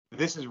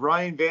This is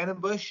Ryan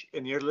Vandenbush,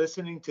 and you're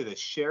listening to the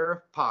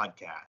Sheriff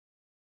Podcast.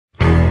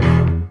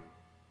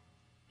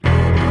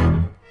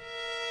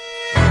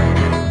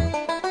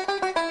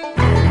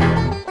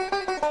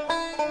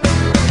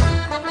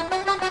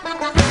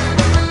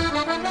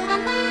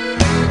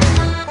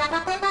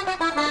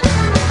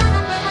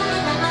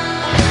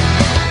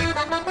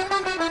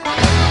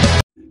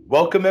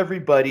 Welcome,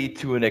 everybody,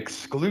 to an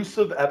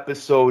exclusive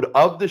episode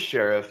of The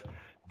Sheriff.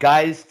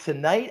 Guys,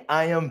 tonight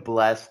I am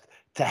blessed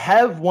to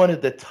have one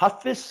of the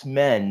toughest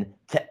men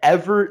to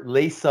ever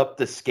lace up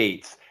the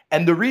skates.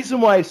 And the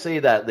reason why I say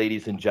that,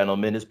 ladies and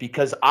gentlemen, is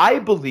because I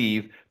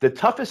believe the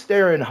toughest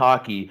era in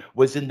hockey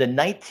was in the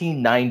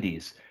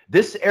 1990s.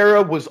 This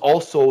era was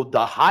also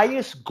the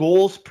highest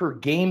goals per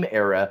game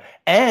era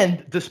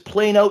and just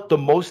plain out the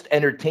most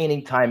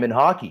entertaining time in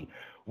hockey.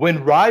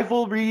 When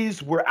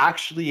rivalries were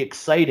actually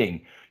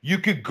exciting, you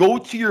could go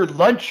to your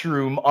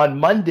lunchroom on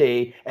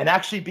Monday and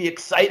actually be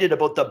excited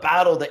about the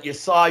battle that you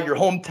saw your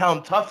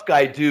hometown tough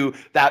guy do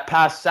that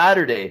past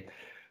Saturday.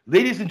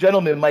 Ladies and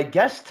gentlemen, my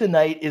guest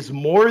tonight is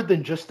more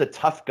than just a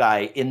tough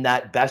guy in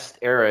that best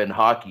era in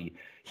hockey.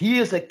 He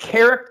is a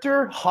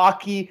character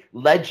hockey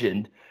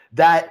legend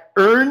that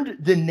earned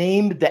the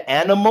name The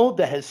Animal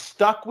that has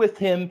stuck with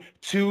him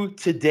to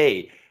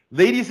today.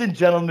 Ladies and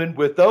gentlemen,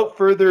 without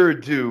further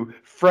ado,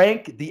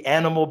 Frank the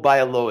Animal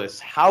Bialowas.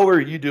 How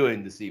are you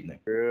doing this evening?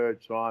 Good,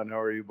 Sean.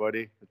 How are you,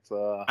 buddy?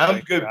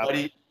 I'm good,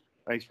 buddy.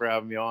 Thanks for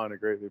having me on. I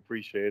greatly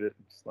appreciate it.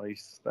 It's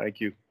nice. Thank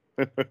you.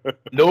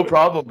 No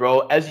problem,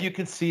 bro. As you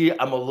can see,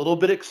 I'm a little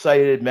bit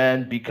excited,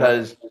 man,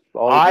 because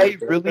I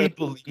really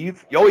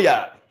believe,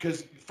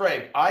 because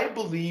Frank, I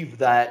believe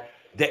that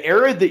the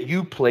era that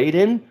you played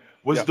in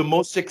was the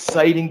most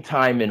exciting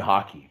time in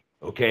hockey,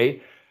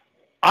 okay?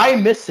 I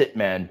miss it,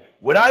 man.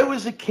 When I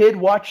was a kid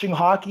watching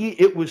hockey,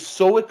 it was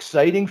so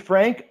exciting,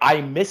 Frank.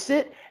 I miss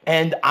it,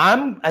 and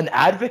I'm an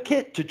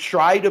advocate to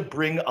try to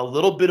bring a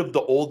little bit of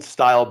the old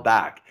style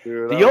back.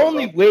 Dude, the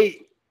only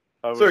way...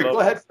 Sorry, go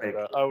ahead, Frank.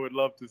 I would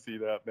love to see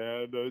that,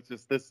 man. It's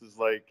just, this is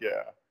like,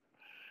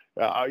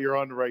 you're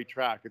on the right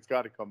track. It's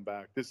got to come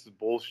back. This is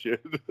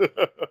bullshit.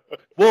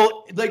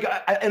 Well, like,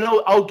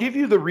 I'll give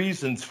you the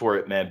reasons for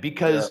it, man,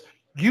 because...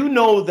 You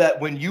know that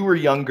when you were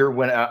younger,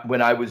 when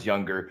I was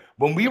younger,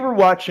 when we were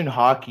watching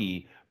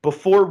hockey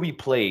before we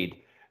played,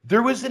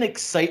 there was an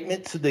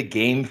excitement to the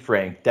game,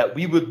 Frank, that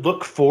we would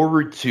look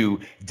forward to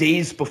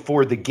days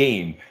before the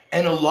game.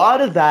 And a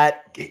lot of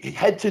that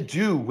had to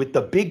do with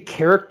the big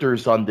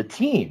characters on the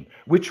team,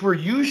 which were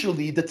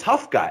usually the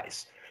tough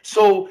guys.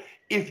 So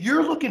if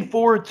you're looking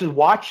forward to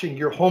watching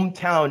your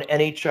hometown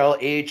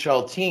NHL,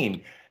 AHL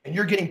team, and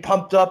you're getting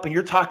pumped up and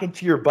you're talking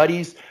to your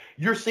buddies,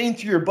 you're saying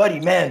to your buddy,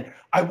 man,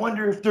 I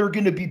wonder if they're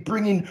going to be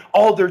bringing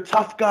all their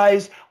tough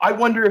guys. I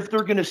wonder if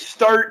they're going to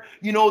start,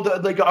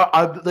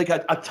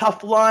 a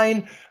tough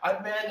line.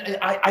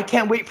 I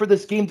can't wait for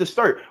this game to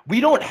start. We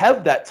don't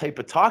have that type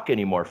of talk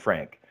anymore,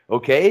 Frank,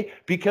 okay?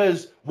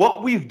 Because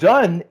what we've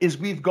done is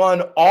we've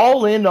gone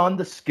all in on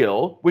the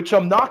skill, which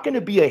I'm not going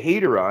to be a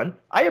hater on.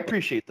 I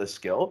appreciate the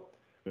skill,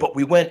 but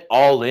we went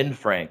all in,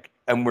 Frank,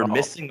 and we're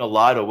missing a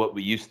lot of what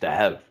we used to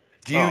have.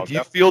 Do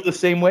you feel the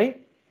same way?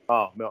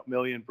 Oh,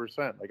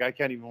 1,000,000%. Like, I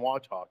can't even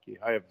watch hockey.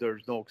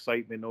 There's no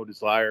excitement, no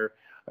desire.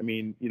 I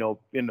mean,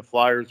 in the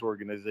Flyers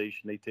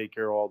organization, they take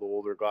care of all the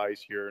older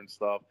guys here and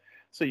stuff.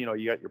 So, you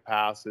got your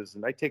passes,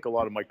 and I take a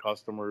lot of my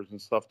customers and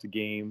stuff to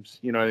games,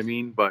 you know what I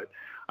mean? But,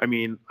 I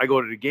mean, I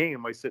go to the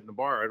game, I sit in the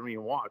bar, I don't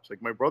even watch.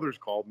 Like, my brothers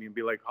called me and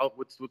be like,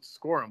 what's the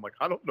score? I'm like,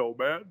 I don't know,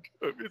 man.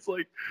 It's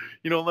like,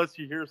 unless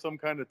you hear some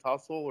kind of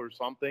tussle or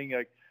something,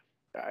 like,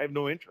 I have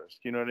no interest.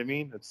 You know what I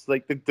mean? It's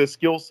like the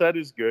skill set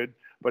is good,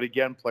 but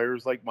again,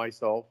 players like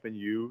myself and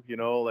you,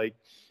 hey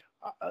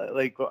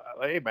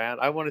man,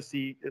 I want to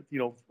see.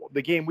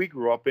 The game we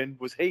grew up in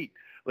was hate.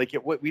 Like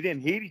we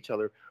didn't hate each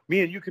other.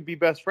 Me and you could be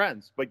best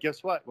friends, but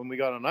guess what? When we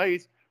got on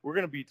ice, we're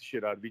gonna beat the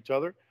shit out of each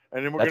other,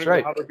 and then we're gonna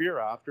go have a beer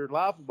after and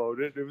laugh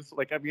about it. It was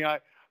like, I mean, I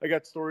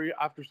got story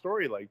after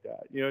story like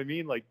that. You know what I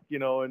mean? Like,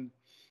 and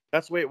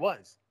that's the way it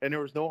was. And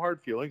there was no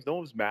hard feelings. No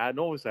one was mad.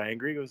 No one was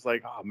angry. It was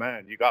like, oh,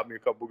 man, you got me a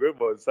couple good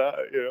ones.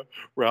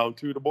 Round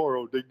 2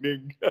 tomorrow. Ding,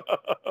 ding.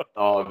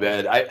 Oh,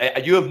 man.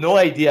 You have no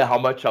idea how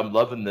much I'm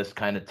loving this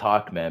kind of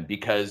talk, man,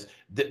 because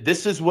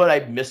this is what I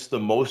miss the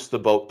most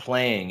about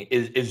playing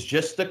is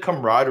just the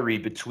camaraderie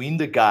between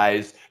the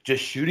guys,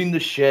 just shooting the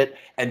shit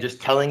and just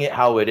telling it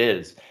how it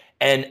is.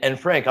 And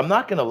Frank, I'm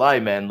not gonna lie,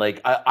 man. Like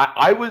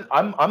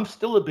I'm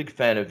still a big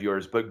fan of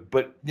yours, but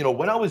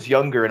when I was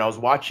younger and I was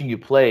watching you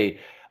play,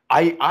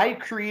 I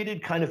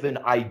created kind of an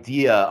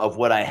idea of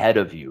what I had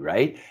of you,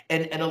 right?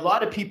 And a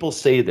lot of people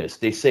say this.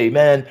 They say,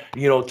 man,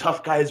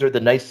 tough guys are the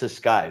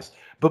nicest guys.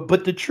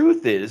 But the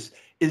truth is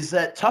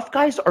that tough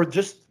guys are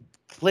just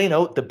plain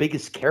out the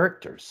biggest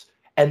characters.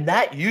 And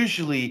that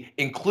usually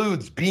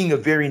includes being a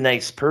very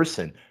nice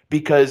person,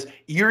 because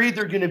you're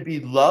either going to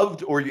be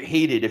loved or you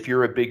hated if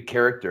you're a big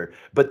character.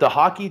 But the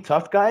hockey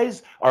tough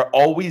guys are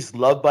always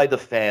loved by the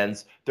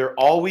fans. They're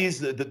always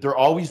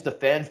the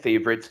fan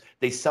favorites.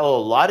 They sell a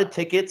lot of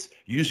tickets,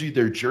 usually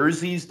their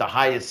jerseys, the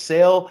highest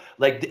sale.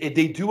 Like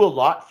they do a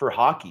lot for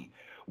hockey.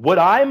 What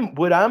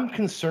I'm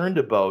concerned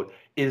about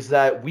is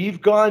that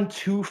we've gone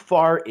too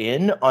far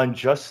in on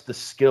just the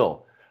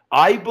skill.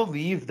 I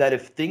believe that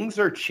if things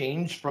are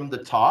changed from the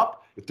top,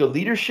 if the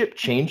leadership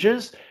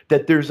changes,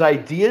 that there's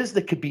ideas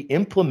that could be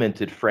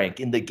implemented, Frank,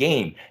 in the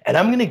game. And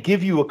I'm going to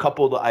give you a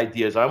couple of the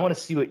ideas. I want to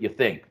see what you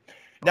think.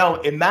 Now,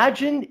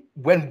 imagine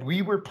when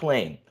we were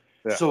playing.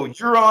 Yeah. So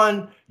you're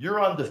on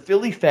the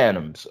Philly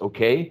Phantoms,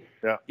 okay?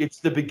 Yeah. It's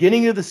the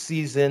beginning of the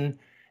season,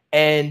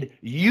 and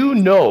you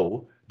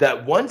know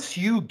that once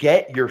you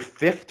get your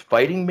fifth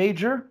fighting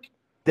major,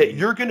 that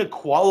you're going to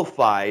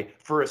qualify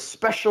for a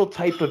special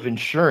type of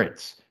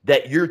insurance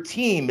that your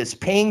team is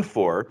paying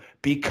for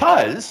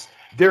because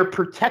they're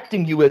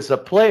protecting you as a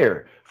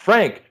player.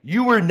 Frank,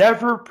 you were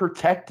never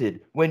protected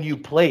when you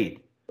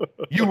played.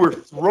 You were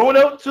thrown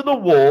out to the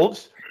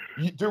wolves.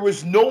 There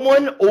was no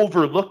one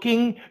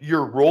overlooking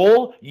your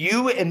role.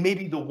 You and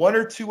maybe the one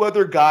or two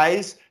other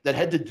guys that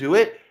had to do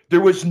it.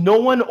 There was no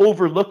one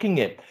overlooking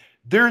it.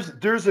 There's a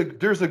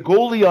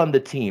goalie on the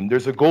team.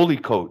 There's a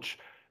goalie coach.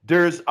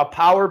 There's a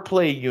power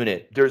play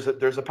unit. There's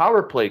a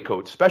power play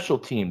coach, special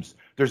teams.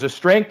 There's a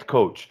strength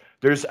coach.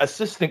 There's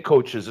assistant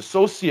coaches,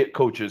 associate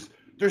coaches.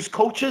 There's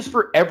coaches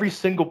for every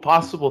single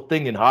possible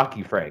thing in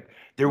hockey, Frank.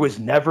 There was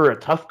never a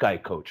tough guy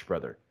coach,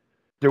 brother.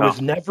 There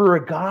was never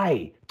a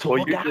guy to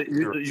look after.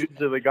 Usually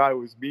the guy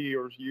was me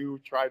or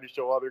you trying to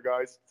show other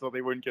guys so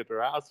they wouldn't get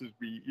their asses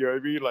beat. You know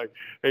what I mean? Like,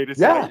 hey, this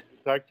is how you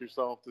protect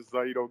yourself. This is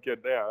how you don't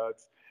get there.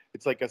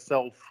 It's like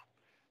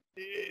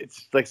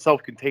it's like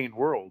self-contained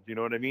world. You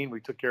know what I mean? We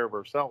took care of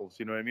ourselves.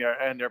 You know what I mean?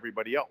 And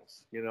everybody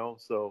else. You know,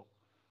 so.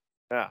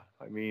 Yeah,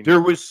 I mean, there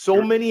was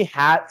so many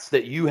hats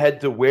that you had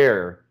to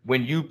wear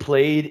when you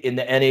played in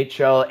the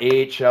NHL,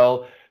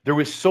 AHL. There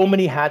was so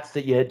many hats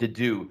that you had to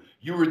do.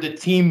 You were the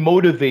team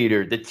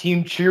motivator, the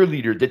team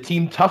cheerleader, the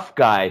team tough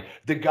guy,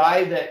 the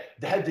guy that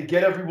had to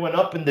get everyone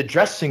up in the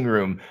dressing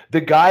room,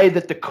 the guy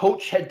that the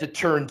coach had to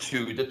turn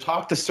to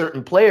talk to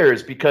certain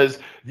players because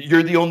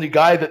you're the only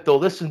guy that they'll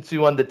listen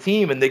to on the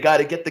team and they got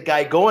to get the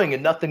guy going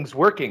and nothing's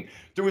working.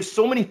 There was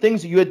so many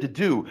things that you had to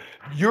do.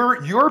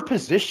 Your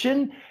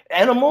position,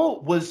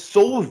 Animal, was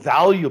so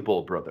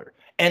valuable, brother.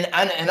 And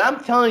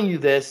I'm telling you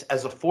this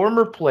as a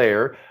former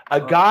player, a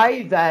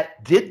guy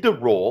that did the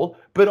role,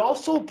 but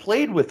also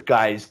played with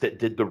guys that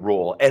did the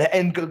role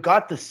and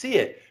got to see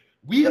it.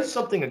 We have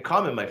something in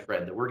common, my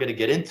friend, that we're going to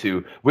get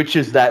into, which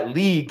is that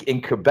league in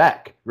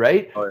Quebec,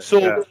 right?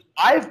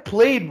 I've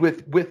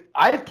played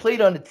I've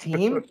played on a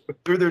team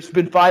where there's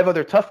been 5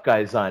 other tough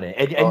guys on it.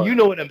 And you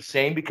know what I'm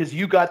saying because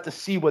you got to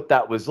see what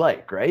that was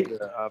like, right?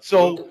 Yeah,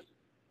 so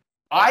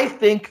I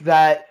think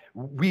that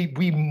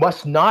we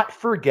must not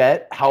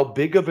forget how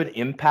big of an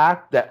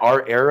impact that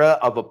our era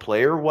of a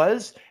player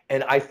was.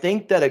 And I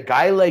think that a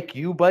guy like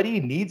you, buddy,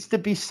 needs to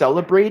be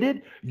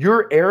celebrated.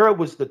 Your era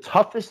was the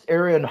toughest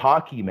era in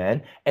hockey,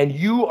 man. And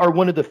you are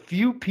one of the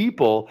few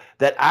people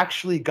that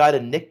actually got a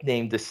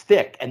nickname to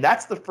stick. And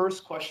that's the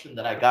first question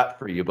that I got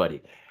for you,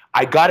 buddy.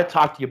 I got to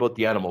talk to you about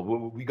the Animal.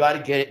 We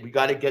got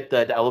to get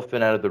that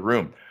elephant out of the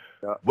room.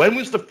 Yeah. When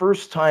was the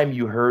first time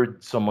you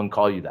heard someone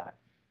call you that?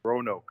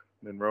 Roanoke.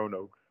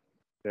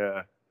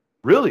 Yeah.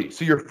 Really?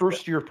 So your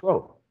first year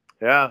pro?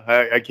 Yeah,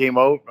 I came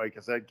out, like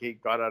I said,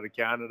 got out of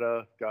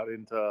Canada, got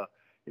into,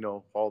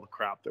 all the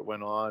crap that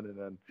went on, and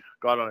then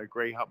got on a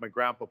Greyhound. My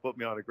grandpa put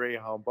me on a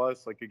Greyhound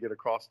bus so I could get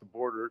across the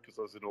border because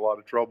I was in a lot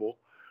of trouble,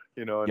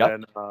 and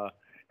then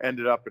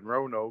ended up in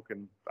Roanoke,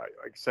 and like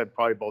I said,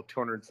 probably about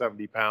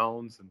 270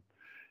 pounds,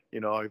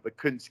 and, I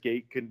couldn't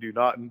skate, couldn't do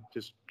nothing,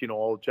 just,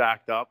 all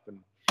jacked up and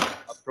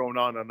thrown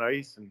on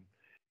ice, and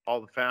all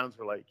the fans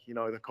were like,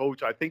 the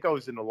coach, I think I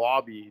was in the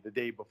lobby the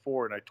day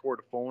before and I tore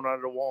the phone out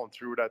of the wall and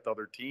threw it at the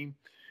other team.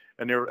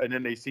 And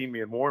then they seen me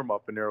in warm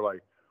up and they're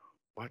like,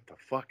 what the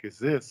fuck is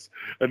this?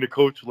 And the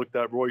coach looked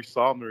at Roy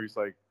Somner. He's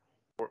like,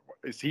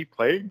 is he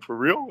playing for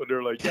real? And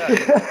they're like, yeah,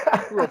 I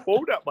threw a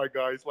phone at my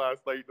guys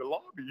last night in the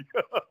lobby.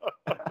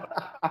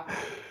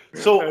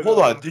 So hold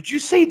on. Did you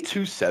say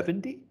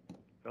 270?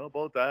 How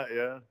about that?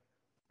 Yeah.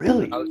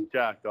 Really? I was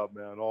jacked up,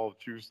 man. All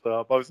juiced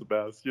up. I was the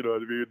best, you know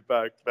what I mean?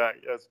 Back,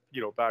 as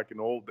back in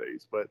the old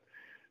days. But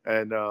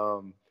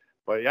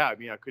yeah, I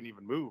mean, I couldn't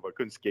even move. I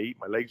couldn't skate.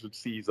 My legs would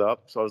seize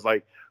up. So I was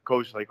like,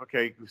 coach, like,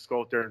 okay, let's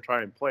go out there and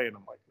try and play. And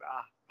I'm like,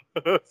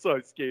 nah. So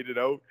I skated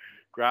out,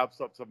 grabbed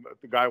some.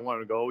 The guy wanted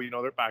to go.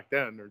 They're back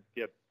then.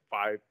 They had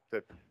 5.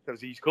 That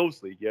was the East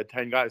Coast League. You had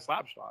 10 guys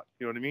slap shot.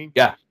 You know what I mean?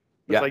 Yeah.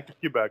 It's like the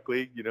Quebec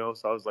League. So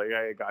I was like,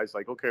 hey, guys,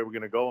 like, okay, we're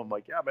gonna go. I'm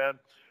like, yeah, man.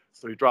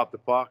 So he dropped the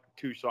puck,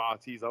 2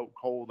 shots. He's out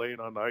cold, laying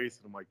on the ice.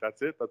 And I'm like,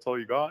 that's it? That's all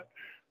you got?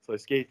 So I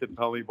skate to the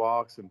penalty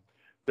box, and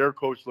their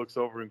coach looks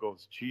over and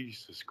goes,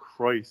 Jesus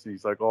Christ. And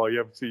he's like, oh, you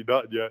haven't seen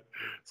nothing yet.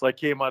 So I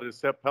came out of the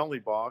set penalty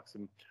box,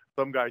 and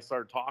some guy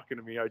started talking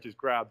to me. I just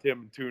grabbed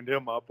him and tuned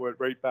him up, went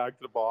right back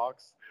to the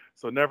box.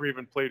 So never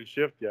even played a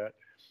shift yet.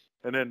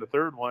 And then the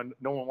third one,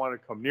 no one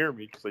wanted to come near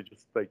me because I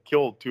just like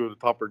killed two of the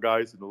tougher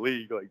guys in the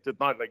league. Like did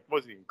not like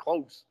wasn't even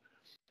close.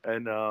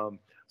 And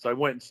so I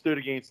went and stood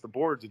against the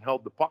boards and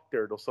held the puck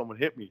there till someone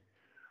hit me.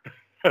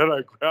 And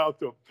I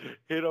grabbed him,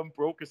 hit him,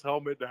 broke his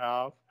helmet in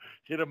half,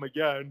 hit him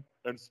again,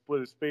 and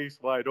split his face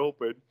wide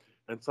open.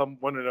 And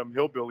one of them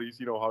hillbillies,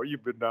 you know how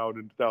you've been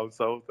down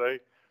south, eh?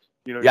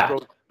 You know, he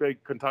throws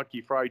big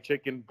Kentucky Fried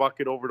Chicken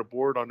bucket over the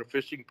board on a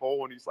fishing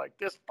pole, and he's like,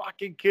 "This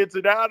fucking kid's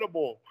an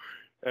animal."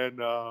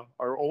 And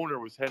our owner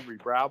was Henry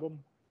Brabham.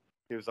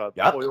 He was a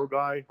oil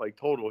guy, like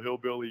total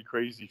hillbilly,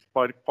 crazy,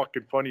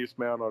 fucking funniest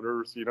man on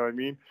earth. You know what I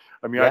mean?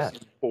 I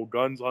seen him pull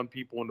guns on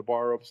people in the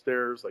bar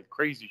upstairs, like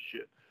crazy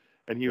shit.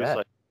 And he was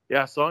like,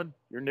 "Yeah, son,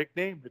 your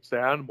nickname, it's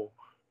the animal."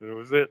 And it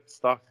was it.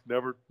 Stuck.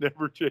 Never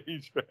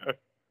changed, man.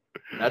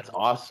 That's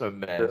awesome,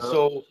 man. Yeah.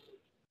 So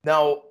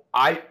now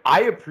I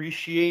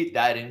appreciate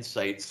that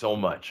insight so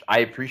much. I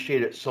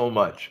appreciate it so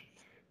much.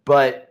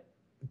 But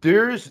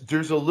there's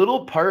a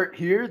little part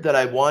here that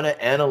I want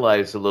to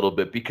analyze a little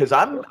bit because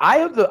I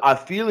have a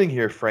feeling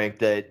here, Frank,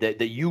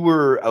 that you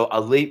were a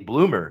late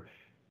bloomer.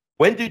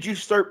 When did you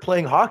start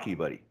playing hockey,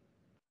 buddy?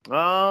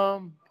 I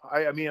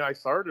mean, I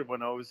started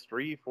when I was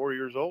 3-4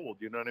 years old.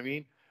 You know what I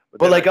mean?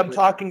 But like I'm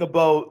talking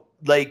about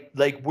like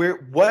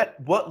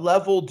what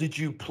level did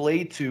you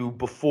play to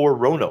before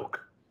Roanoke?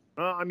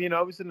 I mean,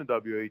 I was in the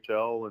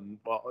WHL, and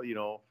well, you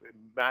know,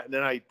 and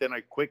then I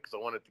quit because I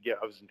wanted to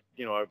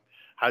I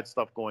had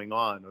stuff going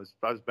on. I was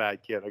a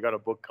bad kid. I got a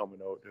book coming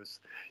out.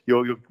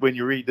 When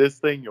you read this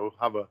thing, you'll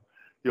have a.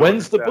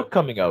 When's the book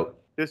coming out?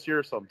 This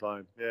year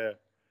sometime. Yeah.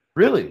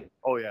 Really?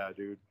 Oh yeah,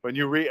 dude. When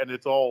you read, and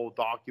it's all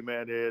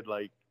documented,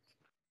 like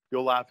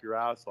you'll laugh your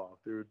ass off,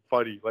 dude.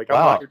 Funny. Like I'm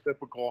not your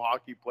typical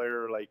hockey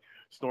player, like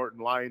snorting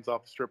lines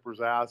off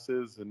strippers'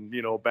 asses and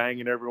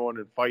banging everyone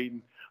and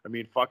fighting. I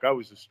mean, fuck, I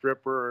was a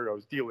stripper. I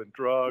was dealing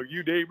drugs.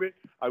 You name it,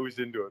 I was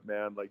into it,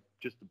 man. Like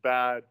just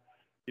bad,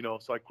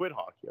 So I quit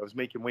hockey. I was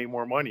making way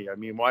more money. I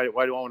mean, why do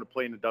I want to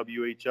play in the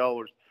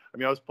WHL?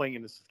 I was playing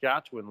in the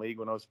Saskatchewan League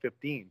when I was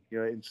 15.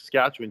 In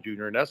Saskatchewan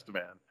Junior in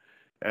Estevan.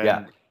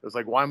 And it was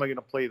like, why am I going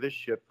to play this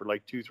shit for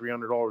like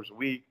 $200-300 a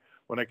week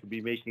when I could be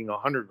making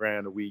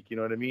 $100,000 a week? You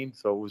know what I mean?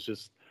 So it was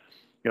just,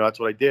 that's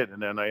what I did.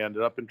 And then I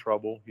ended up in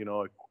trouble.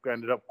 I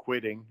ended up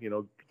quitting.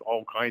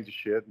 All kinds of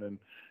shit. And then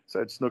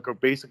said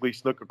basically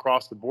snuck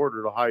across the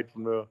border to hide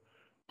from the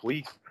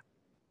police.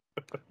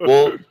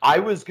 Well, I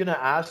was gonna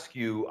ask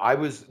you.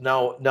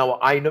 Now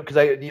I know because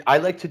I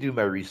like to do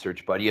my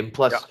research, buddy. And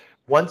plus,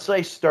 once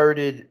I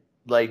started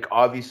like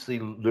obviously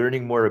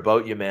learning more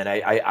about you, man,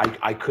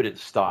 I couldn't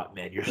stop,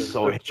 man. You're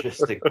so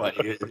interesting,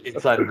 buddy.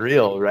 It's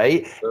unreal,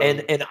 right?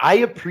 And I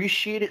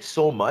appreciate it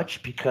so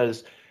much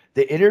because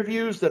the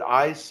interviews that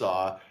I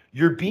saw,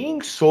 you're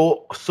being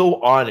so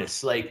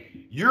honest. Like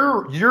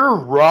you're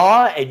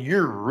raw and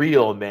you're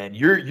real, man.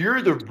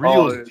 You're the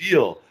real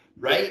deal,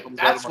 right?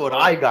 That's what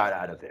I got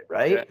out of it,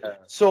 right? Yeah.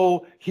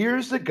 So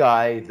here's a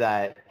guy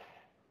that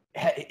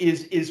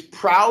is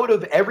proud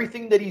of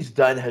everything that he's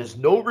done, has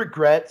no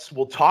regrets.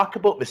 We'll talk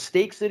about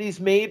mistakes that he's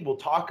made. We'll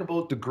talk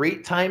about the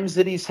great times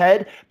that he's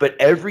had, but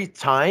every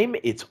time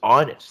it's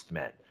honest,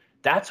 man.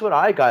 That's what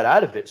I got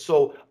out of it.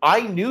 So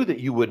I knew that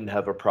you wouldn't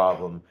have a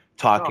problem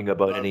talking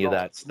about any of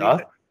that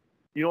stuff.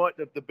 You know what?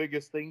 The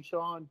biggest thing,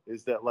 Sean,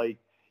 is that like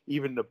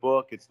even the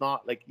book, it's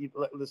not like,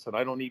 listen,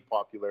 I don't need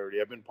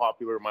popularity. I've been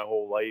popular my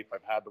whole life.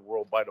 I've had the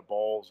world by the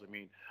balls. I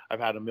mean, I've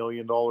had $1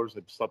 million.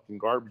 I've slept in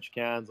garbage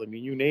cans. I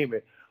mean, you name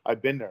it.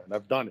 I've been there and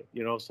I've done it,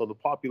 So the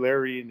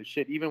popularity and the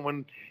shit,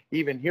 even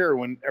here,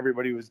 when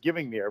everybody was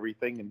giving me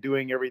everything and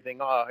doing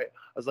everything, I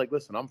was like,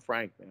 listen, I'm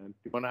Frank, man.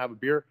 You want to have a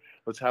beer?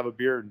 Let's have a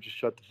beer and just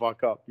shut the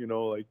fuck up.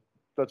 Like,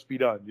 let's be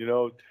done,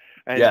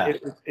 And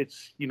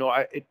it's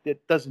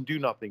it doesn't do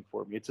nothing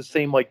for me. It's the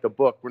same like the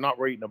book. We're not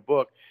writing a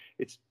book.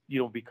 It's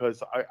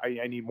because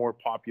I need more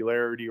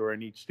popularity or I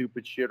need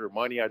stupid shit or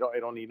money. I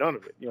don't need none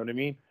of it. You know what I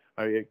mean?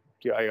 I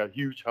got a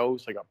huge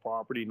house. I got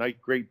property,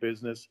 great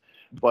business.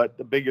 But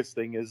the biggest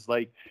thing is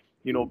like,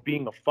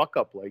 being a fuck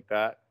up like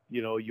that.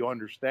 You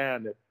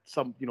understand that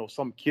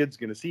some kid's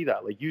gonna see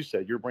that. Like you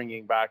said, you're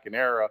bringing back an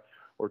era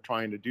or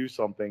trying to do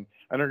something,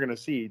 and they're gonna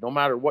see no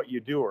matter what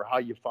you do or how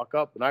you fuck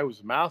up. And I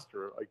was a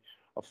master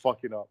of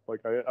fucking up.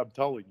 Like I'm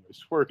telling you, I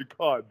swear to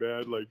God,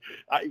 man. Like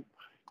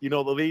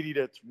the lady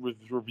that was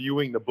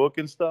reviewing the book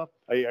and stuff,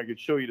 I could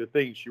show you the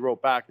thing she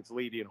wrote back. It's a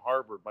lady in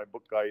Harvard. My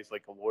book guy is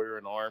like a lawyer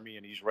in the Army,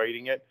 and he's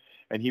writing it.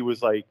 And he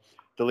was like,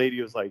 the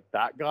lady was like,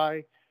 that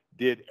guy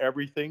did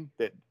everything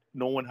that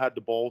no one had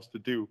the balls to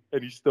do,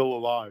 and he's still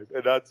alive.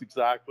 And that's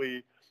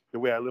exactly the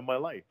way I live my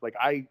life. Like,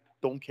 I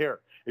don't care.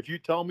 If you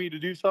tell me to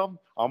do something,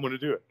 I'm going to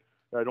do it.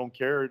 I don't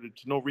care.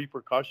 There's no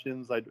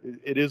repercussions.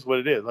 It is what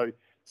it is.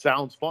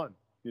 Sounds fun.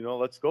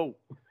 Let's go.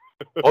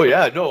 Oh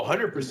yeah, no,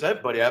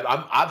 100%, buddy.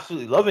 I'm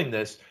absolutely loving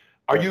this.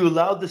 Are you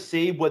allowed to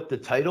say what the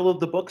title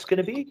of the book's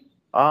going to be?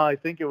 I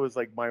think it was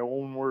like My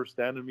Own Worst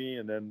Enemy,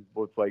 and then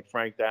with like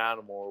Frank the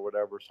Animal or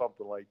whatever,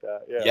 something like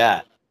that.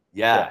 Yeah.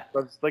 Yeah.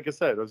 Like I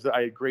said,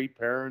 I had great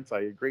parents.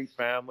 I had great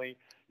family.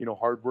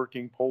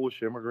 Hardworking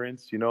Polish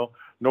immigrants. No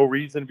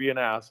reason to be an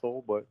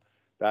asshole, but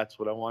that's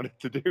what I wanted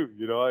to do.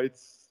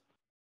 It's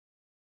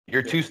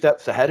You're 2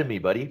 steps ahead of me,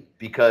 buddy,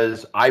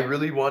 because I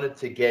really wanted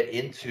to get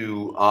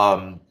into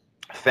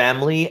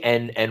family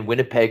and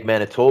Winnipeg,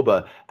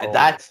 Manitoba. And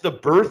that's the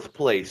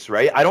birthplace,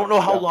 right? I don't know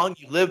how yeah. long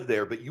you lived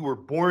there, but you were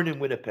born in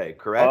Winnipeg, I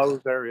correct?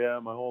 was there, yeah,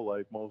 my whole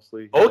life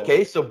mostly. Yeah.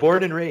 Okay, so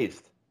born and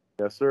raised.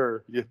 Yes,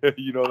 sir. Yeah,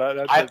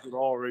 that I says it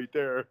all right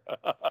there.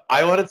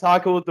 I want to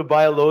talk about the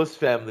Bialowas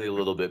family a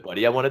little bit,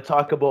 buddy. I want to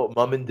talk about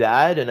mom and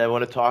dad, and I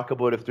want to talk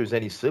about if there's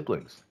any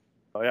siblings.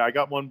 Oh, yeah, I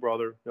got one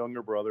brother,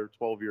 younger brother,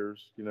 12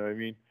 years. You know what I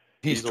mean?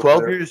 He's He's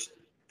over there,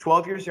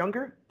 12 years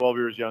younger? 12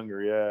 years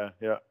younger. Yeah,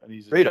 yeah. And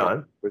he's Right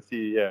on.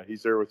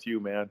 he's there with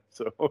you, man.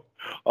 So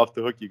I'll have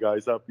to hook you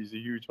guys up. He's a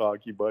huge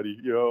hockey buddy,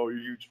 a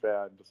huge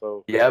fan.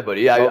 So, Yeah,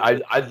 buddy.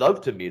 I'd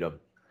love to meet him.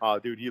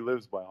 dude, he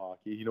lives by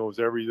hockey. He knows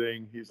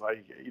everything. He's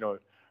like,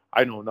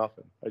 I know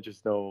nothing. I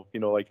just know,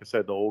 like I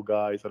said, the old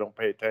guys. I don't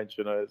pay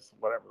attention. It's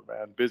whatever,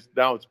 man.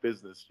 Now it's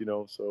business,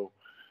 so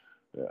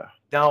yeah.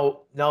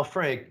 Now,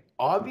 Frank,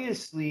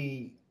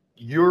 obviously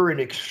you're an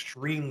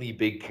extremely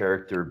big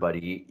character,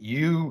 buddy.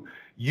 You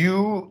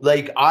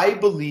like I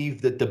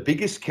believe that the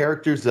biggest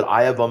characters that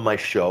I have on my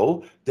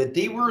show, that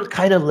they were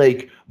kind of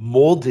like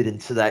molded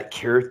into that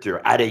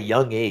character at a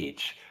young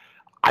age.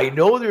 I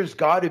know there's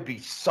got to be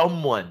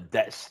someone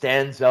that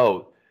stands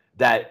out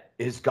that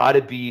has got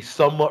to be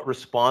somewhat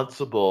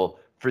responsible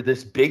for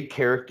this big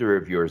character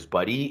of yours,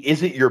 buddy.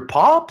 Is it your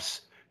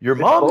pops? Your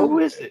It's mom? both. Who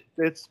is it?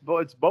 It's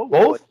both.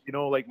 Both?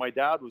 Like my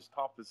dad was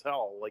tough as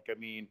hell. Like, I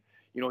mean,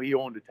 he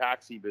owned a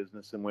taxi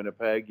business in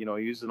Winnipeg. He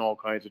was in all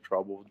kinds of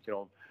trouble.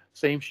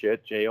 Same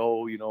shit,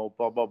 JO.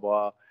 Blah blah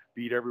blah.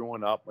 Beat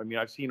everyone up. I mean,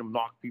 I've seen him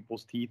knock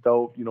people's teeth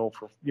out.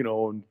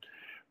 And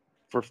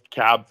for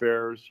cab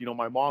fares.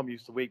 My mom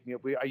used to wake me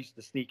up. I used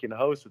to sneak in the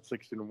house at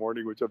 6 in the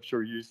morning, which I'm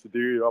sure you used to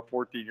do.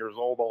 14 years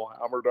old, all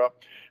hammered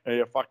up, and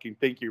you fucking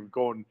think you're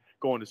going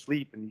to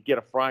sleep, and you get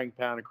a frying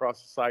pan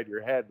across the side of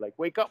your head, like,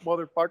 "Wake up,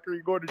 motherfucker!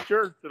 You're going to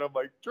church." And I'm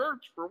like,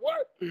 "Church for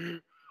what?"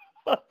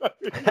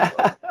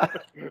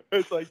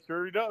 It's like,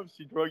 sure enough,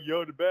 she drug you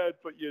out of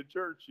bed, put you in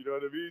church. You know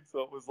what I mean?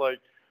 So it was like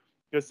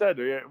I said,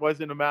 it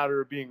wasn't a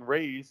matter of being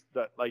raised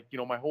that, like,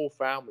 my whole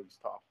family's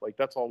tough. Like,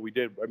 that's all we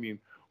did. I mean,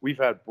 we've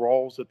had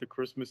brawls at the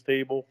Christmas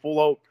table,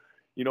 full out,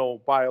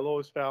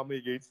 Bialowas family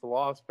against the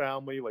Lost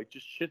family, like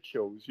just shit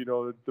shows,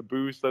 the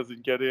booze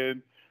doesn't get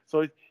in.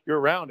 So you're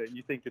around it and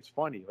you think it's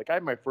funny. Like, I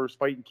had my first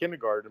fight in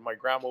kindergarten and my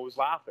grandma was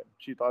laughing.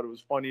 She thought it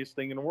was the funniest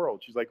thing in the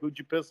world. She's like, "Who'd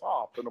you piss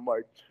off?" And I'm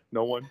like,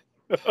 "No one."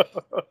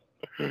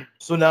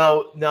 So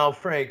now,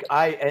 Frank,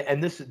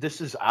 and this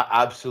is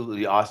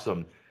absolutely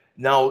awesome.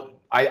 Now,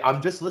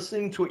 I'm just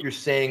listening to what you're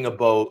saying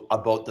about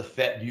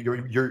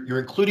you're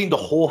including the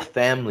whole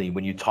family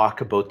when you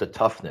talk about the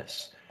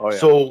toughness. Oh,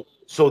 yeah.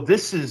 So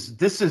this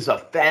is a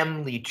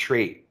family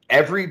trait.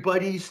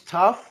 Everybody's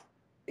tough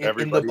in the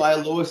Everybody.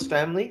 Bialowas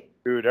family.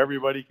 Dude,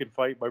 everybody can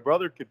fight. My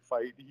brother can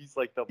fight. He's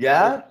like the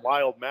most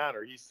wild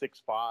manner. He's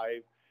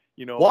 6'5",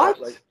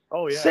 What? Like,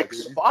 oh yeah,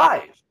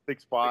 6'5".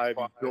 6'5".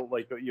 He's built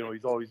like,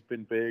 he's always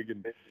been big,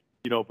 and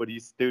but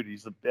he's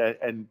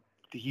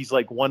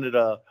like one of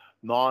the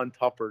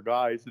non-tougher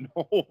guys in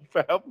the whole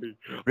family.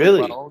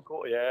 Really? Like my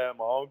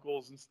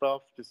uncles and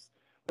stuff, just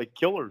like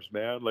killers,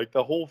 man. Like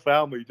the whole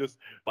family, just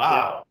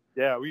Wow.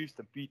 Yeah, we used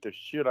to beat the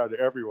shit out of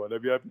everyone. I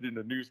mean, I've been in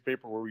the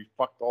newspaper where we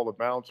fucked all the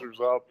bouncers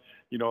up.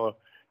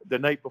 The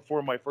night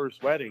before my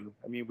first wedding,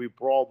 I mean, we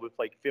brawled with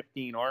like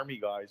 15 Army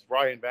guys.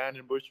 Ryan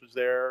Vandenbush was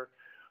there.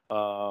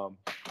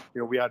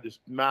 We had this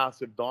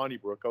massive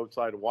Donnybrook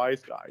outside of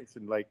Wise Guys,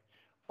 and like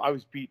I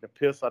was beating the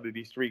piss out of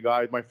these three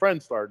guys. My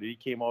friend started. He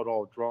came out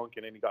all drunk,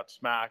 and then he got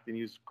smacked, and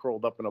he was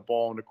curled up in a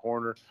ball in the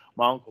corner.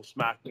 My uncle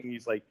smacked me.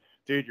 He's like,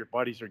 "Dude, your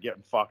buddies are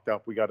getting fucked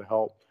up. We got to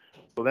help."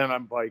 So then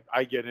I'm like,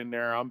 I get in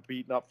there, I'm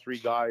beating up three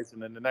guys,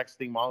 and then the next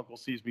thing, my uncle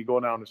sees me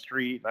going down the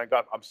street, and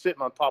I'm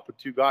sitting on top of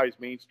two guys,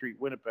 Main Street,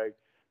 Winnipeg,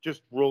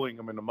 just rolling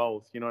them in the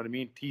mouth. You know what I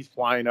mean? Teeth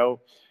flying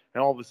out,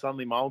 and all of a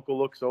sudden, my uncle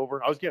looks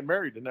over. I was getting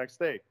married the next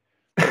day.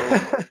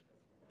 So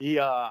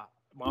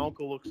my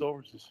uncle looks over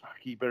and says,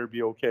 "He better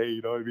be okay."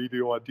 You know what I mean? Do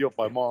you want to deal with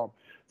my mom?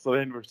 So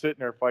then we're sitting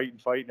there fighting.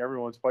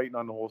 Everyone's fighting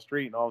on the whole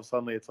street, and all of a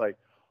sudden, it's like,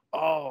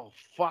 "Oh,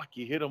 fuck,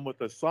 you hit him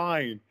with a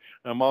sign."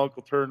 And my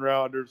uncle turned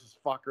around, there's this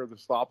fucker at the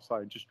stop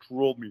sign, just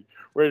drilled me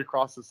right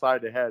across the side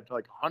of the head,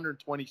 like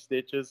 120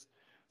 stitches.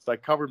 So I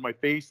covered my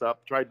face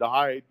up, tried to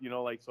hide,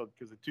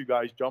 because the two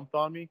guys jumped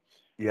on me.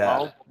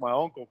 Yeah. My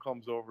uncle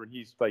comes over, and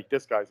he's like,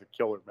 this guy's a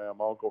killer, man.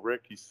 My Uncle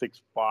Rick, he's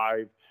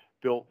 6'5",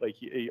 built like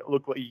he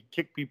looked like he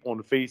kicked people in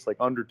the face like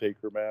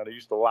Undertaker, man. I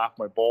used to laugh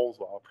my balls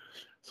off.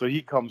 So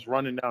he comes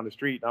running down the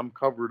street, and I'm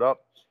covered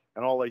up.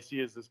 And all I see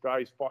is this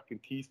guy's fucking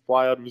teeth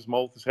fly out of his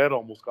mouth. His head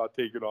almost got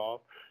taken off.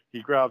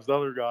 He grabs the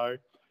other guy,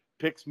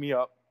 picks me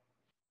up,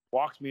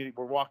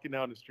 we're walking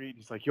down the street.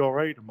 He's like, "You all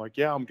right?" I'm like,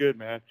 "Yeah, I'm good,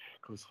 man." He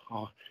goes,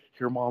 "Oh,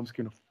 your mom's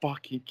going to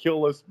fucking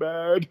kill us,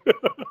 man."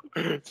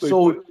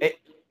 So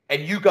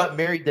And you got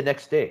married the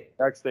next day.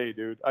 Next day,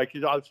 dude.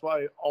 That's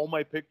why all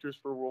my pictures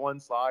for one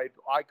side,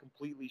 I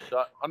completely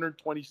shut,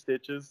 120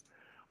 stitches.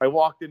 I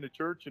walked into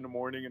church in the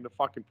morning and the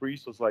fucking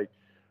priest was like,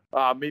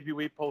 maybe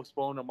we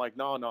postpone. I'm like,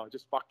 no,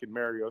 just fucking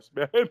marry us,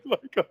 man.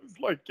 Like, I was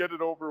like, get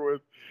it over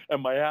with.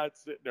 And my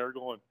aunt's sitting there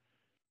going,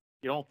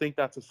 you don't think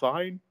that's a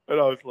sign? And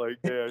I was like,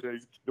 yeah, they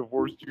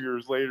divorced 2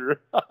 years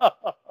later.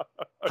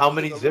 How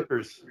many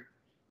zippers?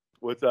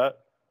 What's that?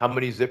 How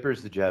many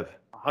zippers did you have?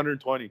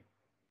 120.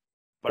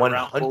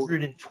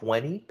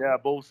 120? Yeah,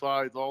 both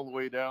sides, all the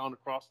way down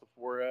across the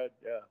forehead.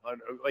 Yeah,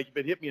 like if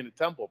it hit me in the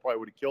temple, it probably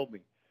would have killed me.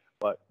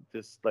 But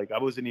just like I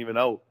wasn't even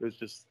out. It was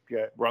just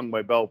rung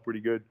my bell pretty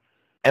good.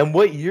 And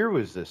what year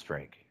was this,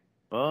 Frank?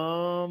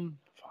 Fuck.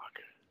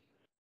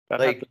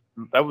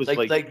 That was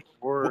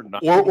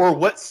or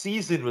what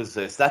season was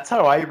this? That's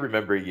how I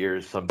remember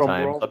years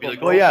sometimes. I'll be like,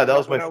 oh yeah, that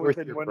was my fourth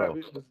year pro.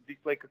 It was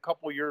like a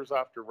couple years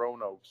after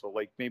Roanoke, so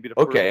like maybe the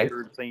first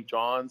year in St.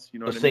 John's, you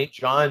know what I mean? St.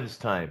 John's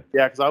time.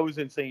 Yeah, because I was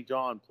in St.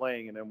 John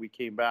playing, and then we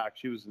came back.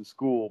 She was in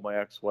school, my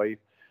ex-wife,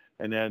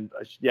 and then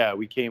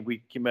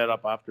we met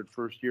up after the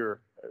first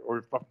year,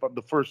 or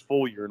the first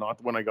full year,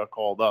 not when I got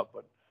called up,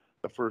 but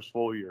the first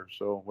full year.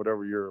 So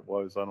whatever year it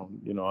was, I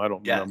don't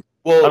remember.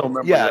 Well,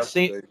 yeah,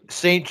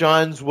 St.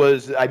 John's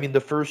was, I mean, the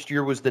first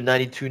year was the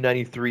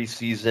 92-93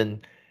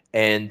 season,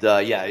 and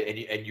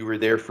and you were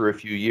there for a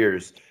few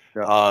years,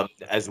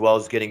 as well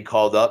as getting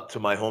called up to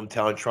my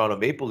hometown Toronto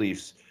Maple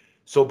Leafs.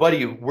 So,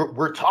 buddy,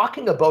 we're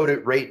talking about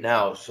it right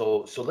now.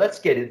 So let's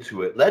get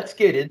into it. Let's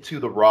get into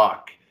the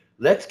Rock.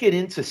 Let's get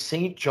into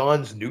St.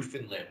 John's,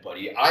 Newfoundland,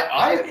 buddy.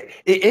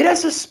 It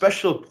has a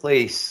special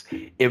place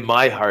in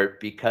my heart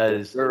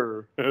because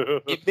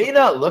it may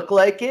not look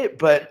like it,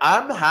 but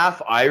I'm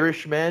half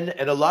Irish, man,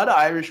 and a lot of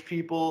Irish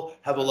people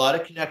have a lot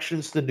of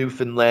connections to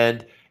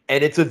Newfoundland,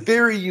 and it's a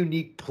very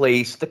unique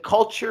place. The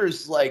culture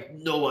is like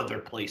no other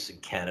place in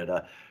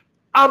Canada.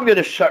 I'm going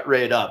to shut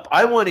right up.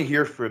 I want to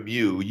hear from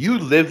you. You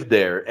lived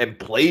there and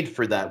played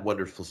for that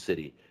wonderful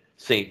city,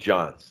 St.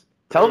 John's.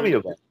 Tell me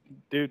about it.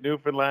 Dude,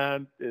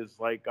 Newfoundland is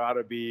like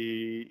gotta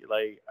be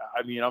like.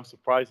 I mean, I'm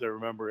surprised I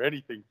remember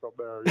anything from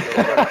there. You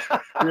know?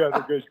 We had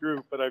a good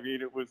group, but I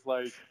mean, it was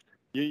like,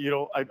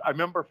 I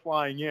remember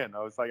flying in.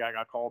 I was like, I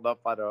got called up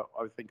I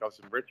think I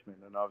was in Richmond,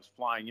 and I was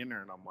flying in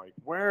there, and I'm like,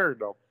 where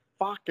the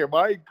fuck am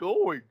I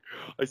going?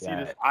 I see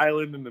this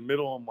island in the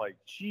middle. I'm like,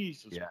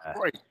 Jesus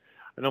Christ,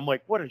 and I'm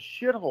like, what a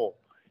shithole,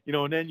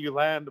 And then you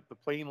land, the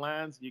plane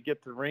lands, and you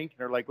get to the rink, and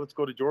they're like, let's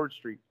go to George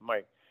Street. I'm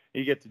like,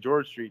 you get to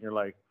George Street, and you're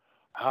like,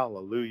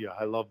 hallelujah,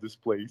 I love this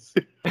place.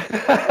 It's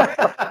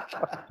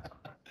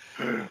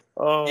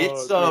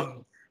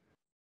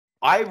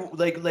I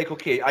like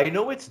okay, I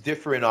know it's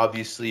different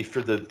obviously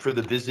for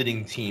the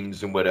visiting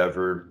teams and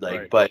whatever,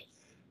 but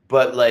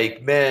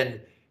like,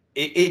 man,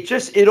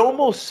 it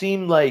almost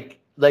seemed like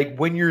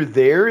when you're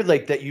there,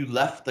 like that you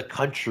left the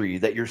country,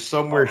 that you're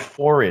somewhere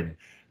foreign,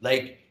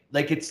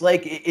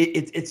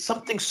 it's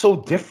something so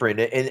different,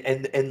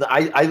 and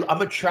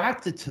I'm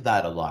attracted to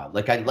that a lot.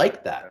 Like I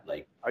like that.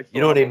 Like,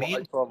 you know what I mean?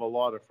 I still have a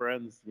lot of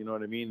friends, you know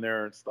what I mean,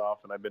 there and stuff,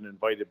 and I've been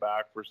invited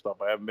back for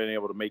stuff. I haven't been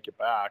able to make it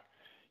back,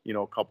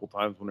 a couple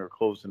times when they were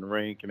closing the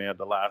rink and they had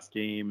the last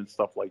game and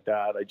stuff like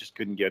that. I just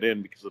couldn't get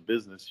in because of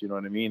business, you know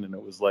what I mean? And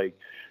it was like,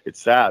 it's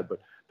sad,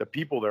 but the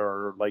people there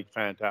are like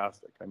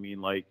fantastic. I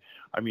mean,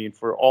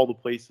 for all the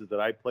places that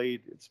I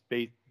played, it's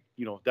based,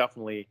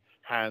 definitely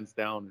hands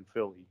down in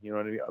Philly, you know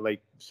what I mean?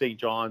 Like St.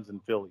 John's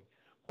and Philly.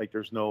 Like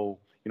there's no,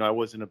 I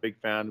wasn't a big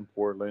fan in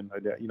Portland. I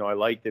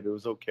liked it. It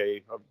was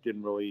okay. I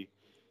didn't really,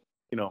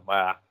 Richmond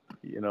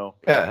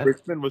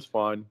was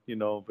fun,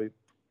 but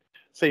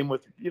same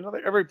with,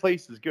 every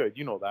place is good.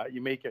 You know that.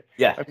 You make it.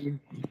 Yeah. I mean,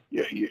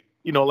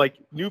 like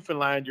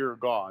Newfoundland, you're a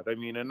god. I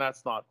mean, and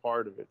that's not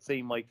part of it.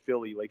 Same like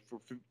Philly. Like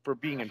for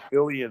being in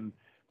Philly and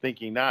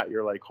thinking that,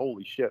 you're like,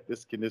 holy shit,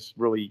 this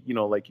really,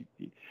 like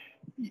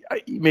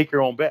you make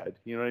your own bed.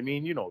 You know what I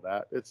mean? You know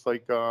that. It's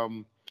like,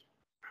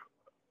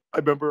 I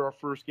remember our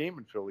first game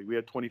in Philly. We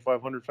had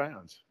 2,500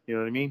 fans. You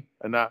know what I mean?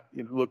 And that,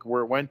 look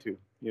where it went to.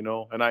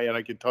 And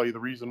I can tell you the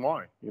reason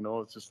why.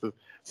 It's just the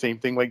same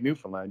thing like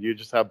Newfoundland. You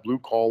just have blue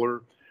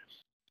collar,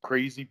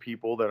 crazy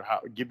people that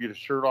give you the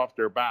shirt off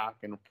their back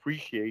and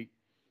appreciate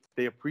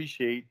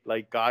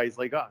like guys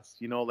like us.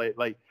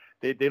 Like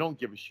they don't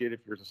give a shit if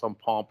you're some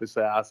pompous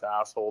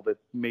asshole that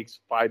makes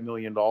 $5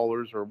 million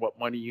or what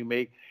money you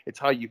make. It's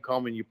how you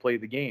come and you play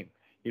the game.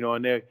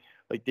 And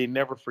they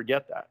never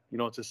forget that.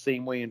 It's the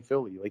same way in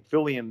Philly. Like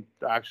Philly and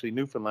actually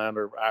Newfoundland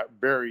are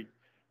very,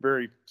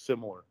 very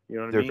similar. You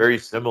know what I mean? They're very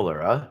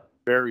similar, huh?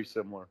 Very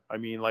similar. I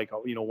mean, like,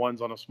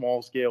 one's on a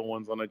small scale,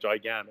 one's on a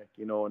gigantic,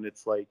 and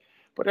it's like,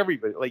 but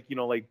everybody, like,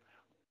 like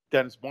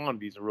Dennis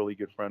Bonby's a really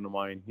good friend of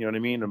mine, you know what I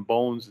mean? And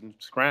Bones and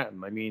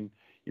Scranton. I mean,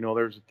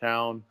 there's a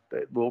town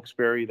that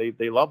Wilkes-Barre,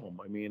 they love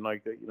him. I mean,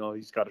 like,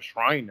 he's got a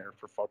shrine there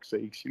for fuck's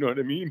sakes. You know what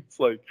I mean? It's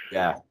like,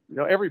 yeah,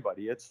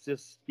 everybody. It's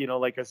just,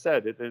 like I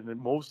said,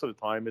 and most of the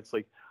time, it's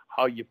like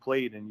how you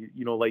played, and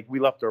like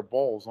we left our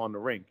balls on the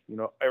rink.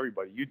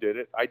 Everybody, you did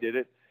it, I did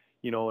it,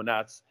 and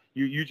that's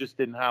you just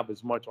didn't have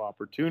as much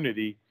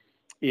opportunity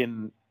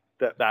in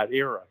that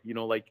era. You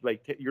know, like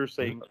you're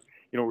saying,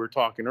 you know, we were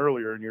talking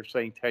earlier, and you're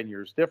saying 10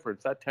 years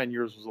difference. That 10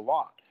 years was a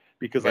lot,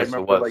 because I Yes, it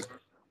remember was. like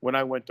when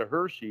I went to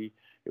Hershey,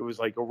 it was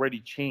like already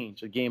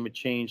changed. The game had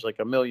changed like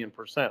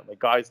 1,000,000%. Like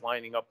guys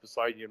lining up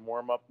beside you and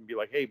warm up and be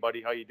like, "Hey,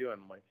 buddy, how you doing?"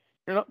 I'm like,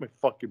 "You're not my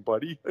fucking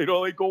buddy." You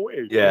know, like, go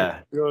away. Yeah.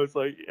 You know, it's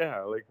like,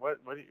 yeah, like what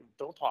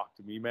don't talk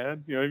to me,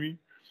 man. You know what I mean?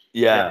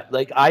 Yeah,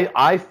 like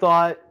I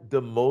thought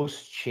the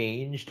most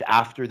changed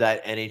after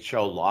that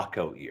NHL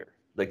lockout year,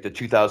 like the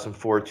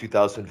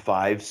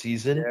 2004-2005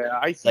 season. Yeah,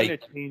 I seen Like,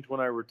 it change when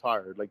I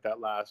retired, like that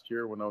last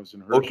year when I was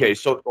in Hershey. okay,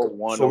 so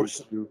 01, so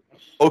 02.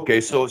 okay,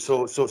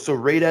 so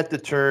right at the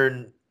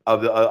turn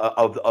of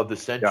the Yeah.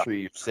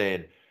 century, you're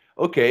saying,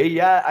 okay,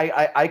 yeah,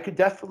 I could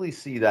definitely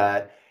see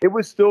that. It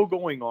was still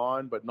going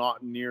on, but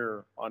not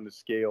near on the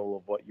scale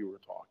of what you were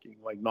talking.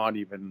 Like, not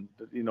even,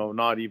 you know,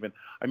 not even.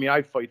 I mean,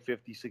 I fight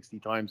 50, 60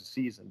 times a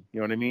season.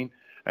 You know what I mean?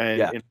 And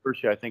Yeah, in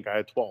Hershey, I think I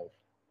had 12.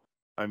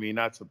 I mean,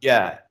 that's a,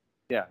 yeah,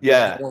 yeah, because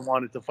yeah, no one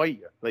wanted to fight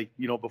you. Like,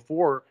 you know,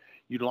 before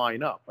you'd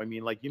line up. I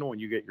mean, like, you know, when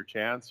you get your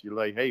chance, you're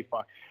like, hey,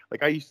 fuck.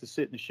 Like, I used to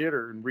sit in the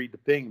shitter and read the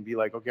thing and be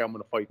like, okay, I'm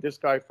going to fight this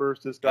guy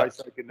first, this guy yeah,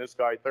 second, this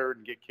guy third,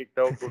 and get kicked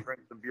out, go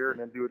drink some beer, and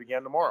then do it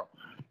again tomorrow.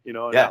 You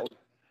know, and yeah, that was.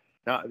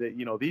 Now that,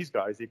 you know, these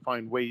guys, they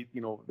find ways,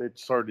 you know, it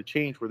started to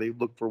change where they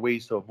look for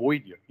ways to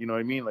avoid you. You know what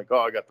I mean? Like,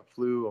 oh, I got the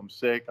flu, I'm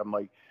sick. I'm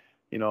like,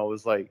 you know, it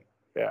was like,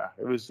 yeah,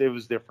 it was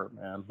different,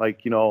 man.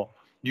 Like, you know,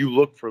 you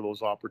look for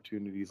those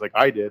opportunities. Like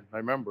I did. I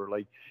remember,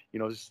 like, you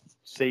know,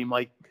 same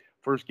like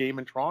first game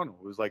in Toronto.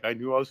 It was like I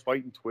knew I was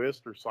fighting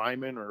Twist or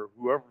Simon or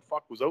whoever the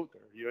fuck was out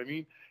there. You know what I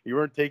mean? You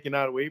weren't taking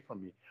that away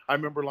from me. I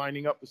remember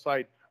lining up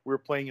beside, we were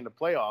playing in the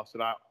playoffs,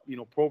 and you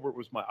know, Probert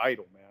was my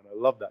idol, man. I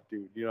love that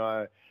dude.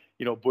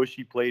 You know,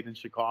 Bushy played in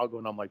Chicago,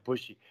 and I'm like,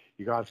 Bushy,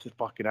 you got to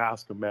fucking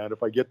ask him, man.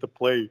 If I get to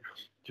play,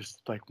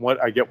 just like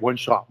I get one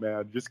shot,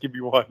 man. Just give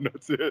me one.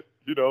 That's it,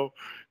 you know?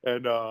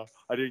 And I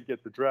didn't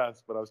get the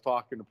dress, but I was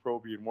talking to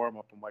Proby in warm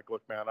up. I'm like,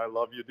 look, man, I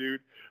love you,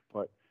 dude,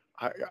 but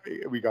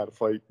we got to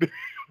fight.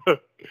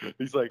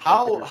 He's like,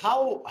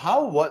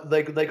 okay. what,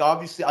 like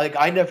obviously, like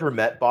I never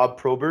met Bob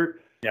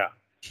Probert. Yeah.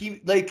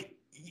 He, like,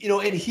 you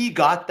know, and he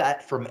got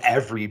that from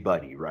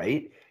everybody,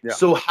 right? Yeah.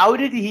 So how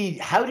did he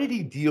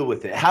deal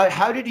with it?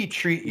 How did he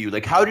treat you?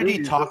 Like, how did Dude, he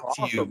he's just talk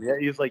to awesome. you? Yeah,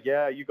 he was like,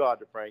 yeah, you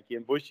got it, Frankie.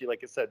 And Bushy, like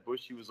I said,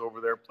 Bushy was over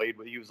there, played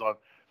with. He was on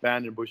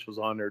Vandenbush was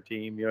on their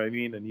team. You know what I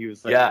mean? And he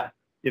was like, Yeah,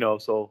 you know,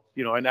 so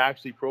you know, and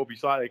actually, Proby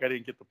saw like I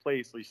didn't get to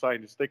play, so he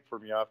signed a stick for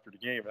me after the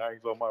game. It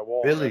hangs on my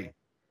wall. Man. really.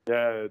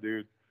 Yeah,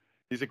 dude.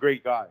 He's a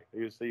great guy.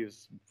 He was,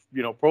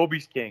 you know,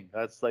 Proby's king.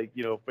 That's like,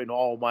 you know, in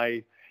all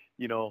my,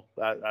 you know,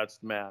 that's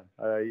the man.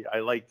 I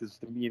like this.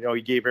 You know,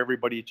 he gave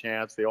everybody a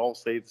chance. They all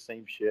say the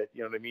same shit.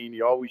 You know what I mean?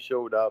 He always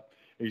showed up.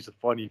 He's a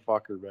funny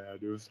fucker, man.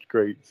 It was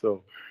great.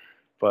 So,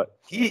 but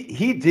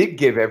He did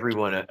give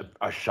everyone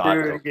a shot,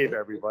 dude, though. he gave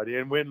everybody,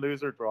 and win,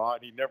 lose, or draw,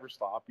 and he never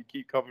stopped. He'd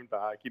keep coming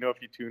back. You know,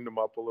 if you tuned him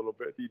up a little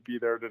bit, he'd be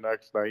there the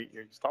next night. You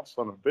know, stop,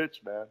 son of a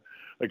bitch, man.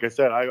 Like I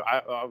said,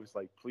 I was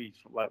like, please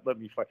let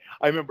me fight.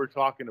 I remember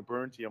talking to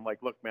Burnsy. I'm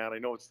like, look, man, I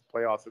know it's the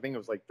playoffs. I think it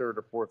was like third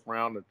or fourth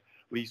round. At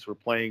least we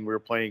were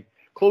playing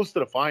close to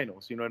the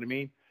finals. You know what I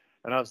mean?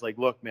 And I was like,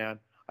 look, man,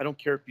 I don't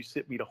care if you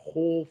sit me the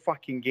whole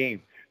fucking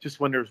game. Just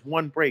when there's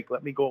one break,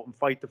 let me go out and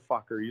fight the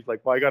fucker. He's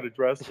like, well, I got to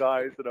dress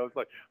guys. And I was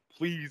like,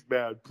 please,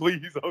 man,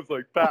 please. I was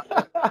like, Pat,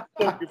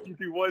 look, if you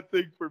do one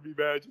thing for me,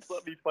 man, just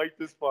let me fight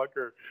this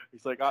fucker.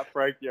 He's like,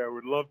 Frankie, I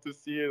would love to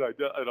see it.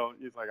 I don't.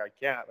 He's like, I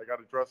can't. I got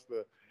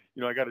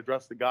to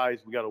dress the guys.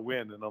 We got to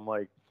win. And I'm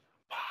like,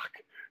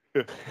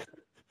 fuck.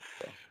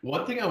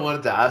 One thing I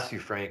wanted to ask you,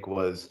 Frank,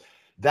 was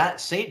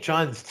that St.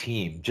 John's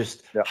team,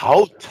 just Yeah.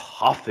 how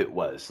tough it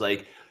was.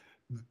 Like,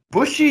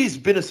 Bushy's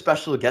been a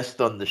special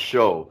guest on the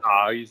show.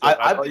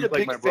 I've been a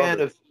big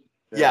fan of.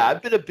 Yeah,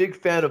 I've been a big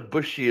fan of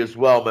Bushy as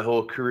well my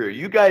whole career.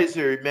 You guys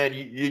are, man,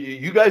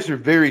 you guys are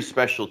very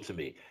special to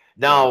me.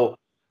 Now,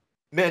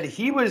 man,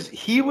 he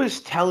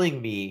was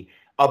telling me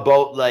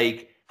about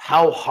like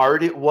how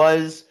hard it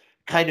was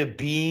kind of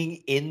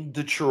being in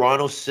the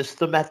Toronto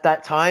system at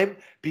that time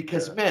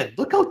because man,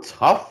 look how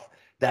tough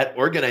that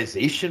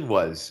organization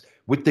was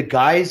with the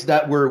guys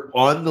that were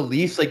on the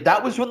Leafs. Like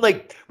that was when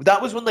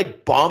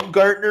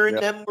Baumgartner and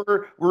them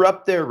were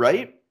up there,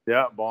 right?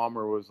 Yeah,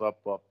 Bomber was up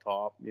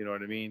top. You know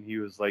what I mean? He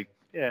was like,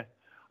 yeah.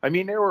 I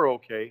mean, they were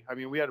okay. I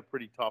mean, we had a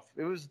pretty tough.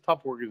 It was a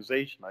tough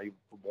organization.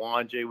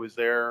 Blonde was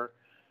there.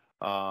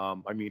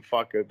 I mean,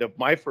 fuck.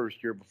 My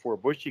first year before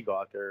Bushy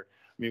got there.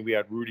 I mean, we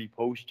had Rudy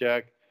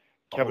Postjak,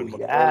 Kevin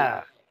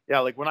McCullough. Yeah,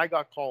 like when I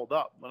got called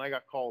up,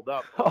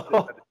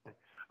 I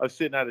was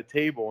sitting at a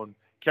table and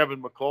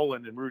Kevin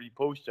McCullough and Rudy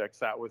Postjak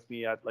sat with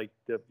me at like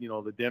the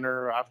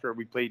dinner after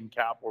we played in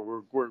Cap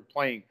or we're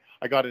playing.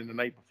 I got in the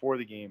night before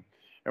the game.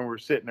 And we're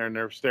sitting there, and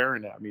they're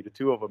staring at me, the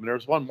two of them. And there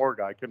was one more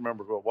guy. I couldn't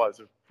remember who it was.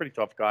 It was a pretty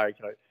tough guy.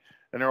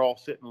 And they're all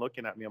sitting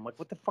looking at me. I'm like,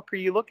 what the fuck are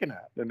you looking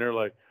at? And they're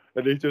like,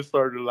 and they just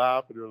started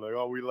laughing. They're like,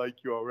 oh, we like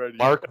you already.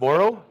 Mark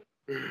Morrow?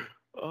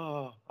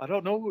 Oh, I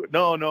don't know.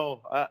 No.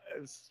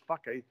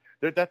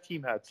 that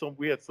team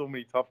we had so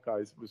many tough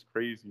guys. It was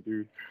crazy,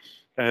 dude.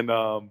 And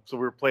so we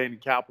were playing in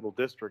Capital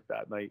District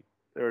that night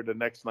or the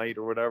next night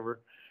or whatever.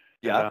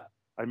 And, Yeah.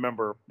 I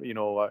remember,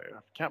 I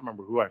can't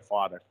remember who I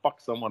fought. I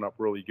fucked someone up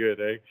really good,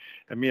 eh?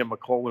 And me and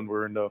McCullen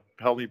were in the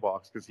penalty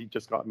box because he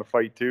just got in a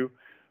fight too.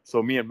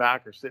 So me and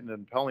Mac are sitting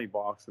in the penalty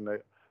box, and I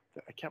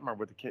can't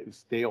remember what the kid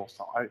was. Dale,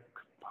 so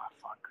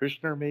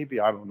Krishner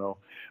maybe, I don't know.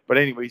 But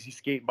anyways, he's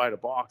skating by the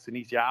box and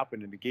he's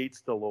yapping, and the gate's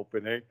still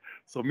open, eh?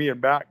 So me and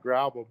Mac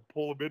grab him,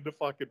 pull him in the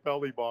fucking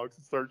penalty box,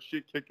 and start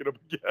shit kicking him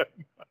again.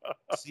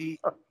 See,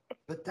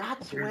 but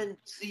that's when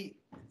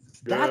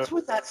Yeah.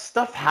 when that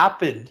stuff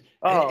happened.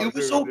 And Oh, it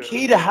was dude,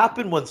 okay to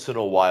happen once in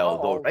a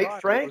while, though, all right,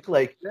 right. Frank?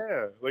 Like,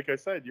 Yeah, like I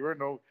said,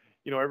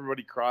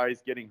 everybody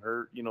cries getting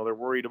hurt. They're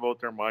worried about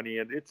their money,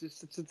 and it's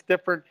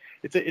different.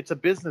 It's a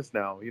business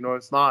now.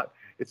 It's not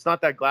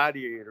that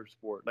gladiator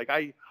sport.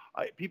 Like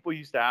people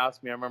used to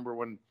ask me. I remember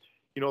when,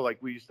 like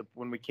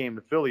when we came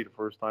to Philly the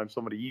first time,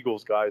 some of the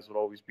Eagles guys would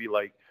always be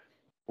like,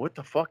 "What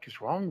the fuck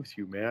is wrong with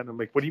you, man?" I'm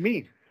like, "What do you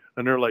mean?"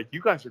 And they're like,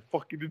 "You guys are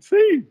fucking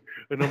insane."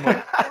 And I'm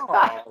like,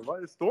 "Oh,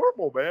 it's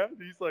normal, man."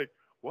 And he's like,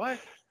 "What?"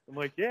 I'm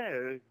like,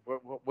 "Yeah,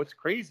 what's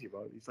crazy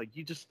about it?" He's like,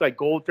 "You just like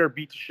go out there,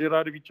 beat the shit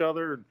out of each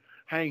other, and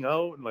hang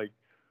out, and like,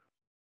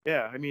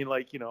 yeah." I mean,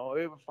 like,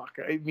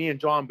 me and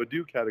John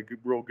Baduke had a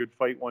real good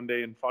fight one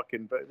day, and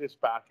fucking this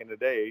back in the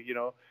day,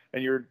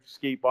 and you're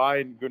skate by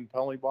and good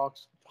penalty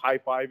box, high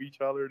five each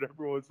other, and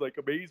everyone's like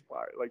amazed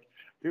by it. Like,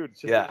 dude,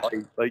 it's just Yeah. a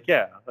fight. Like,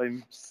 yeah, I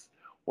mean,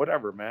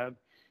 whatever, man.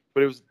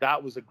 But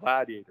that was a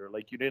gladiator.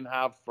 Like, you didn't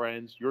have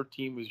friends. Your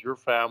team was your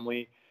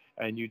family,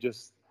 and you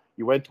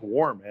went to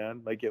war,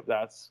 man. Like,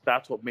 that's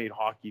what made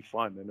hockey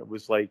fun. And it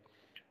was like,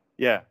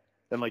 yeah.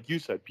 And like you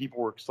said, people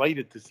were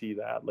excited to see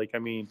that. Like, I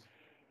mean,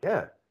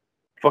 yeah.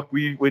 fuck,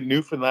 with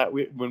Newfoundland,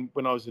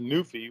 when I was in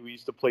Newfie, we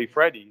used to play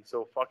Freddie.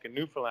 So fucking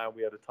Newfoundland,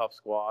 we had a tough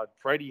squad.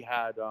 Freddie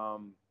had,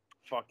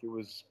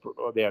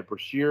 they had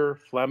Brashear,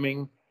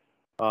 Fleming.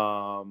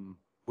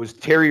 Was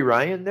Terry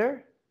Ryan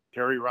there?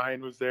 Terry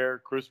Ryan was there,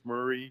 Chris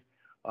Murray,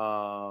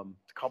 a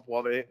couple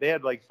other. They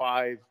had like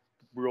 5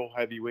 real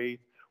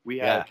heavyweights. We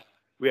had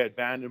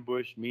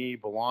Vandenbush, me,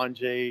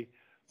 Belanger,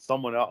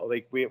 someone else.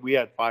 Like we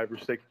had 5 or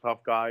 6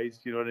 tough guys.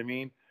 You know what I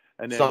mean?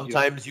 And then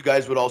Sometimes you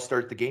guys would all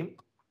start the game.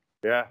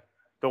 Yeah,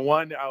 the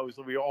one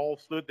we all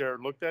stood there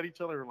and looked at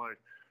each other and like,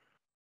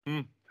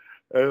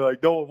 and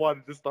like no one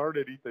wanted to start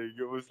anything.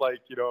 It was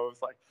like, it was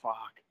like,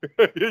 fuck,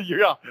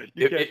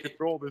 you can't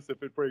control this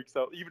if it breaks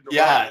out. Even the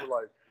refs were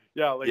like,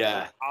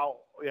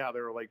 they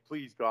were like,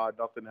 please God,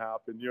 nothing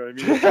happened. You know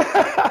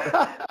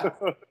what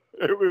I mean?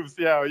 It was,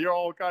 you're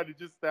all kind of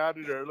just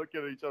standing there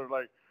looking at each other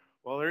like,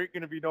 well, there ain't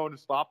gonna be no one to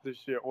stop this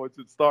shit once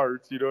it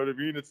starts. You know what I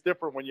mean? It's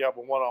different when you have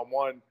a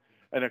one-on-one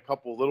and a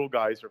couple little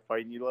guys are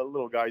fighting. You let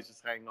little guys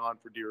just hang on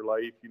for dear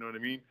life. You know what I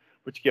mean?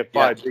 But you get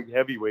 5 big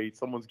heavyweights,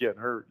 someone's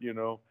getting hurt. The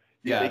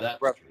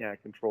refs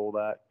can't control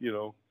that.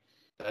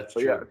 That's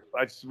true. Yeah,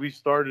 we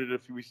started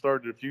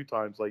a few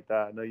times like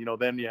that. And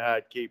then you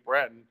had Cape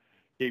Breton.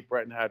 Cape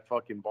Breton had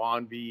fucking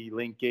Bonvie,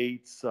 Link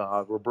Gates,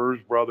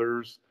 Robert's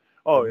brothers.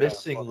 Oh,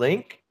 Missing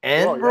Link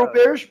and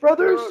Robert's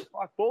brothers.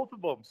 Fuck both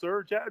of them,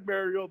 Sir Chad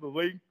Mario, the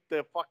Link,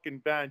 the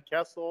fucking Van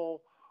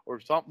Kessel or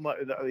something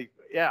like that. Like,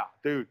 yeah,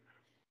 dude.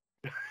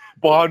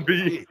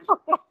 Bonvie.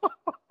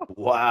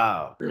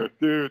 Wow,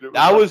 dude.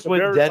 That was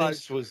when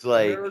Dennis was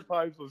like.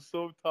 Maritimes was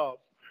so tough.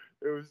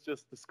 It was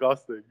just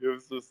disgusting. It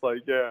was just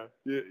like, it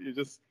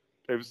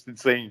was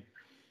insane.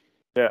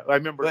 Yeah, I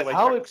remember. But like,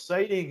 how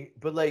exciting!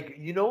 But like,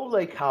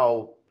 like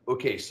how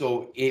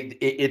so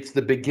it's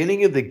the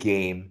beginning of the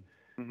game.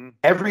 Mm-hmm.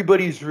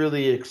 Everybody's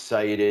really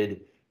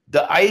excited.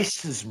 The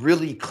ice is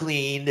really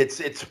clean.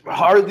 It's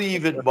hardly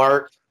even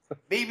marked.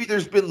 Maybe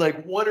there's been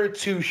like 1 or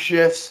 2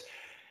 shifts,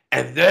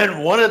 and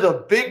then one of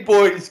the big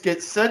boys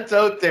gets sent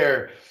out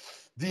there.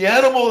 The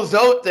animal is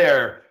out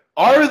there.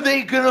 Are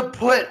they gonna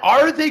put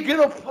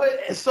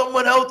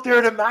someone out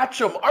there to match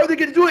them? Are they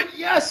gonna do it?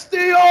 Yes,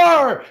 they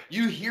are.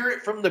 You hear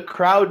it from the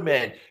crowd,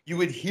 man. You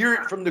would hear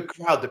it from the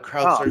crowd. The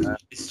crowd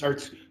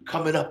starts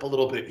coming up a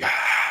little bit.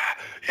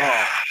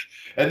 Yeah.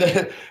 And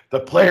then the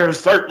players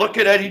start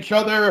looking at each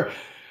other,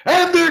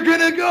 and they're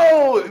gonna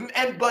go.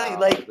 And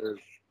buddy,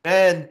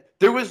 man,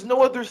 there was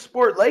no other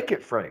sport like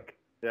it, Frank.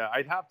 Yeah,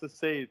 I'd have to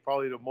say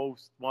probably the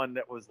most one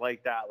that was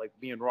like that, like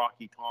me and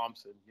Rocky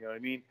Thompson. You know what I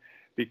mean?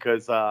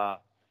 Because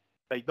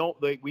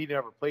we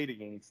never played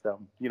against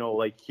them.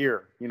 Like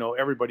here,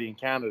 everybody in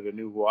Canada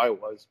knew who I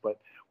was, but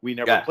we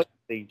never played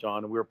St.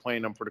 John, and we were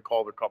playing them for the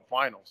Calder Cup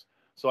finals.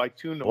 So I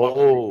tuned them up.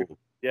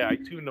 I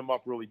tuned him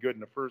up really good in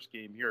the first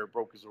game here.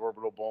 Broke his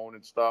orbital bone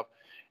and stuff.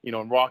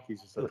 And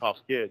Rocky's just a tough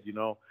kid,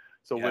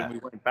 So when we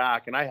went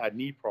back, and I had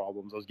knee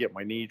problems, I was getting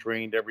my knee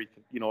drained,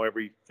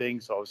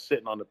 everything. So I was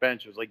sitting on the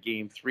bench. It was like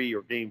game 3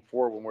 or game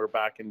 4 when we were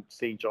back in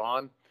St.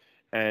 John.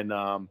 And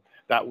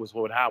that was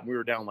what happened. We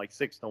were down like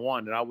 6-1,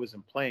 and I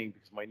wasn't playing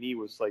because my knee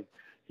was like,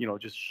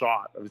 just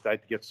shot. I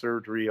had to get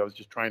surgery. I was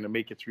just trying to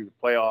make it through the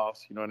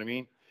playoffs. You know what I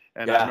mean?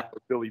 And I remember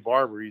Billy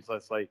Barber, he's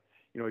just like,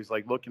 he's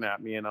like looking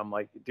at me, and I'm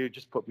like, dude,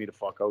 just put me the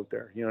fuck out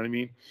there. You know what I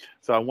mean?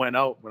 So I went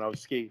out when I was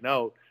skating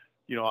out.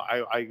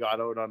 I got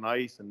out on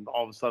ice, and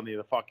all of a sudden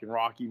the fucking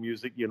Rocky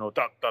music, da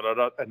da da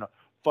da, and the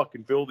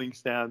fucking building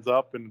stands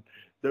up, and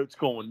it's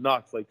going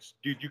nuts. Like,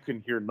 dude, you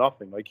couldn't hear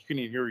nothing. Like, you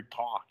couldn't even hear him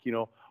talk.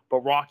 But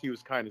Rocky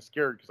was kind of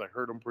scared because I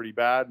heard him pretty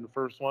bad in the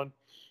first one.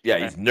 Yeah,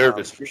 he's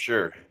nervous for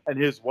sure.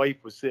 And his wife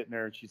was sitting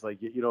there, and she's like,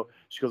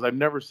 she goes, I've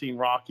never seen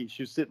Rocky.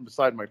 She was sitting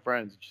beside my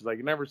friends. And she's like,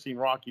 I've never seen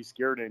Rocky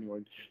scared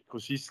anyone,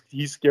 because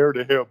he's scared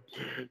of him,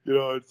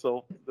 And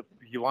so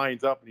he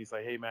lines up, and he's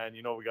like, hey man,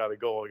 we gotta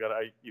go.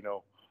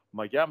 I'm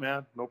like, yeah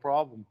man, no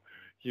problem.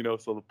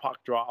 So the puck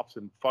drops,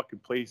 and fucking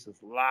place is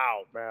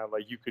loud, man.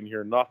 Like, you can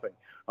hear nothing.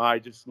 I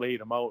just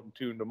laid him out and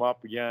tuned him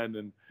up again,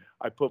 and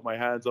I put my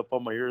hands up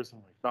on my ears. I'm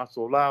like, not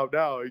so loud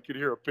now. You can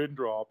hear a pin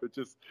drop. It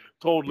just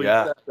totally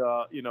set,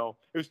 it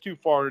was too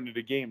far into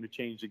the game to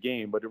change the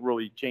game, but it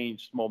really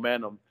changed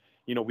momentum.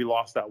 We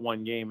lost that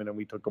one game, and then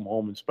we took them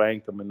home and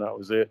spanked them, and that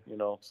was it,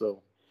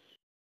 So.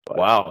 But,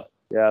 wow.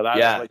 Yeah,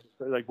 that's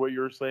like what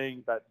you're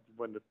saying, that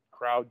when the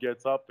crowd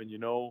gets up and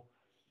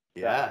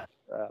yeah,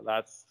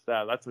 that's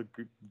a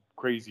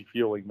crazy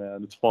feeling,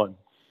 man. It's fun.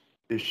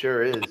 It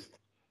sure is.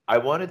 I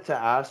wanted to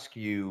ask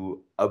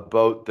you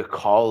about the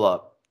call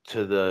up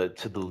to the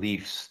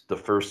Leafs, the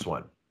first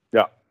one.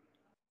 Yeah.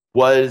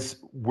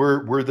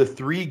 Were the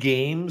 3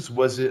 games,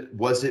 was it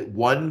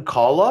one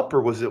call up, or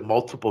was it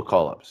multiple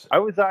call ups? I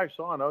was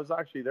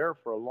actually there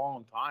for a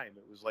long time.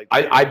 It was like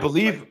I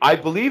believe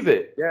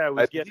it. Yeah, it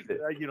was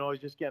I was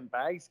just getting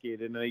bag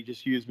skated, and they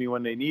just used me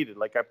when they needed.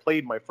 Like, I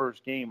played my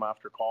first game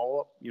after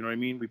call up. You know what I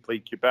mean? We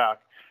played Quebec.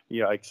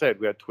 Yeah, like I said,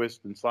 we had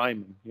Twist and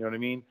Simon. You know what I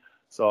mean?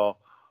 So,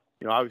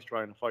 I was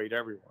trying to fight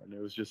everyone.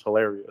 It was just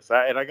hilarious.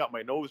 And I got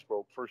my nose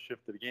broke first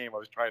shift of the game. I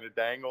was trying to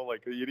dangle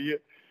like an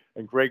idiot,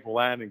 and Greg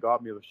Landon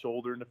got me the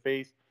shoulder in the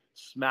face,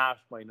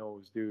 smashed my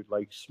nose, dude,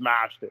 like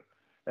smashed it.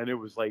 And it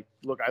was like,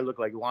 I look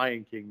like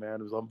Lion King, man.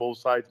 It was on both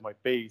sides of my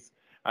face.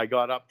 I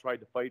got up, tried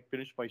to fight,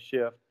 finished my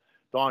shift.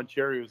 Don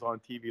Cherry was on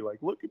TV like,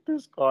 look at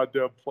this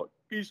goddamn fuck,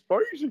 he's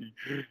crazy.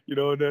 And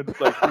then it's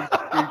like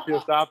three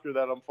shifts after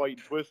that, I'm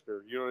fighting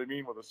Twister, you know what I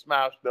mean, with a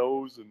smashed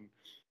nose, and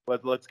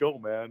let's go,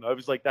 man. I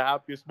was like the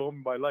happiest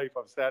moment of my life.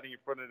 I'm standing in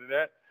front of the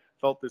net,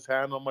 felt this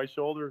hand on my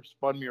shoulder,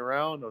 spun me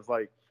around. I was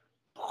like,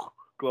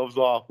 gloves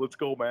off, let's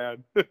go,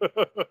 man.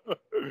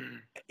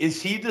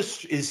 Is he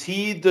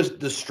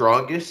the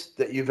strongest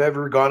that you've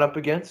ever gone up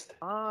against?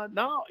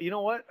 No, you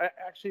know what?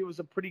 Actually, it was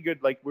a pretty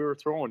good, like, we were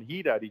throwing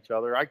heat at each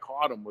other. I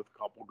caught him with a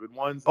couple good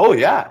ones. Oh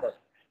yeah.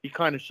 He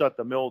kind of shut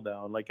the mill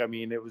down. Like, I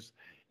mean, it was,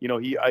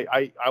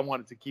 I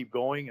wanted to keep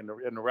going, and the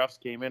refs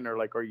came in. They're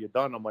like, "Are you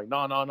done?" I'm like,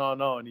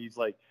 "No." And he's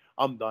like,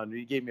 "I'm done." And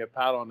he gave me a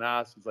pat on the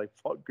ass. He's like,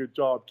 "Fuck, good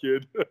job,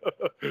 kid."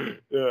 Yeah,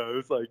 it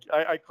was like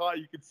I caught.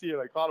 You could see it.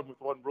 I caught him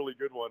with one really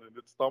good one, and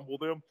it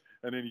stumbled him.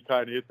 And then he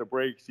kind of hit the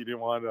brakes. He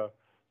didn't want to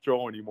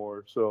throw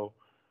anymore. So,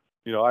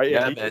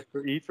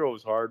 he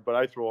throws hard, but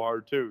I throw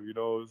hard too. It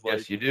was like,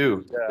 yes, you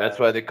do. Yeah. That's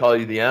why they call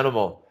you the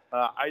animal.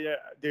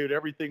 Dude,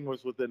 everything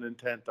was with an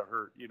intent to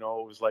hurt. It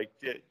was like,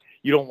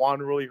 you don't want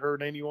to really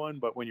hurt anyone,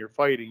 but when you're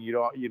fighting, you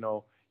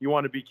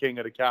want to be king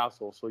of the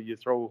castle. So you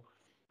throw,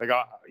 like,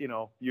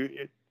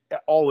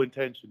 all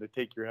intention to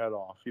take your head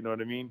off. You know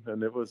what I mean?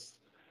 And that was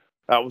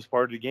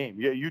part of the game.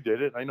 Yeah, you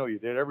did it. I know you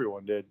did.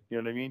 Everyone did. You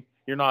know what I mean?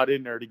 You're not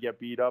in there to get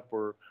beat up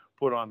or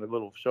put on a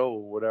little show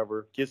or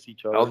whatever, kiss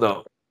each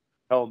other.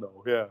 Hell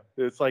no. Yeah.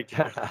 It's like,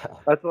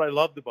 that's what I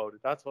loved about it.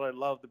 That's what I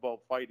loved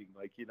about fighting.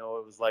 Like, it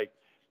was like,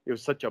 it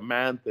was such a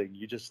man thing.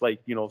 You just, like,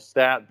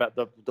 stand, but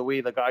the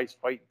way the guys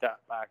fight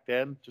that back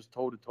then, just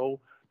toe to toe,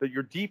 that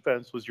your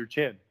defense was your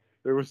chin.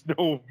 There was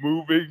no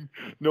moving,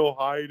 no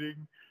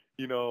hiding.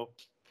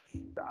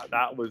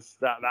 That was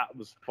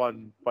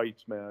fun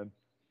fights, man.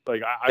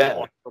 Like, I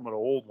watched some of the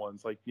old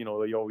ones, like, you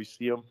always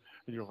see them,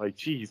 and you're like,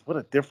 geez, what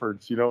a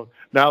difference,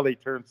 Now they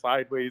turn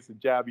sideways and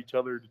jab each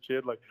other in the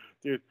chin. Like,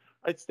 dude,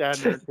 I'd stand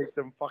there and take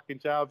them fucking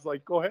jabs.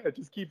 Like, go ahead,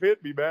 just keep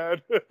hitting me,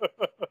 man.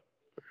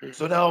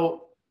 So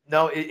now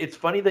it's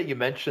funny that you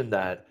mentioned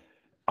that.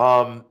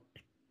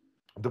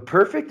 The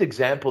perfect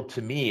example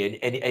to me,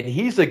 and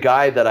he's a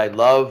guy that I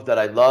love,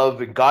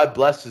 and God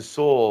bless his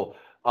soul,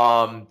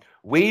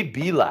 Wade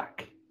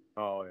Belak.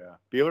 Oh yeah,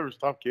 Beeler was a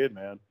tough kid,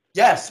 man.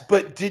 Yes,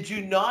 but did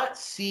you not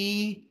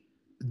see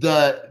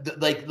the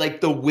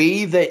the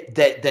way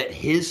that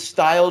his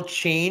style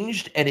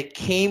changed, and it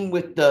came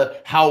with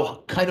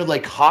how kind of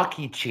like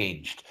hockey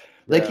changed?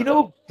 Like,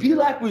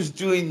 Belak was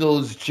doing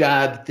those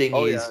jab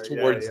thingies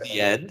towards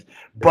the end,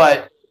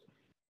 but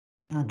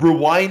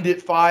rewind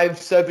it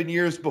 5-7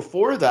 years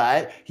before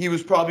that, he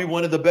was probably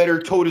one of the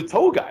better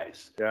toe-to-toe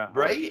guys. Yeah.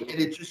 Right?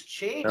 And it just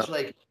changed. Yeah.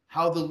 Like,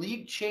 how the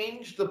league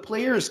changed, the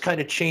players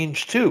kind of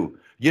changed too.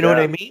 You know what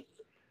I mean?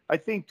 I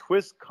think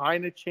Twist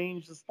kind of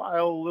changed the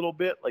style a little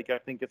bit. Like, I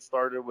think it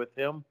started with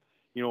him.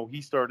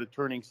 He started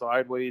turning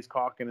sideways,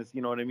 cocking his,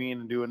 you know what I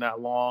mean, and doing that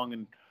long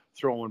and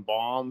throwing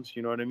bombs,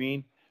 you know what I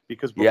mean?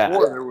 Because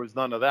before there was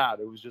none of that.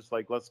 It was just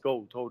like, let's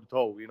go toe to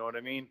toe, you know what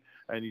I mean?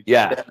 And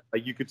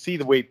like, you could see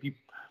the way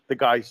the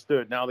guys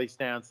stood. Now they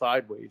stand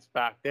sideways.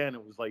 Back then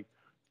it was like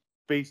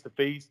face to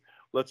face,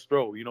 let's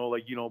throw.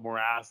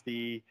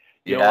 Morasti,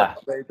 Yeah.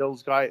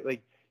 those guys,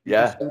 like you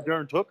just stood there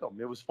and took them.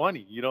 It was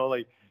funny,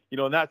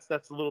 and that's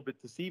a little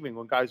bit deceiving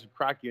when guys would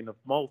crack you in the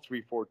mouth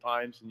 3-4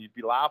 times, and you'd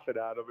be laughing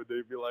at them, and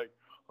they'd be like,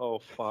 "Oh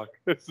fuck,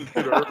 this is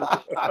gonna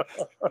hurt."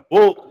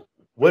 Well,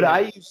 what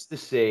I used to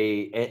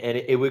say, and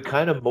it would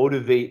kind of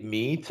motivate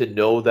me to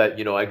know that,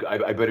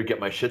 I better get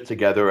my shit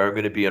together or I'm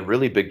going to be in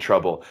really big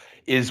trouble,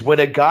 is when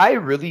a guy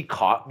really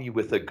caught me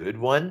with a good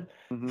one,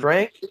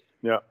 Frank,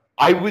 Yeah.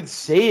 I would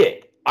say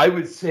it. I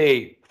would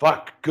say,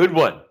 fuck, good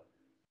one.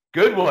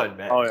 Good one,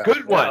 man. Oh, yeah.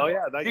 Good one. Oh,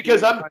 yeah. That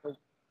because I'm kind of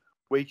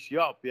wakes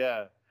you up.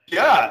 Yeah.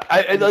 Yeah.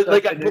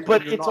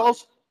 But it's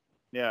also.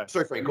 Yeah.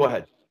 Sorry, Frank, go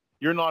ahead.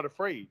 You're not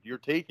afraid. You're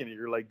taking it.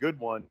 You're like, good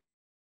one.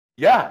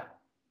 Yeah.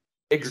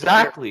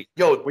 Exactly.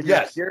 When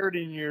you're scared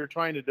and you're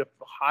trying to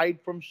hide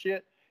from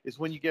shit is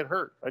when you get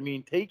hurt. I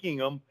mean, taking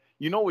them,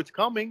 it's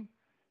coming.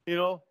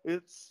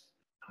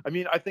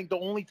 I think the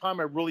only time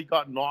I really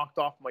got knocked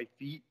off my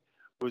feet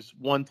was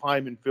one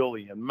time in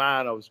Philly, and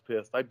man, I was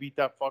pissed. I beat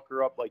that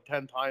fucker up like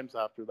 10 times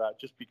after that,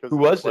 just because. Who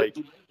was it?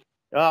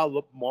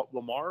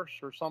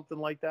 Lamarche or something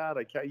like that.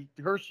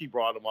 Hershey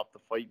brought him up to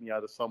fight me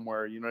out of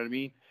somewhere. You know what I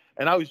mean?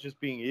 And I was just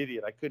being an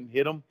idiot. I couldn't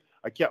hit him.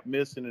 I kept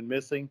missing and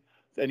missing.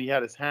 And he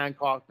had his hand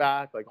cocked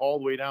back, like all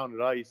the way down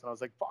to ice. And I was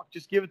like, fuck,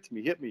 just give it to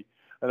me. Hit me.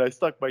 And I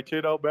stuck my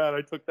chin out, man.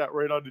 I took that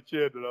right on the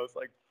chin. And I was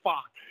like,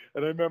 fuck.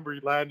 And I remember he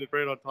landed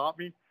right on top of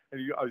me.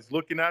 And I was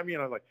looking at me,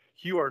 and I was like,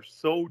 you are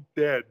so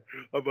dead.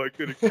 I'm like,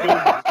 going to kill you. So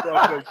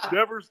I was like,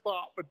 never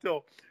stop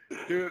until,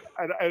 dude,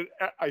 and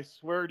I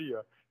swear to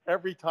you,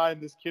 every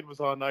time this kid was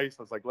on ice,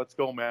 I was like, let's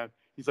go, man.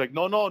 He's like,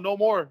 no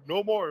more.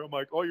 I'm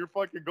like, oh, you're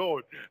fucking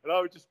going. And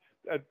I was just,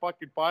 and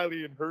fucking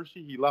finally in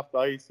Hershey, he left the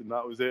ice, and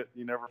that was it.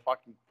 He never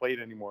fucking played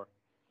anymore.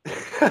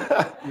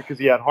 Because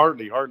he had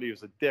Hartley. Hartley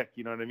was a dick,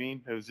 you know what I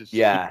mean? It was just,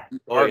 he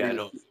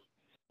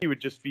would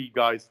just feed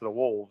guys to the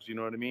wolves, you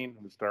know what I mean?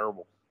 It was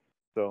terrible.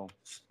 So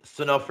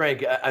now,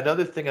 Frank,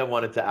 another thing I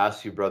wanted to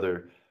ask you,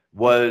 brother,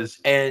 was,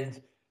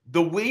 and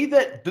the way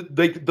that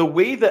the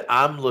way that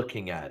I'm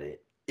looking at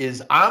it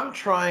is, I'm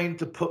trying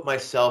to put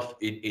myself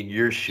in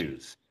your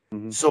shoes.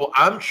 Mm-hmm. So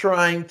I'm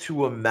trying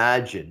to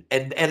imagine,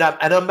 and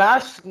I'm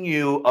asking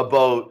you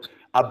about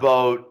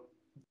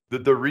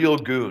the real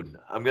goon.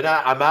 I'm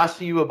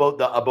asking you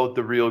about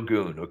the real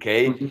goon,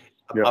 okay? Mm-hmm.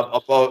 Yeah.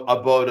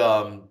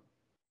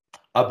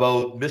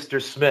 About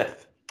Mr.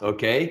 Smith,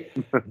 okay?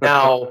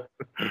 Now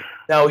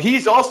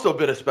he's also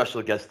been a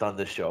special guest on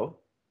this show,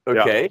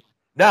 okay? Yeah.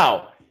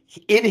 Now,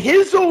 in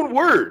his own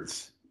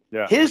words,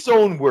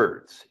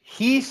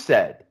 he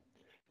said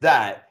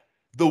that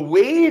the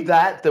way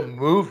that the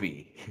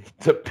movie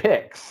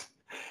depicts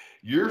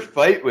your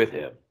fight with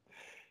him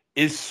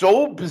is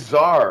so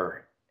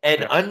bizarre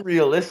and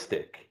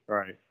unrealistic,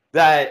 right?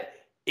 That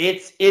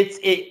it's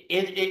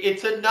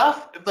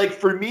enough. Like,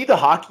 for me, the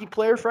hockey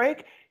player,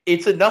 Frank,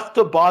 it's enough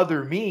to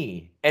bother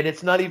me, and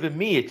it's not even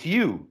me; it's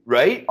you,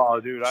 right? Oh,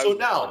 dude.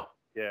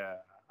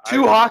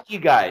 Two hockey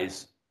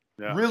guys,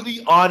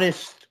 really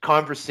honest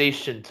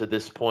conversation to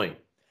this point,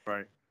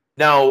 right?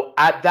 Now,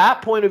 at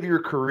that point of your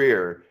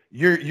career,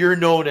 you're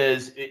known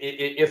as,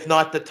 if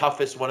not the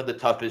toughest, one of the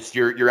toughest.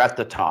 You're at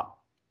the top.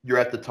 You're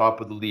at the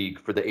top of the league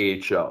for the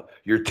AHL.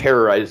 You're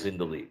terrorizing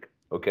the league.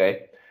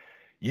 Okay,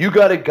 you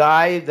got a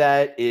guy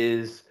that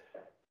is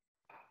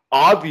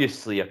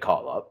obviously a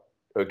call up.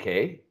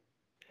 Okay,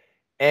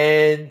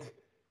 and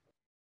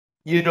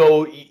at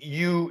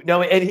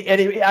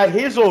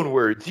his own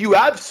words, you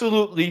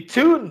absolutely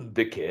tuned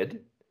the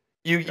kid.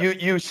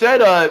 You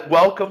said,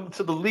 "Welcome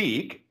to the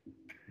league,"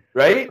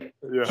 right?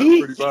 Yeah,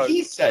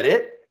 he said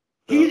it.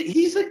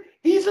 Yeah.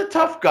 He's a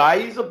tough guy.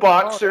 He's a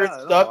boxer and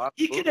stuff. No,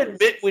 he can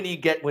admit when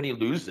he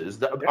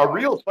loses. A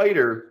real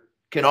fighter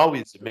can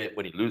always admit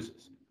when he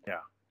loses. Yeah.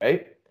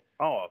 Right?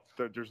 Oh,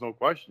 there's no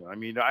question. I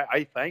mean,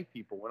 I thank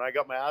people. When I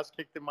got my ass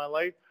kicked in my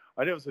life,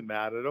 I wasn't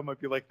mad at them. I'd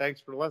be like, thanks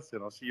for the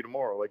lesson. I'll see you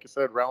tomorrow. Like I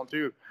said, round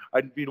 2.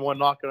 I'd be the one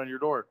knocking on your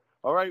door.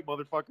 All right,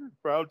 motherfucker.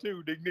 Round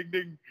 2. Ding, ding,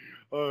 ding.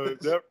 I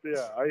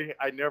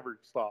never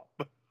stop.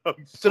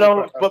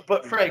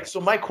 But Frank,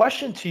 so my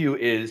question to you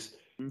is,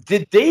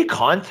 did they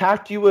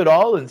contact you at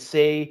all and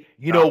say,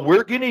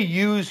 we're going to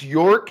use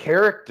your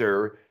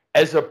character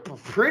as a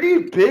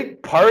pretty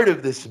big part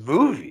of this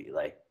movie?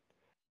 Like,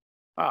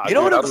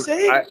 what I'm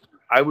saying?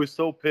 I was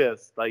so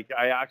pissed. Like,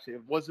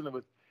 it wasn't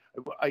with,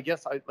 I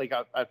guess at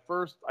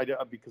first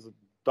because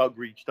Doug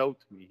reached out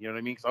to me, you know what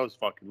I mean? Because I was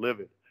fucking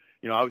livid.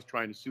 I was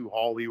trying to sue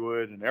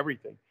Hollywood and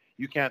everything.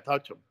 You can't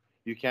touch them.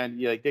 You can't,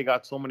 they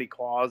got so many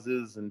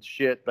clauses and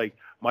shit. Like,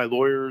 my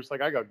lawyers, I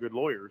got good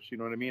lawyers, you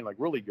know what I mean? Like,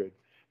 really good.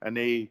 And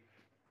they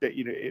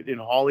in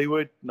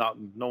Hollywood, no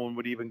one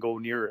would even go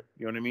near it.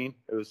 You know what I mean?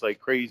 It was like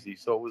crazy.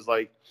 So it was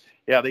like,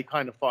 they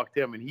kind of fucked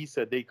him. And he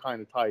said they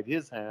kind of tied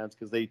his hands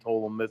because they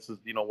told him this is,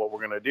 what we're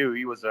going to do.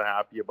 He wasn't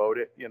happy about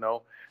it,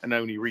 And then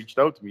when he reached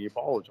out to me, he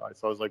apologized.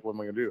 So I was like, what am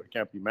I going to do? I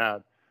can't be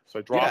mad. So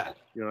I dropped it.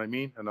 You know what I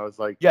mean? And I was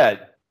like,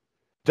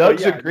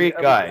 Doug's a great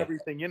guy.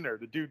 Everything in there.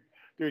 The dude,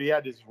 he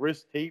had his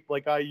wrist tape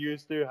like I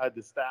used to, had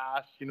the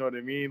stash, you know what I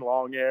mean?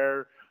 Long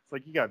hair. It's It's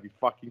like, you gotta be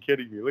fucking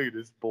kidding me. Look at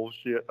this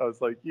bullshit. I was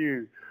like,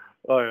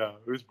 oh yeah,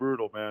 it was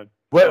brutal, man.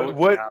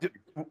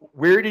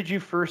 Where did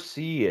you first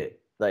see it?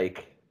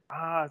 Like,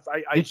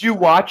 did you I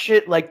watch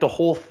it like the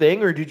whole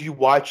thing, or did you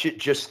watch it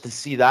just to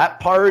see that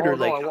part, or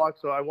no, like?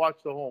 I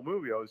watched the whole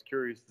movie. I was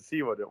curious to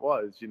see what it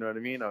was. You know what I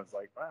mean? I was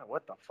like, wow,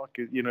 what the fuck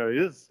is, it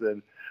is?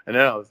 And then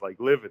I was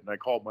like livid, and I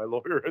called my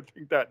lawyer. I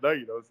think that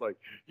night, I was like,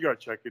 you gotta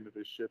check into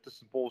this shit. This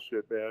is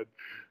bullshit, man.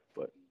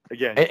 But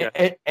again,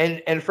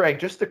 and Frank,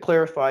 just to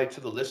clarify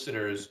to the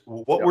listeners,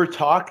 what we're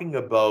talking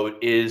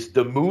about is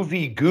the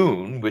movie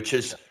Goon, which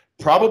is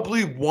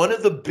probably one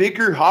of the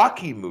bigger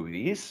hockey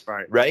movies,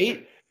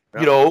 right? Yeah.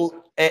 You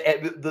know,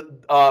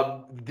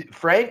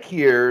 Frank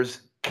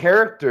here's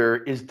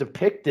character is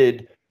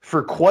depicted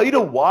for quite a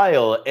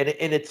while, and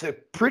it's a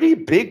pretty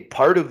big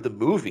part of the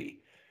movie.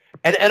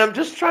 And I'm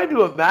just trying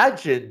to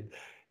imagine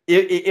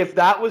if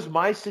that was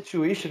my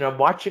situation. I'm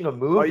watching a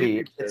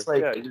movie. It's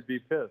like, you'd be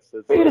pissed.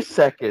 Wait a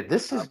second,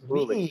 this is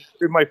me.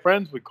 Dude, my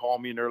friends would call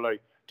me and they're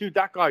like, dude,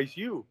 that guy's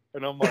you.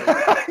 And I'm like,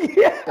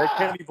 that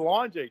Kenny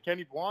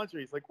Belanger.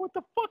 He's like, what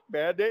the fuck,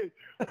 man?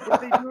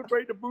 What they doing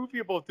writing a movie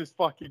about this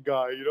fucking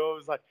guy? You know, it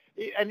was like,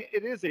 and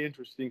it is an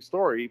interesting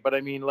story. But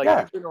I mean, like,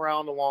 you've been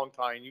around a long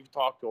time. You've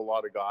talked to a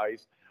lot of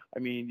guys. I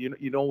mean,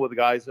 you know what the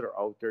guys that are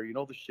out there. You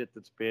know the shit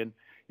that's been.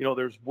 You know,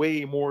 there's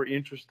way more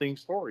interesting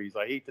stories.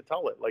 I hate to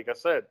tell it. Like I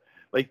said,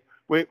 like,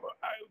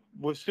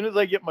 as soon as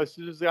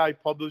the guy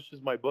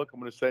publishes my book, I'm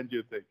going to send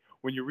you a thing.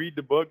 When you read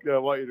the book, I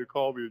want you to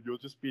call me, and you'll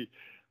just be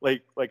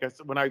like I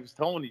said, when I was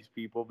telling these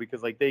people,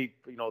 because like they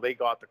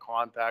got the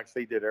contacts,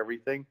 they did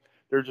everything.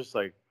 They're just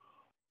like,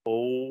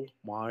 oh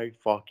my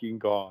fucking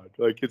God.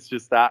 Like, it's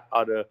just that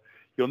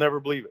you'll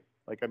never believe it.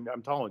 Like,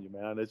 I'm telling you,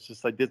 man, it's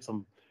just, I did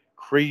some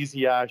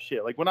crazy ass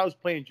shit. Like when I was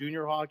playing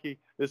junior hockey,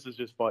 this is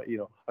just fun. You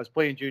know, I was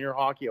playing junior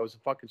hockey. I was a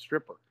fucking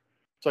stripper.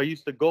 So I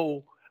used to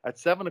go at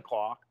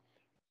 7:00,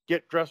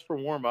 get dressed for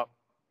warm up,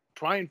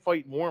 try and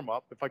fight in warm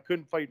up. If I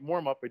couldn't fight in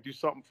warm up, I'd do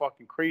something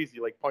fucking crazy,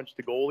 like punch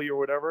the goalie or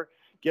whatever,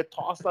 get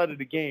tossed out of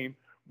the game,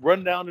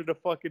 run down to the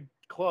fucking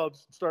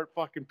clubs and start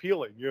fucking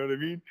peeling. You know what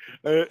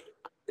I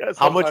mean?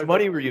 How much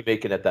money were you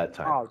making at that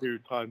time? Oh,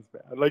 dude, tons,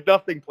 man. Like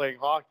nothing playing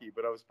hockey,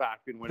 but I was back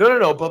in when.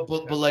 No, but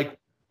like,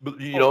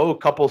 you know, a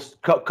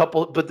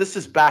couple, but this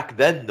is back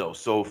then though.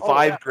 So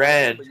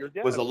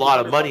 $5,000 was a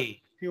lot of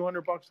money. A few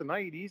 $100 a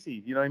night,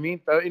 easy. You know what I mean?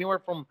 Anywhere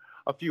from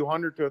a few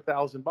 $100 to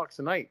 $1,000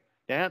 a night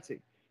dancing.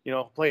 You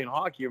know, playing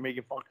hockey, you're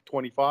making fucking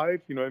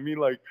 25. You know what I mean?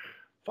 Like,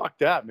 fuck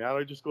that, man.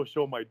 I just go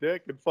show my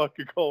dick and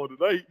fucking call it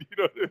a night.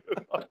 You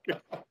know.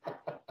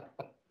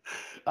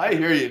 I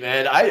hear you,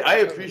 man. I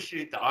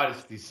appreciate the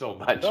honesty so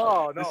much.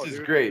 No, this is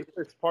dude, great.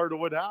 It's part of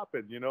what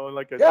happened, you know. And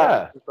like I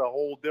said, it's a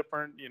whole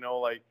different, you know,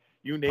 like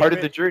you name part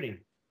of the journey.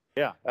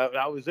 Yeah,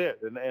 that was it.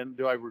 And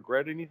do I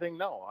regret anything?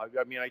 No.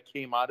 I mean, I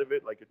came out of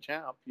it like a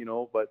champ, you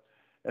know. But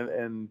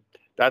and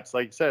that's,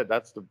 like I said,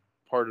 that's the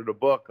part of the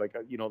book. Like,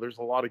 you know, there's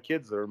a lot of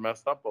kids that are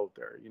messed up out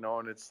there, you know,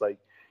 and it's like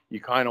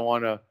you kind of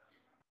want to.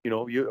 You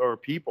know, or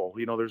people,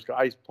 you know, there's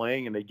guys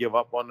playing and they give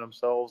up on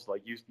themselves.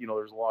 Like, you know,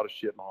 there's a lot of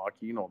shit in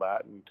hockey, you know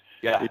that, and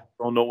they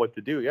don't know what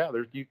to do. Yeah,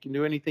 you can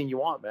do anything you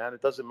want, man.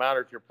 It doesn't matter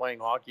if you're playing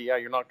hockey. Yeah,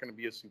 you're not going to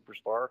be a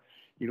superstar.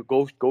 You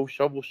know, go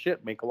shovel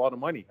shit, make a lot of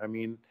money. I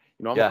mean,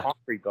 you know, I'm a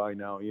concrete guy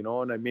now, you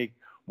know, and I make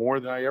more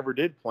than I ever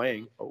did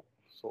playing. Oh,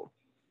 so,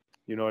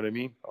 you know what I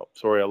mean? Oh,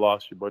 sorry, I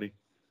lost you, buddy.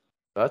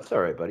 That's all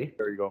right, buddy.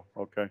 There you go.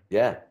 Okay.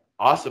 Yeah,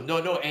 awesome. No,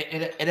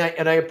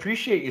 and I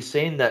appreciate you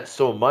saying that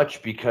so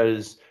much,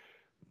 because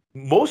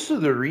most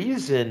of the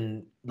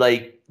reason,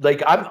 like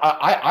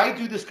I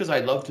do this because I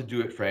love to do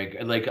it, Frank,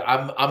 and like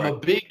I'm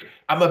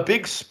a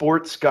big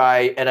sports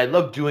guy, and I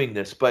love doing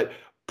this. But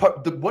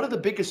one of the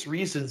biggest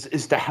reasons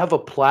is to have a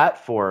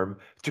platform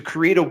to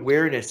create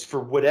awareness for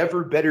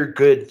whatever better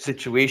good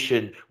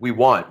situation we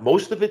want.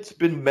 Most of it's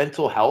been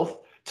mental health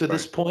to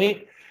this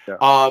point.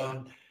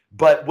 Yeah.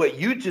 But what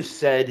you just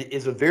said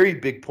is a very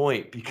big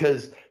point,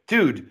 because,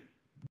 dude,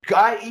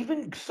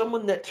 even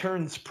someone that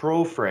turns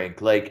pro,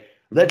 Frank, like,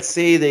 let's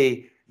say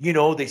they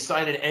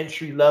sign an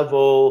entry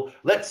level.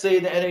 Let's say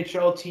the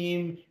NHL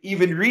team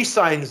even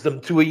re-signs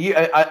them to a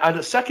year on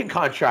a second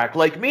contract,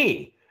 like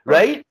me,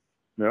 right?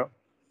 Yeah.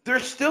 They're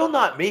still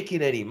not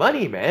making any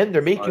money, man.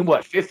 They're making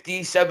what,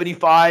 50,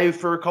 75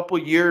 for a couple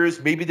of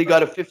years. Maybe they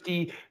got a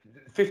 50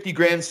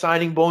 grand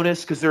signing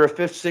bonus because they're a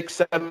 5th,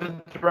 6th,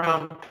 7th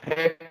round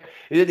pick.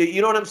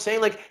 You know what I'm saying?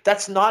 Like,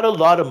 that's not a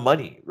lot of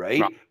money,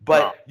 right?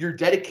 But you're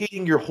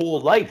dedicating your whole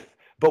life.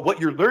 But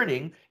what you're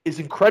learning is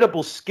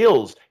incredible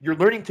skills. You're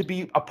learning to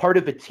be a part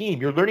of a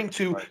team. You're learning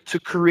to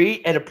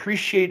create and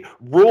appreciate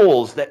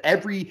roles that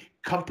every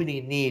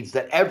company needs,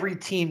 that every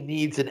team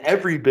needs in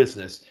every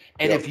business.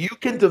 And if you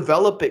can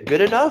develop it good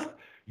enough,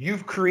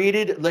 you've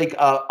created like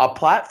a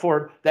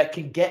platform that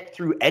can get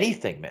through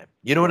anything, man.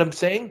 You know what I'm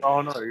saying?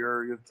 Oh no,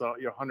 you're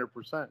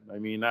 100%. I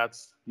mean,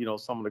 that's, you know,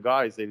 some of the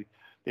guys, they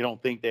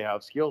don't think they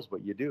have skills,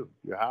 but you do.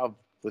 You have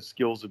the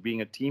skills of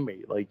being a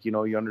teammate. Like, you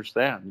know, you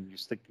understand, you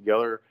stick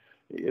together.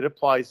 It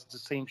applies to the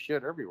same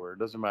shit everywhere. It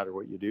doesn't matter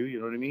what you do. You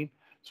know what I mean?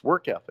 It's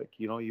work ethic.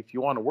 You know, if you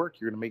want to work,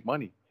 you're going to make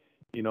money.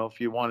 You know,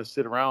 if you want to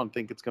sit around and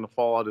think it's going to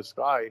fall out of the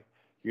sky,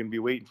 you're going to be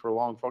waiting for a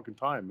long fucking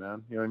time,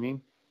 man. You know what I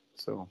mean?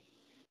 So.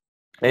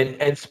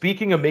 And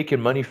speaking of making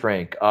money,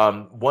 Frank,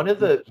 one of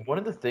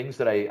the things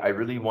that I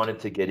really wanted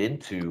to get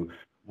into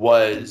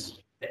was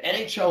the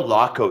NHL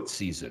lockout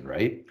season,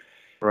 right?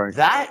 Right.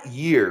 That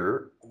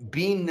year,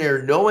 being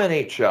there, no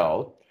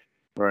NHL,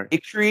 Right.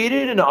 it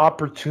created an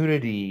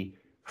opportunity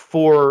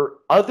for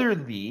other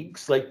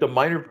leagues, like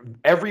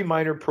every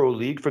minor pro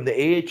league from the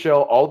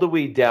AHL all the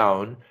way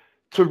down,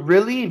 to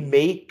really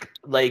make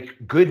like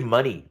good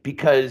money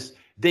because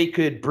they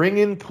could bring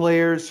in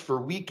players for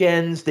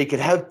weekends, they could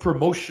have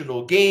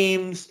promotional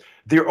games.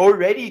 They're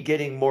already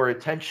getting more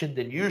attention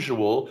than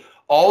usual.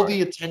 All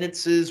the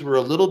attendances were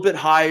a little bit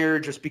higher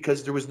just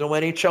because there was no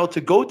NHL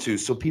to go to.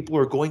 So people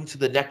are going to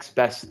the next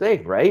best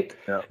thing, right?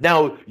 Yeah.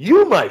 Now,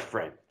 you, my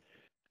friend,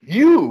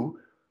 you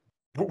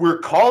were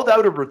called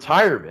out of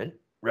retirement,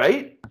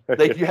 right?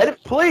 Like you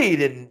hadn't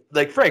played in,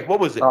 like, Frank, what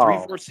was it, three,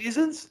 Oh, 4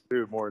 seasons?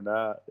 dude, more than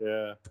that.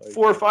 Yeah. Like,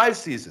 4 or 5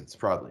 seasons,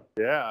 probably,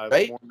 yeah.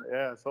 right?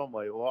 Yeah. Something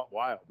like a lot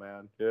wild,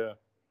 man. Yeah.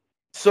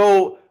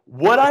 So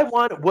what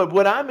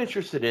I'm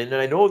interested in,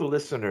 and I know the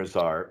listeners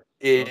are,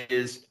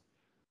 is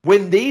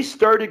when they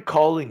started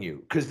calling you,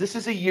 because this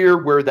is a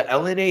year where the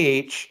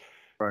LNAH,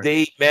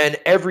 Right.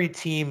 every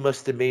team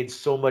must have made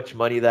so much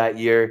money that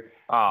year.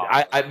 Oh,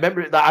 I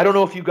remember, I don't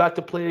know if you got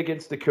to play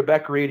against the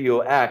Quebec Radio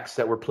X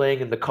that were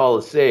playing in the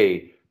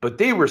Colisée, but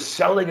they were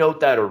selling out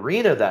that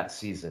arena that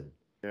season.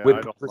 yeah. I With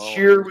don't know.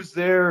 Brashear was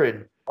there,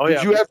 and Oh did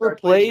yeah, you ever I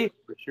played play?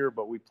 for sure,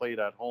 but we played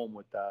at home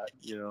with that,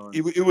 you know. And,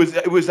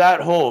 It was at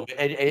home, yeah,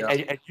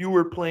 and you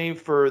were playing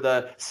for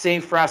the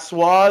Saint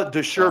Francois de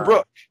uh,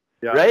 Sherbrooke,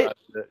 yeah, right?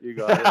 that's it. You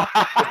got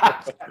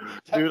it,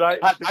 dude.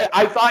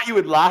 I thought you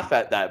would laugh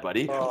at that,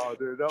 buddy. Oh,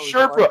 dude, that was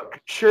funny.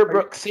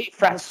 Sherbrooke, Saint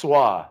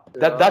Francois.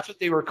 Yeah, That's what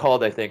they were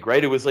called, I think,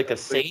 right? It was like a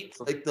saint,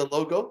 like the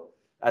logo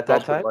at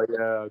that something time. like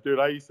yeah, dude.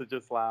 I used to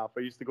just laugh.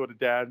 I used to go to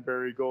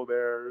Danbury, go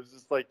there. It was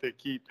just like to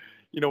keep,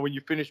 you know, when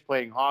you finish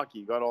playing hockey,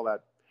 you got all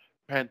that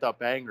pent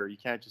up anger. You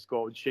can't just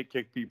go and shit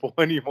kick people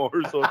anymore.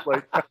 So it's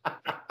like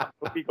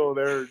we go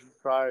there and just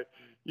try,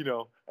 you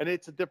know. And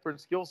it's a different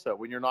skill set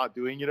when you're not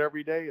doing it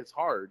every day. It's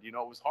hard, you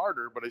know. It was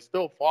harder, but I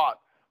still fought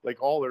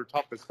like all their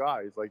toughest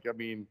guys. Like I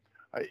mean,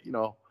 you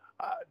know,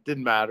 it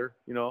didn't matter,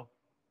 you know.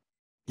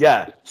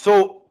 Yeah.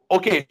 So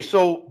okay.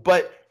 So,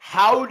 but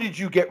how did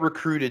you get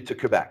recruited to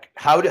Quebec?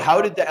 How did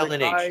the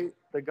LNH?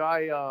 The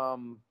guy,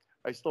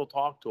 I still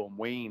talk to him,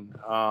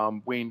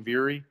 Wayne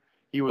Veery.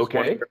 He was one of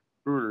Okay. the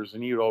recruiters,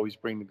 and he would always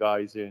bring the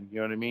guys in. You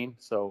know what I mean?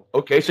 So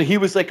Okay. So he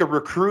was like a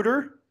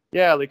recruiter.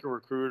 yeah, like a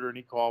recruiter, and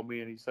he called me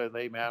and he said,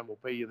 "Hey man, we'll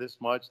pay you this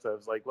much." So I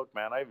was like, "Look,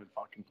 man, I haven't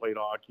fucking played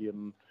hockey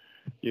and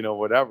you know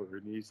whatever."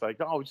 And he's like,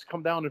 "Oh, just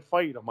come down and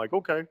fight." I'm like,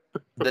 "Okay."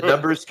 The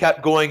numbers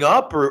kept going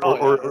up, or, Oh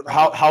or, yeah.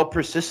 or how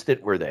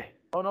persistent were they?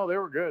 Oh no, they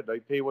were good. They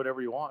pay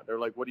whatever you want. They're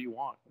like, "What do you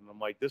want?" And I'm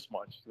like, "This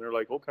much." And they're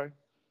like, "Okay."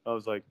 I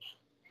was like,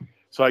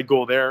 so I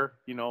go there,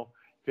 you know,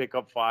 pick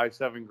up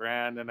 5-7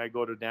 grand, and I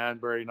go to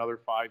Danbury, another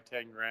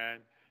 5-10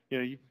 grand. You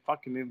know, you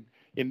fucking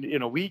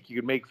in a week you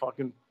could make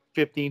fucking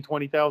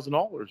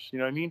 $15,000-$20,000. You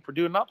know what I mean, for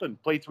doing nothing.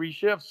 Play 3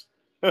 shifts.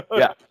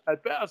 Yeah.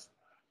 At best.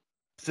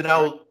 So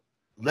now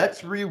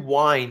let's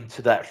rewind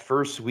to that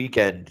first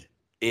weekend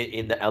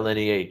in the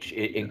LNEH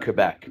in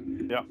Quebec.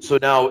 Yeah. So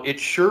now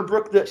it's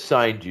Sherbrooke that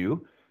signed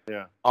you.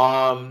 Yeah.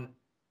 I'm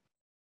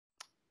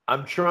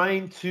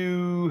trying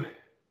to.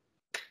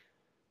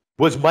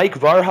 Was Mike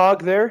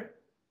Varhog there?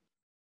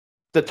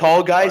 The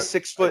tall guy,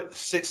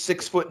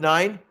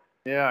 6'9".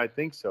 Yeah, I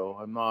think so.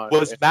 I'm not.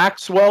 Was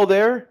Maxwell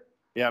there?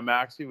 Yeah,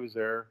 Maxie was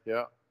there.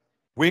 Yeah.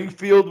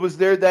 Wingfield was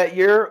there that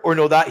year, or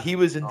no? That he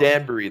was in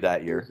Danbury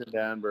that year. He was in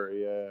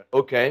Danbury. Yeah.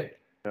 Okay.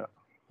 Yeah.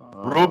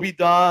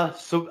 Robida.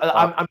 So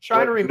I'm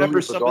trying to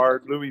remember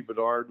Louis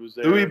Bedard was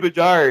there. Louis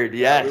Bedard,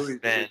 yes, Louis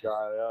man.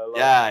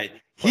 Yeah.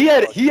 He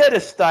had a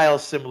style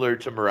similar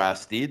to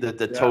Morasti,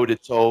 the toe to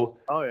toe.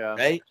 Oh yeah.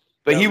 Right,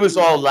 but yeah, he was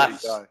all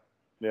left.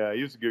 Yeah,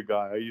 he was a good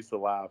guy. I used to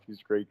laugh.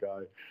 He's a great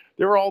guy.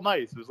 They were all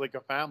nice. It was like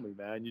a family,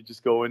 man. You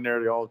just go in there.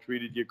 They all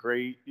treated you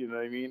great. You know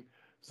what I mean?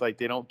 It's like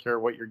they don't care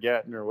what you're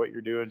getting or what you're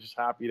doing. Just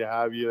happy to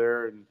have you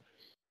there. And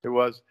it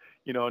was,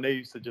 you know, and they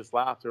used to just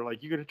laugh. They're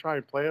like, "You gonna try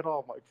and play it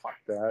all?" I'm like, "Fuck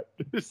that.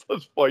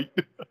 Let's fight."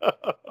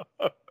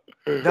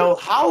 Now,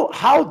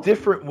 how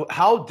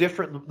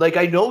different? Like,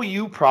 I know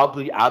you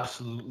probably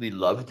absolutely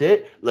loved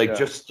it, like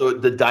just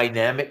the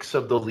dynamics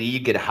of the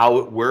league and how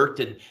it worked,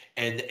 and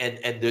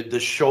the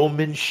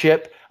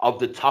showmanship of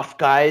the tough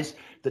guys.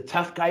 The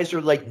tough guys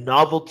are like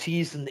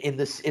novelties in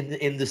the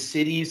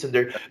cities, and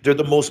they're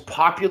the most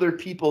popular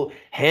people,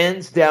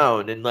 hands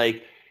down. And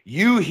like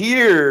you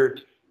hear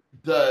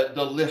the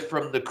lift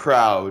from the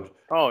crowd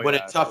when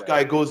a tough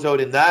guy goes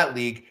out in that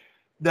league.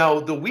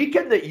 Now, the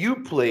weekend that you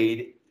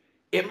played,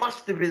 it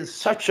must have been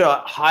such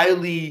a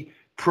highly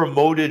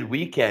promoted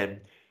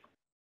weekend.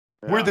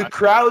 Yeah, were the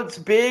crowds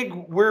big?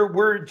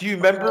 Do you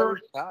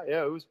remember?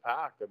 Yeah, it was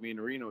packed. I mean,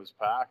 arena was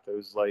packed. It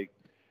was like,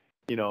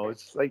 you know,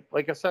 it's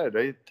like I said,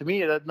 to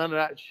me, none of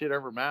that shit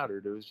ever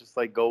mattered. It was just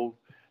like, go,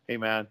 hey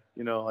man,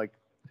 you know, like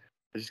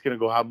I'm just gonna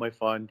go have my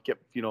fun,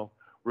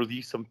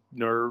 release some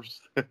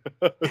nerves,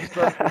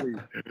 stress relief,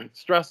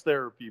 stress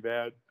therapy,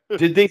 man.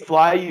 Did they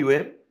fly you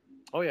in?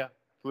 Oh yeah,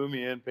 flew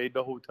me in, paid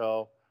the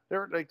hotel.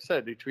 They're like I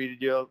said, they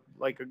treated you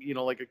like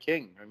a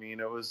king. I mean,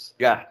 it was.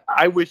 Yeah.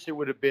 I wish it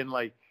would have been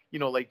like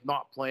like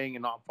not playing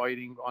and not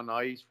fighting on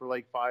ice for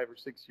like 5 or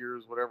 6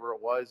 years, whatever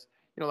it was.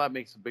 That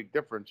makes a big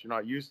difference. You're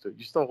not used to it.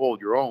 You still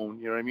hold your own.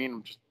 You know what I mean?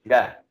 I'm just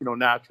Yeah.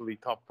 naturally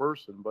tough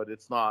person, but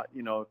it's not.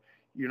 You're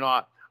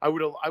not. I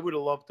would have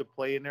loved to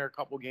play in there a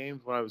couple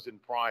games when I was in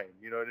prime.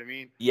 You know what I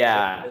mean?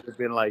 Yeah. It would have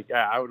been like,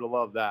 yeah, I would have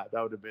loved that.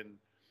 That would have been,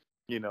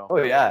 Oh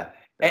yeah.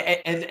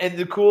 And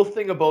the cool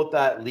thing about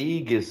that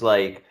league is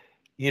like,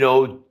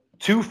 2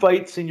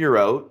 fights and you're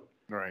out.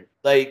 right.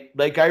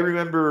 Like I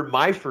remember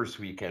my first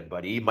weekend,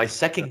 buddy. My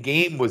second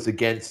game was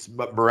against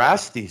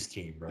Marasti's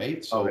team,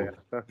 right? Oh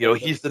So yeah.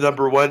 he's the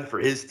number one for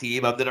his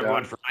team. I'm the number Yeah.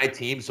 one for my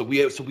team. So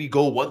we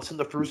go once in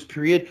the first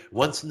period,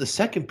 once in the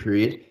second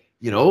period,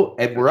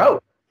 and we're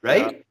out,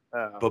 right?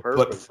 But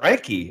Perfect.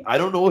 Frankie, I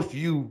don't know if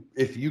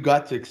you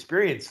got to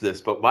experience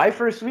this, but my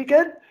first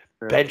weekend,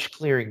 Yeah. bench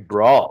clearing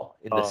brawl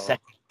in the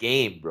second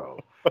game, bro.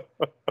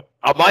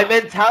 My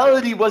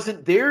mentality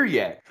wasn't there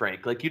yet,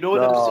 Frank. Like, you know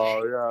what I'm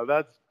saying? Yeah,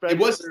 that's It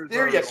wasn't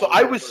there yet. So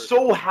I was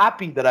so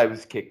happy that I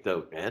was kicked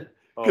out, man.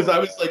 Because I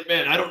was like,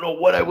 man, I don't know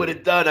what I would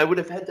have done. I would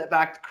have had to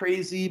act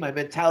crazy. My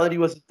mentality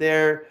wasn't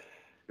there.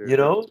 Dude,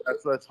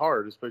 that's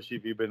hard, especially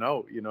if you've been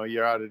out.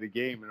 You're out of the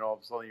game, and all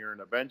of a sudden you're in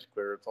a bench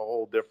clear. It's a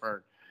whole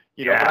different.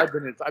 Yeah.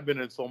 But I've been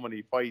in so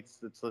many fights.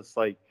 It's just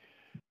like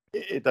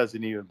it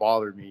doesn't even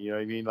bother me. You know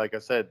what I mean? Like I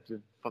said,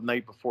 the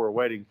night before a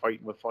wedding,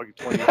 fighting with fucking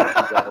 20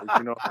 guys.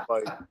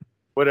 Like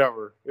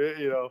whatever.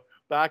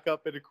 Back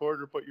up in the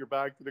corner, put your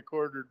back to the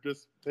corner,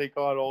 just take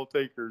on all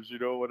takers.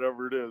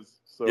 Whatever it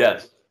is. So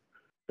yes.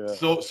 Yeah.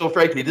 So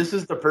Frankie, this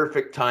is the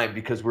perfect time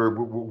because we're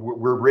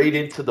right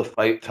into the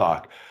fight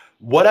talk.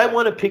 What I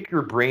want to pick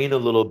your brain a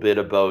little bit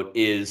about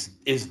is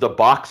the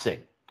boxing.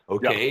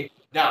 Okay. Yeah.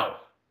 Now,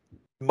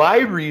 my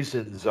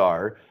reasons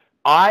are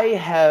I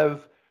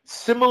have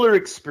similar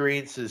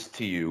experiences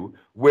to you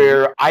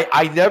where I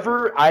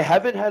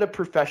haven't had a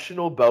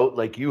professional bout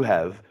like you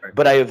have, Right.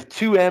 but I have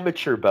 2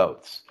 amateur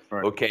bouts.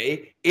 Right.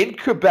 Okay. In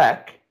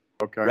Quebec.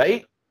 Okay.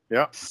 Right?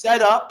 Yeah.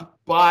 Set up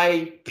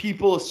by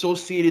people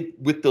associated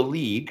with the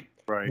league,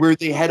 Right. where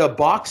they had a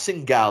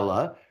boxing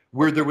gala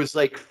where there was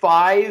like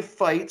 5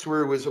 fights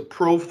where it was a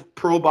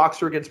pro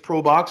boxer against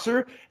pro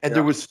boxer, and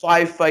there was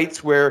 5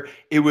 fights where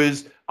it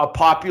was a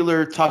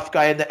popular tough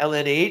guy in the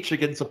LNH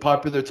against a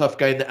popular tough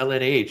guy in the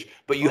LNH.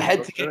 But you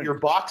had to get your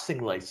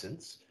boxing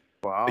license.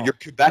 Wow. Your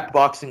Quebec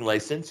boxing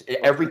license.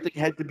 Everything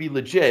had to be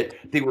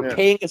legit. They were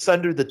paying us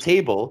under the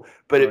table,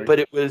 but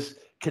it was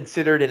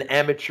considered an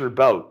amateur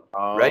bout,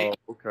 right?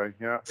 Okay.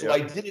 Yeah. So I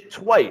did it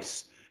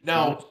twice.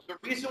 Now, the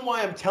reason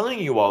why I'm telling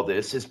you all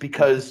this is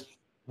because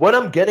what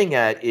I'm getting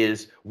at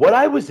is what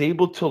I was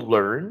able to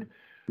learn,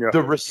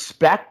 the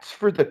respect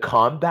for the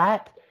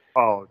combat,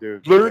 Oh,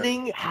 dude.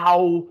 learning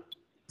how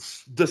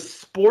the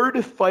sport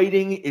of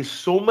fighting is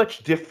so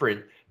much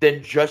different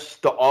than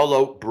just the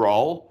all-out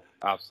brawl.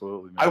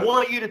 Absolutely, man. I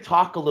want you to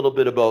talk a little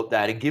bit about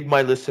that and give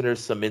my listeners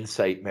some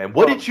insight, man.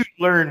 What did you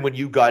learn when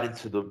you got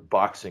into the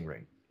boxing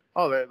ring?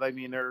 Oh,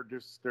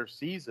 they're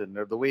seasoned.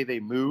 They're the way they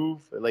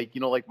move. Like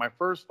my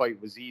first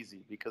fight was easy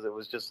because it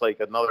was just like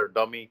another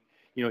dummy.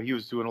 He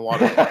was doing a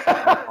lot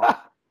of.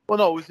 Well,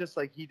 no, it was just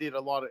like he did a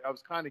lot of. I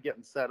was kind of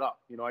getting set up.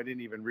 I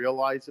didn't even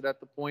realize it at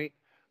the point.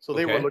 So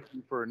they were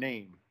looking for a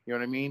name. You know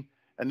what I mean?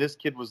 And this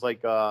kid was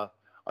like a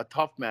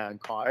tough man.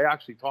 I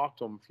actually talked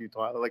to him a few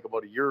times, like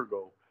about a year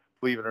ago.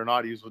 Believe it or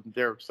not, he was with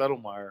Derek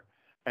Settlemeyer.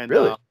 And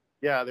really?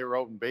 Yeah, they were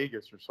out in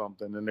Vegas or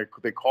something, and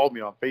they called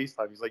me on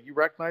FaceTime. He's like, "You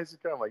recognize this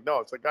guy?" I'm like, "No,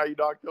 it's the guy you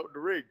knocked out in the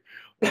ring."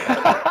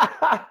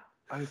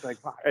 I was like,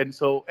 and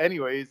so,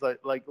 anyways,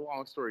 like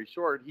long story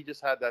short, he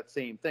just had that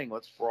same thing.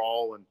 Let's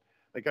brawl, and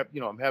like,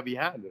 I'm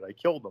heavy-handed. I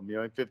killed him,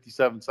 in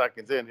 57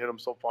 seconds in, hit him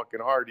so fucking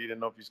hard he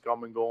didn't know if he's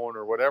coming, going,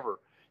 or whatever.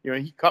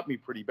 He cut me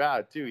pretty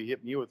bad too. He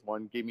hit me with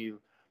one, gave me, I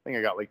think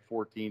I got like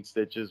 14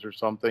 stitches or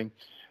something.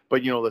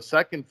 But the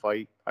second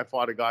fight, I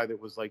fought a guy that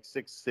was like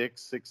 6'6",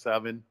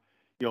 6'7".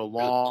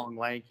 Long,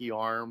 lanky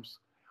arms.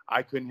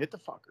 I couldn't hit the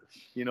fucker,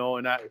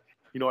 and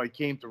I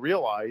came to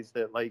realize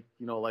that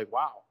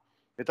wow,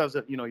 it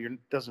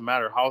doesn't, doesn't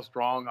matter how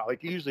strong,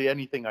 like usually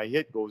anything I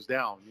hit goes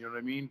down, you know what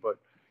I mean? But,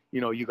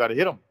 you got to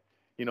hit them,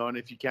 and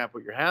if you can't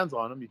put your hands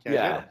on them, you can't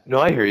hit them.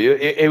 No, I hear you.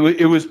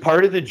 It was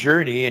part of the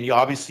journey, and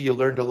you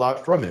learned a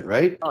lot from it,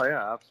 right? Oh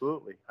yeah,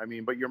 absolutely. I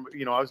mean, but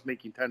I was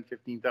making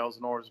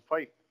 $10,000-15,000 a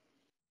fight.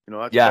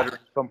 That's better than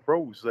some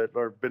pros that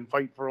have been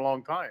fighting for a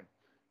long time.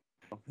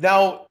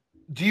 Now,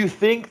 do you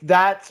think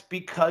that's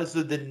because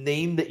of the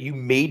name that you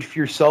made for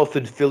yourself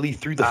in Philly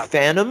through the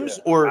Phantoms,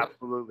 or?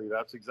 Absolutely,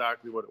 that's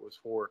exactly what it was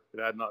for.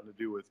 It had nothing to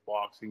do with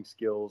boxing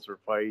skills or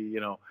fight.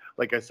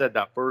 Like I said,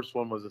 that first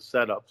one was a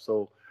setup.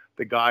 So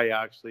the guy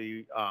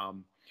actually,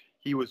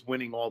 he was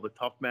winning all the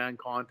tough man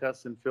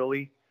contests in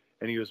Philly,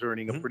 and he was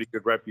earning a pretty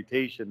good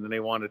reputation. And they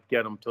wanted to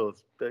get him to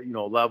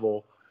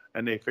level,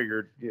 and they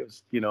figured,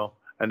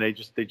 and they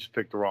just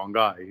picked the wrong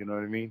guy. You know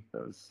what I mean?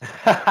 That was,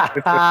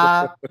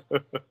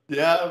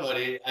 Yeah,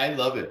 buddy. I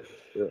love it.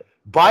 Yeah.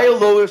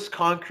 Bialowas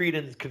Concrete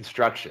and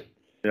Construction.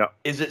 Yeah.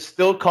 Is it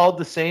still called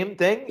the same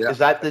thing? Yeah. Is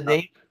that the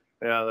name?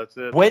 Yeah, that's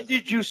it. When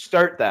did you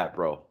start that,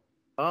 bro?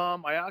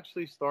 I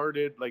actually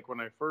started like when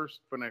I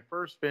first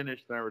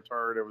finished and I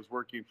retired. I was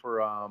working for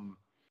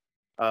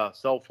a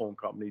cell phone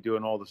company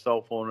doing all the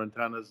cell phone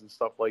antennas and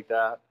stuff like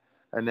that.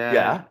 And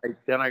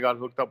then I got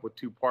hooked up with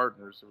two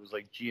partners. It was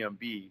like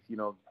GMB, you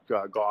know,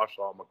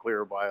 Goshaw,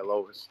 McClear,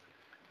 Bialowas.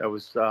 That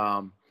was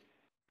so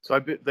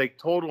I've been like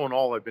total and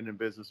all I've been in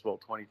business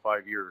about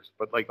 25 years,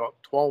 but like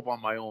 12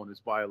 on my own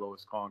is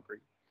Bialowas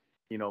Concrete.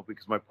 You know,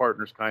 because my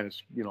partners kind of,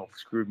 you know,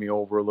 screwed me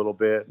over a little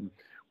bit and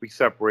we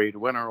separated,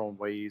 went our own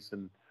ways,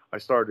 and I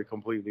started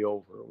completely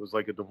over. It was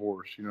like a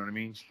divorce, you know what I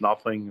mean?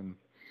 Nothing, and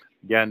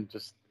again,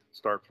 just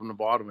start from the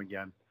bottom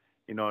again,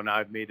 you know, and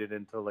I've made it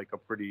into like a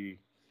pretty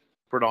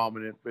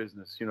predominant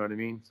business, you know what I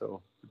mean?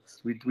 So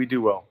we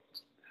do well.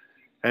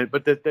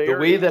 But the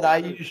way that I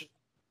usually...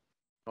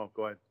 Oh,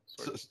 go ahead.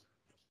 Sorry.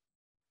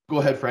 Go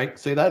ahead, Frank.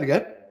 Say that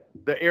again.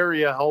 The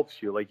area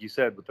helps you, like you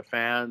said, with the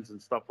fans and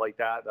stuff like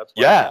that. That's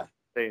why I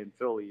stay in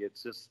Philly.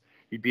 It's just,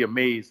 you'd be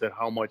amazed at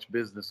how much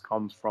business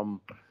comes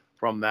from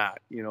that,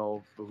 you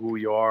know, for who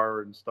you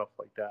are and stuff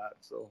like that.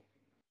 So,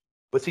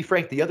 but see,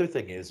 Frank, the other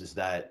thing is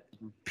that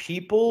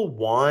people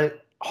want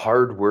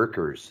hard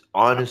workers,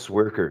 honest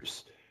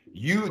workers.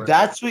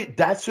 That's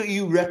what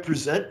you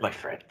represent, my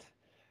friend.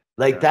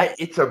 Like that,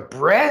 it's a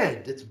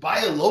brand. It's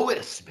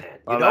Bialowas, man.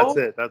 You know?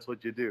 That's it. That's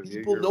what you do.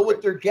 People know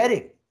what they're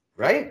getting,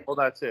 right? Well,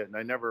 that's it. And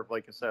I never,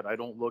 like I said, I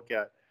don't look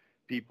at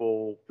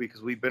people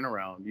because we've been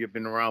around. You've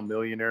been around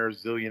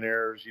millionaires,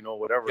 zillionaires, you know,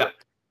 whatever.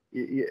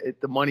 Yeah.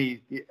 The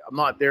money, I'm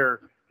not there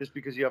just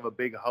because you have a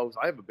big house.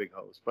 I have a big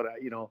house, but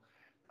you know,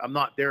 I'm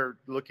not there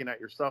looking at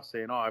your stuff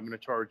saying, oh, I'm going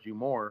to charge you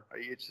more.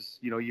 It's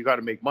just, you know, you got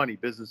to make money.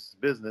 Business is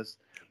business,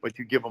 but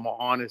you give them an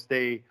honest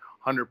day,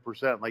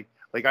 100%.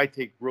 Like I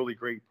take really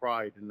great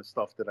pride in the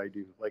stuff that I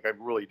do. Like I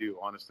really do,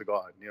 honest to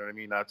God. You know what I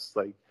mean? That's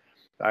like,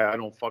 I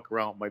don't fuck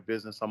around with my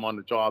business. I'm on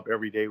the job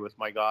every day with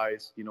my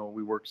guys. You know,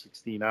 we work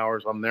 16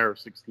 hours. I'm there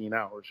 16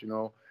 hours, you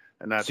know.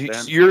 And that's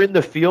so you're in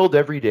the field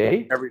every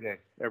day? Every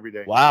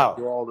day. Wow. I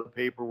do all the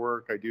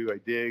paperwork. I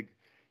dig.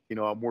 You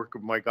know, I'm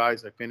working with my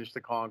guys. I finish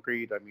the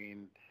concrete. I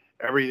mean,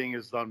 everything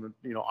is done.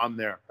 You know, I'm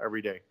there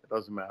every day. It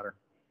doesn't matter.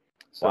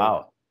 So,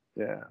 wow.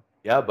 Yeah.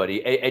 Yeah,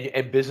 buddy.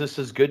 And business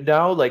is good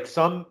now? Like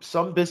some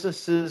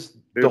businesses,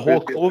 the whole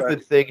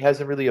COVID thing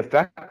hasn't really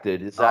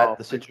affected. Is that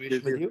the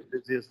situation with you?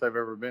 Busiest I've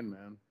ever been,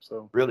 man.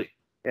 So really?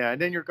 Yeah,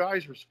 and then your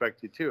guys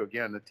respect you too.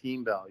 Again, the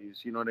team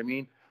values. You know what I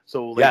mean?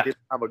 So they didn't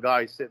have a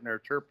guy sitting there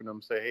chirping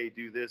them, say, "Hey,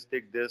 do this,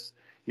 dig this,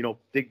 you know,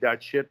 dig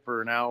that shit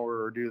for an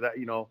hour or do that."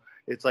 You know,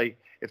 it's like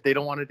if they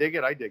don't want to dig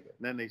it, I dig it.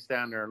 And then they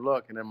stand there and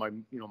look, and then my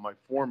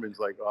foreman's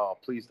like, "Oh,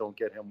 please don't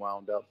get him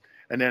wound up."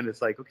 And then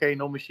it's like, "Okay,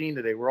 no machine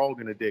today. We're all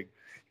gonna dig."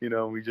 You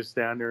know, we just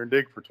stand there and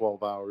dig for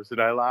 12 hours, and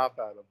I laugh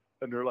at them,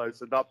 and they're like,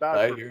 "It's not bad."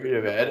 I hear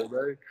you,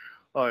 man.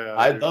 Oh yeah,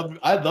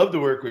 I'd love to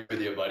work with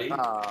you, buddy.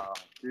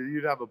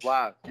 You'd have a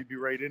blast. You'd be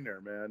right in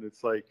there, man.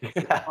 It's like it's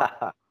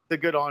a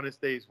good,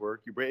 honest day's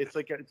work.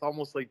 It's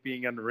almost like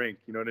being in the rink.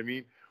 You know what I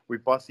mean? We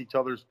bust each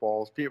other's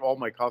balls. All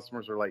my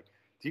customers are like,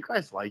 "Do you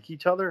guys like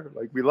each other?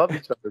 Like, we love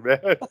each other,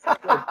 man."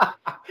 Like,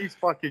 he's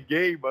fucking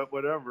gay, but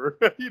whatever.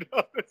 You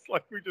know, it's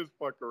like we just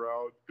fuck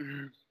around.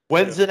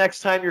 When's the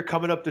next time you're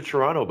coming up to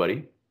Toronto,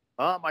 buddy?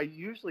 I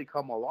usually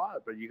come a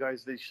lot, but you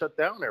guys, they shut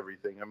down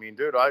everything. I mean,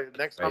 dude,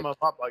 next time I'm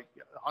up, like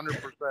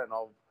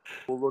 100%,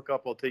 we'll look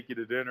up. I'll take you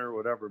to dinner,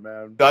 whatever,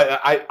 man.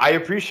 I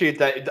appreciate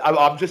that.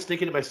 I'm just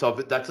thinking to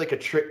myself, that's like a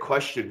trick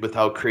question with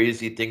how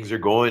crazy things are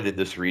going in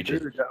this region.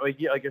 Dude,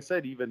 like I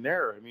said, even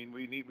there, I mean,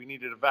 we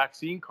needed a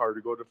vaccine card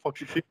to go to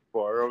fucking theme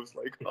bar. I was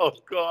like, oh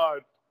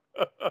god,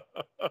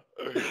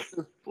 it's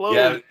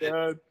closed,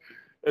 man.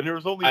 And there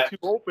was only 2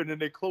 open,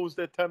 and they closed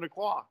at 10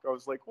 o'clock. I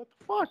was like, what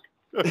the fuck?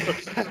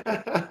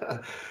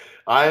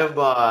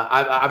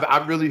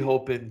 I'm really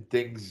hoping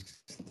things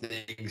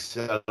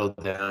settle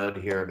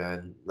down here,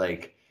 man.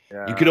 Like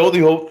you can only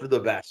hope for the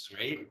best,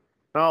 right?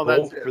 No,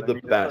 that's hope for the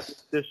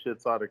best. This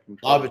shit's out of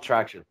control. Law of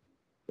attraction.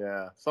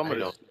 Yeah,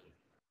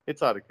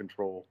 it's out of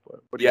control. But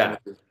what are you gonna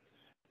do?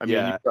 I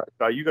mean,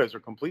 you guys are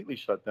completely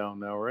shut down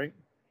now, right?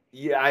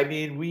 Yeah, I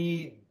mean,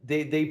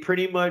 they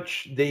pretty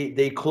much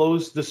they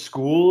closed the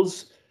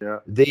schools. Yeah.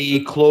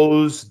 They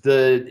closed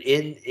the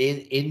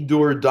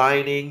indoor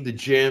dining, the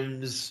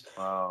gyms.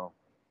 Wow.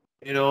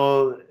 You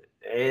know,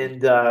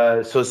 and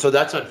so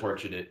that's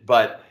unfortunate.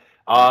 But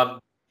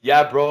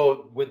yeah,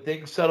 bro, when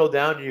things settle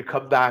down and you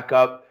come back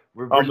up,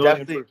 we're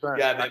definitely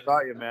man, I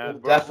got you, man.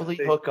 We'll definitely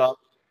hook up.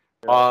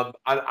 Yeah.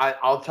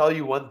 I'll tell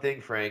you one thing,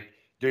 Frank.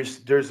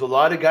 There's a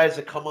lot of guys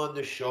that come on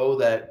the show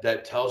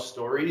that tell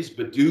stories,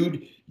 but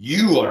dude,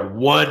 you are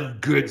one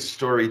good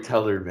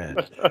storyteller, man.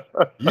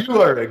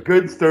 You are a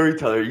good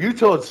storyteller. You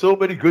told so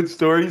many good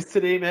stories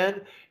today,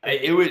 man.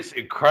 It was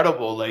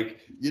incredible. Like,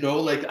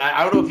 like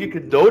I don't know if you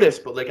can notice,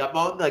 but like I'm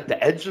on like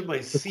the edge of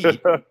my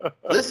seat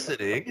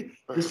listening,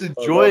 just I love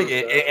enjoying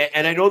it, it. man.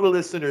 And I know the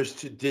listeners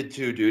did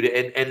too, dude.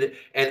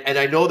 And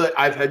I know that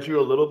I've had you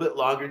a little bit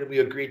longer than we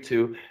agreed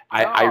to.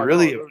 I No, no,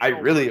 really there's I no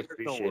really worries.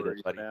 There's no appreciate it,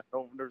 worries, buddy. man.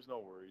 No, there's no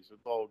worries.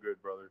 It's all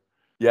good, brother.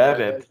 Yeah, Yeah,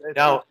 man. it's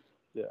Now,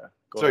 yeah.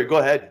 Go sorry, ahead. go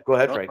ahead. Go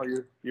ahead, No, Frank.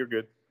 no, you're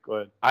good. Go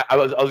ahead. I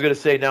was gonna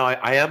say now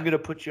I am gonna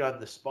put you on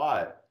the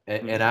spot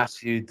and Mhm.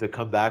 ask you to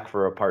come back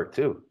for a part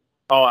two.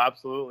 Oh,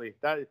 absolutely.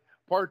 That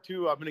part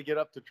two. I'm gonna get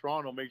up to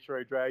Toronto, make sure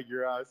I drag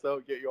your ass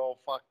out, get you all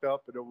fucked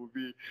up, and it will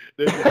be.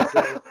 Then you'll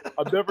say,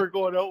 I'm never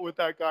going out with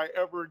that guy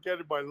ever again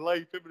in my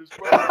life. Him and his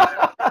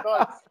brother.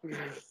 Nuts.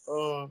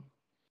 Oh,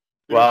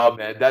 dude. Wow,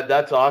 man,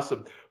 that's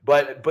awesome.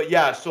 But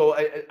yeah, so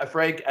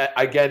Frank,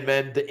 again,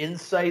 man, the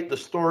insight, the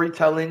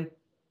storytelling,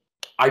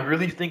 I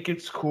really think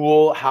it's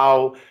cool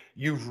how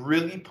you've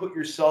really put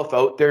yourself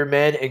out there,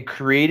 man, and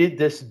created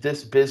this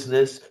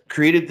business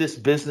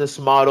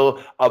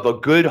model of a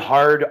good,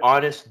 hard,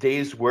 honest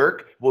day's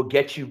work will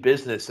get you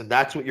business, and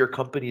that's what your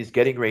company is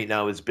getting right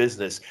now is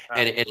business,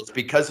 and it's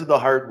because of the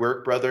hard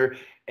work, brother.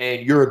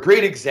 And you're a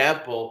great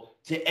example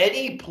to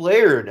any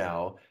player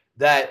now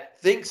that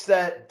thinks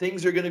that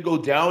things are going to go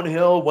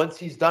downhill once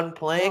he's done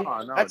playing.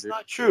 Oh no, That's dude.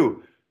 not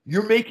true.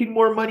 You're making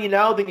more money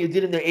now than you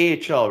did in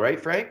the AHL, right,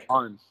 Frank?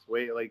 Tons.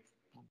 Wait, like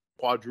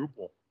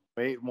quadruple,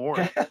 way more.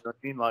 You know what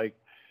I mean, like,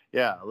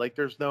 yeah, like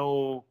there's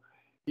no.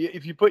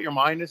 If you put your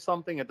mind to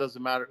something, it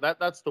doesn't matter.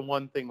 That's the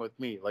one thing with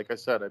me. Like I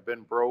said, I've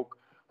been broke.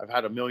 I've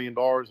had $1 million.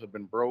 I've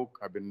been broke.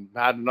 I've been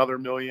had another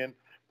million,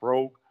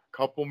 broke.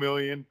 Couple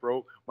million,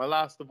 broke. My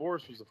last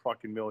divorce was a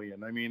fucking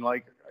million. I mean,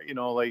 like,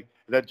 like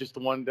that. Just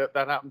the one that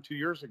happened 2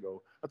 years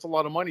ago. That's a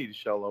lot of money to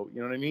shell out.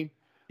 You know what I mean?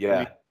 I mean,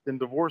 Yeah. in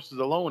divorces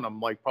alone, I'm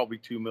like probably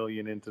 2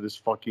 million into this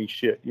fucking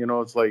shit.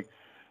 It's like,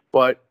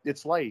 but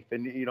it's life,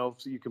 and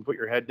so you can put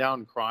your head down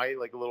and cry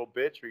like a little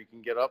bitch, or you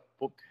can get up,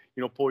 pull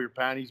your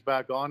panties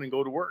back on and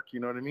go to work.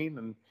 You know what I mean?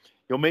 And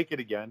you'll make it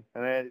again,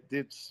 and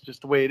it's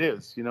just the way it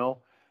is.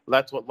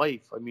 That's what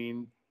life. I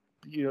mean,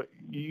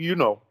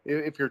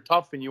 if you're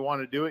tough and you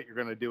want to do it, you're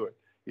gonna do it.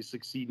 You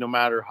succeed no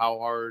matter how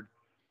hard.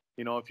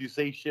 If you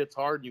say shit's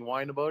hard and you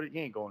whine about it,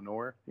 you ain't going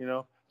nowhere.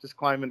 Just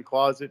climb in the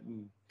closet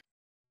and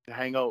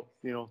hang out.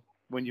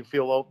 When you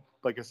feel out,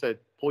 like I said,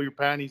 pull your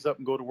panties up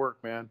and go to work,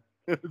 man.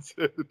 That's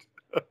it.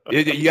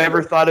 You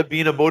ever thought of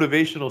being a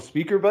motivational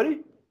speaker, buddy?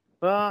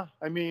 I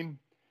mean,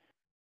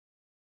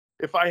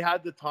 if I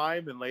had the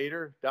time and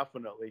later,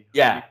 definitely. I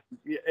Yeah.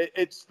 mean,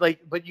 it's like,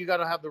 but you got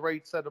to have the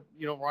right set of,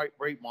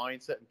 right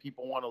mindset, and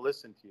people want to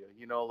listen to you.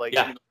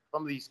 Yeah.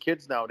 Some of these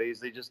kids nowadays,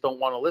 they just don't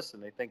want to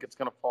listen. They think it's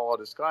gonna fall out of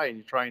the sky, and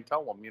you try and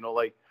tell them.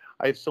 Like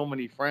I have so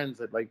many friends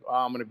that like, oh,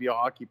 I'm gonna be a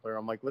hockey player.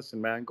 I'm like, listen,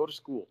 man, go to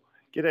school,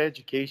 get an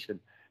education.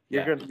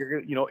 You're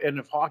gonna, and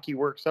if hockey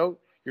works out,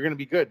 you're gonna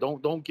be good.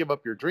 Don't give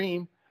up your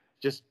dream.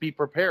 Just be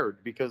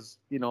prepared, because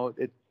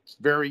it's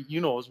very,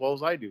 as well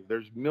as I do.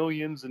 There's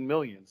millions and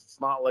millions. It's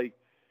not like,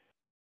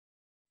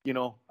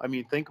 I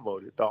mean, think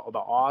about it. The No,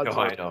 odds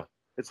are. I know.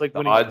 It's like The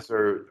winning. odds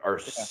are Yeah,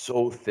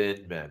 so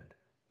thin, man.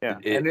 yeah,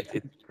 and It's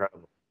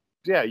incredible.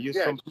 yeah.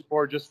 Some people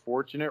are just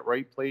fortunate.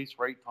 Right place,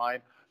 right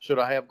time. Should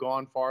I have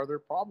gone farther?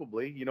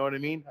 Probably. You know what I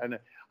mean? And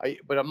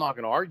but I'm not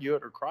going to argue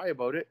it or cry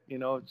about it.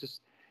 It's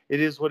just, it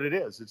is what it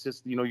is. It's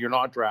just, you're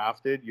not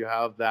drafted. You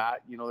have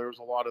that. There's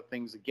a lot of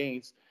things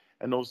against,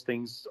 and those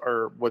things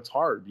are what's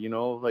hard.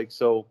 Like,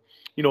 so,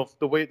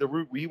 the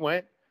route we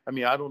went. I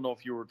mean, I don't know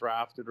if you were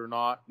drafted or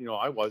not.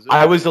 I wasn't.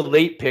 I was a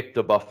late pick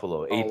to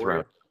Buffalo, Oh, eighth were you?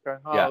 round.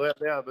 Okay. Yeah. Oh,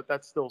 yeah, but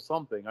that's still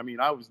something. I mean,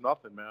 I was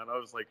nothing, man. I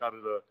was like out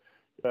of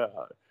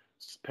the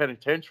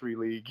penitentiary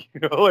league,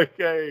 like,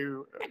 hey.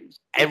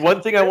 And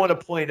one thing I want to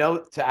point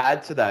out to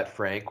add to that,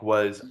 Frank,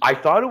 was I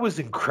thought it was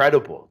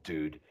incredible,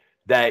 dude,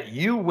 that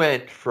you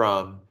went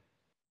from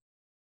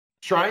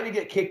trying to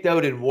get kicked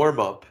out in warm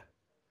up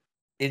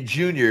in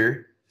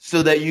junior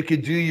so that you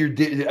could do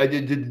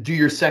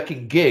your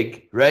second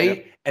gig, Yeah.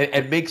 right?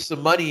 And make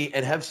some money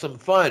and have some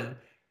fun.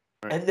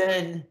 Right. And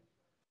then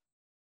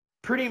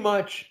pretty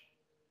much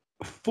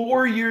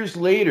 4 years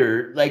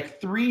later,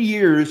 like 3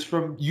 years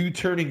from you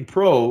turning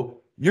pro,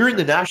 you're in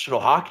the National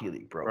Hockey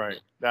League, bro.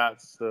 Right.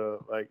 That's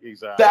like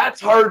exactly.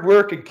 That's hard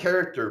work and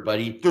character,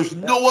 buddy. There's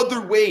no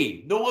other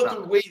way. No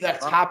other way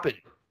that's happened.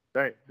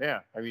 Right.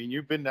 Yeah. I mean,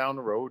 you've been down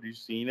the road, you've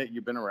seen it,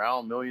 you've been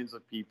around millions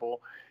of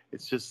people.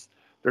 It's just,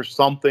 there's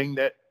something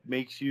that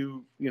makes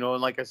you,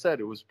 and like I said,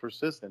 it was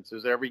persistence. It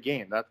was every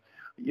game. That,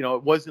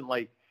 it wasn't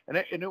like, and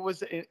it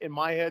was in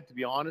my head, to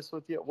be honest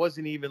with you, it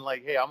wasn't even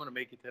like, hey, I'm going to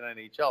make it to the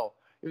NHL.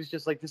 It was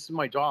just like, this is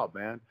my job,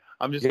 man.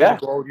 I'm just going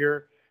to go out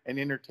here and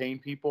entertain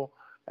people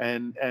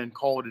and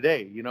call it a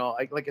day.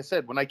 Like I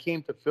said, when I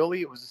came to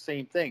Philly, it was the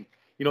same thing.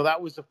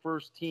 That was the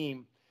first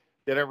team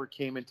that ever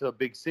came into a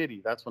big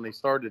city. That's when they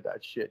started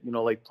that shit,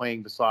 like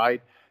playing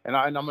beside. And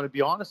I'm going to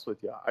be honest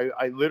with you.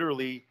 I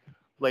literally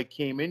like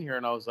came in here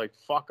and I was like,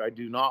 fuck, I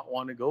do not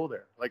want to go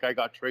there. Like I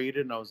got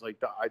traded and I was like,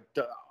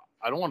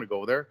 I don't want to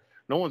go there.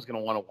 No one's going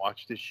to want to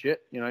watch this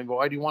shit. You know, I go,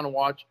 why do you want to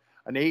watch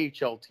an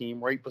AHL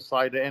team right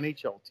beside the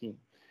NHL team?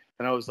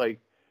 And I was like,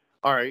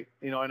 all right,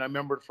 you know, and I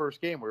remember the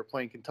first game we were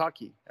playing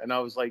Kentucky, and I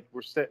was like,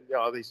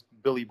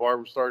 Billy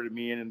Barber started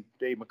me in, and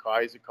Dave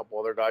McKay's, a couple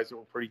other guys that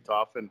were pretty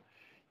tough, and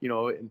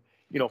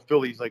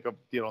Philly's like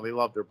they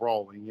love their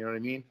brawling, you know what I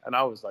mean? And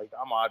I was like,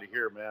 I'm out of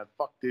here, man.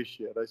 Fuck this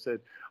shit. I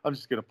said, I'm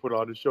just gonna put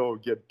on a show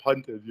and get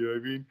punted, you know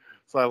what I mean?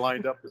 So I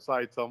lined up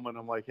beside someone.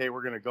 I'm like, hey,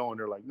 we're gonna go, and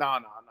they're like, no.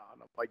 And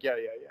I'm like, yeah.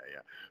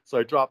 So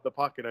I dropped the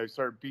puck and I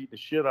started beating the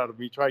shit out of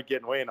him. He tried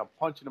getting away, and I'm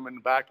punching him in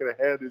the back of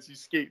the head as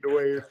he's skating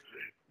away.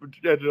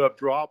 Ended up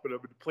dropping him,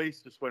 and the place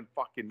just went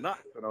fucking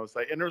nuts. And I was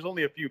like, and there's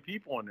only a few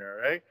people in there,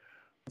 right?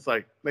 It's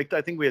like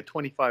I think we had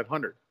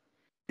 2,500.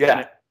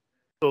 Yeah.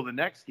 So the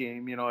next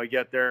game, you know, I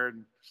get there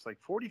and it's like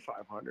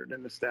 4,500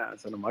 in the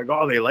stands, and I'm like,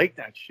 oh, they like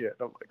that shit.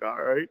 I'm like,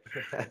 all right.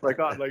 I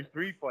got like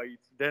 3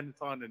 fights. Then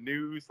it's on the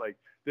news, like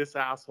this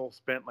asshole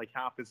spent like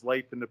half his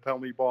life in the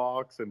penalty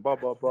box and blah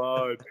blah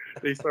blah. And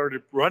they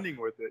started running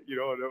with it, you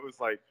know, and it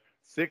was like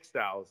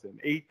 6,000,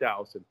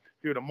 8,000.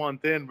 Dude, a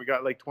month in, we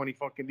got like 20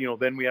 fucking, you know,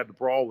 then we had to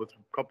brawl with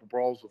a couple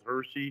brawls with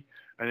Hershey,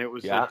 and it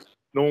was like,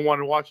 no one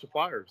wanted to watch the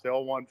Flyers. They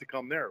all wanted to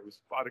come there. It was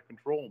out of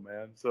control,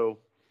 man. So,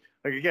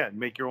 like, again,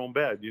 make your own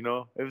bed, you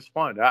know? It was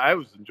fun. I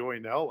was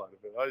enjoying the hell out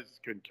of it. I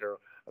just couldn't care. I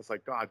was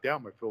like, God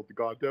damn, I filled the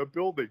goddamn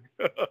building.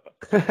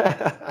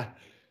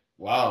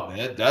 Wow,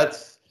 man.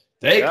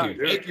 Thank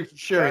you. Thank you for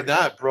sharing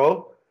that,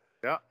 bro.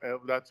 Yeah,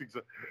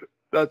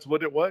 that's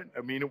what it went.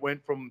 I mean, it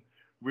went from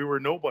we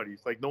were nobodies.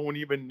 Like, no one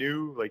even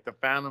knew. Like, the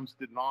Phantoms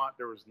did not.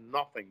 There was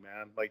nothing,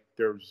 man. Like,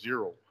 there was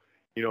zero.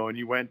 You know, and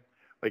you went,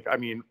 like, I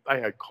mean, I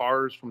had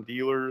cars from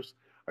dealers.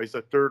 I was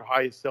the third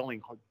highest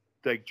selling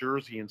like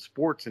jersey in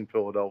sports in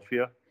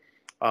Philadelphia.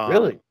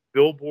 Really?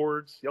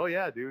 Billboards. Oh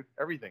yeah, dude.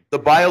 Everything. The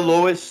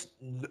Bialowas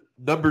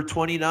number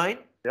 29.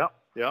 Yeah.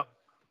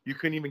 You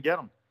couldn't even get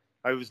them.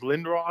 I was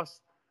Lindros,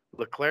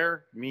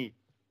 Leclerc, me.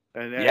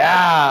 And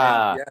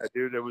yeah,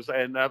 dude. It was,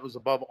 and that was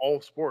above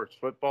all sports,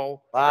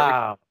 football. Wow.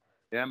 Everything.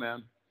 Yeah,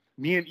 man.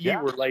 Me and E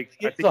were like,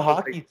 it's a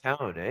hockey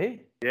town, eh?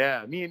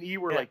 Yeah, me and E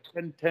were like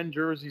 10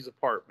 jerseys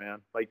apart, man.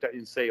 Like that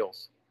in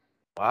sales.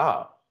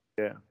 Wow.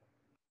 Yeah.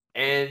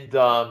 And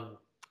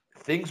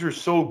things are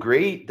so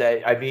great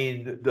that, I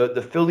mean,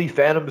 the Philly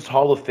Phantoms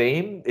Hall of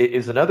Fame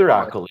is another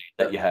accolade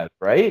that you have,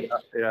 right?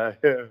 Yeah.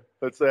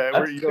 That's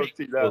where you don't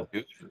see that.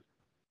 Cool,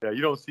 yeah,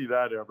 you don't see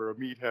that ever. A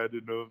meathead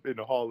in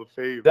the Hall of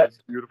Fame. That's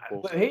beautiful.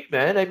 But hey,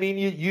 man, I mean,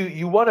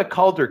 you won a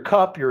Calder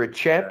Cup. You're a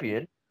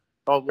champion. Yeah.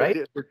 Oh,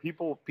 right? For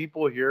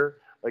people here,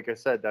 like I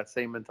said, that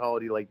same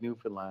mentality like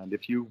Newfoundland.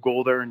 If you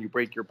go there and you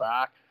break your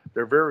back,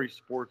 they're very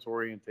sports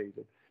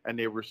orientated, and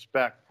they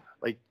respect.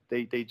 Like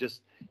they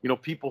just, you know,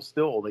 people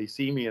still, they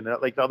see me, and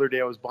like the other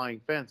day I was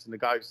buying fence, and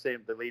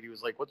the lady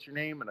was like, "What's your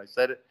name?" And I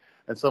said it,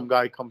 and some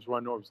guy comes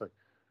running over, he's like,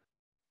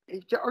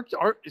 hey,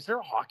 is there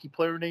a hockey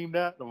player named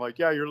that? And I'm like,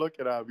 yeah, you're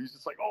looking at him. He's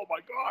just like, oh my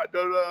God,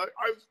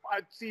 I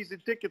had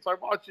season tickets. I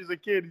watched as a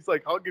kid. He's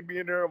like hugging me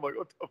in there. I'm like,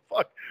 what the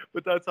fuck?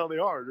 But that's how they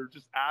are. They're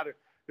just at it.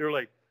 They're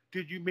like,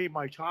 dude, you made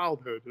my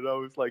childhood. And I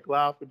was like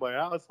laughing my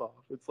ass off.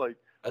 It's like,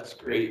 that's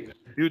great,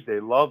 dude. They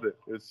love it.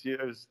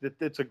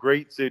 It's a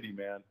great city,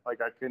 man.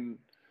 Like I couldn't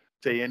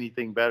say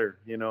anything better,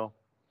 you know.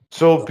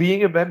 So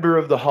being a member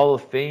of the Hall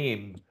of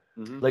Fame,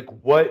 mm-hmm. like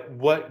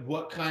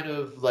what kind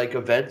of like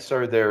events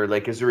are there?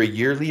 Like, is there a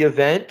yearly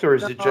event, or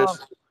is it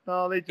just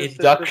they just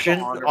induction?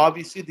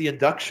 Obviously, the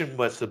induction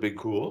must have been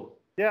cool.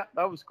 Yeah,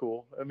 that was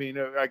cool. I mean,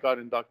 I got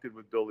inducted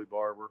with Billy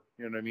Barber.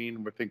 You know what I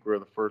mean? I think we were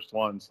the first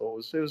one, so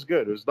it was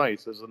good. It was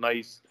nice. It was a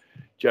nice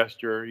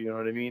gesture. You know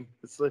what I mean?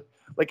 It's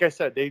like I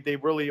said, they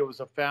really, it was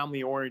a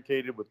family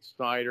orientated with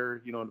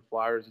Snyder. You know, and the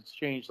Flyers. It's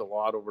changed a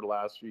lot over the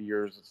last few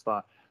years. It's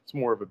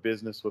more of a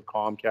business with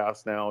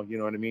Comcast now. You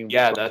know what I mean?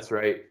 Yeah, that's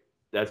right.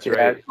 That's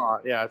right.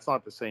 It's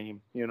not the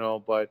same. You know,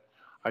 but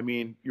I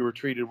mean, you were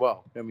treated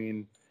well. I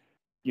mean,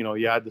 you know,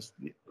 you had this.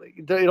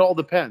 It all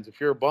depends.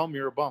 If you're a bum,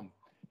 you're a bum.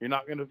 You're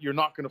not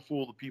gonna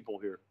fool the people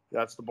here.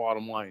 That's the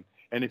bottom line.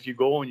 And if you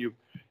go and you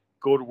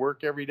go to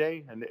work every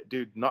day, and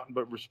dude, nothing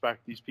but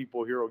respect. These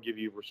people here will give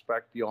you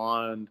respect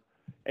beyond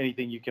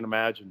anything you can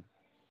imagine.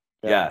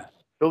 Yeah.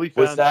 Philly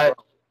fans. Was that?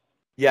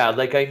 Yeah,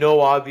 like I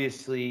know,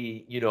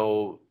 obviously, you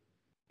know,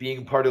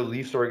 being part of the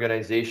Leafs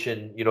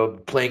organization, you know,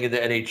 playing in the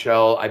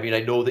NHL. I mean,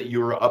 I know that you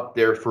were up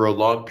there for a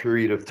long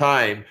period of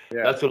time.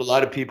 Yeah. That's what a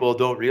lot of people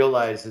don't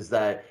realize is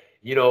that,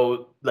 you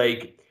know,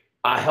 like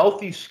a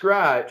healthy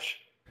scratch.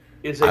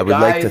 I would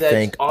like to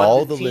thank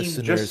all the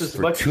listeners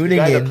for tuning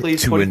in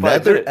to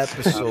another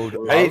episode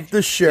of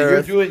The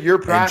Sheriff.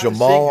 And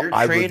Jamal,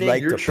 I would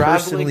like to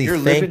personally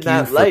thank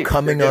you for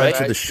coming on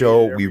to the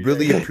show. We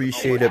really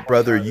appreciate it,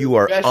 brother. You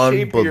are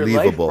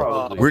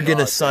unbelievable. We're going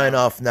to sign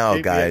off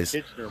now, guys.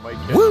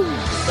 Woo!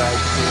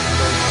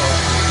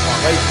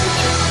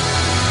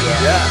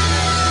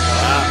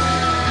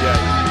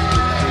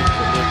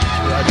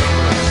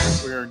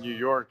 We were in New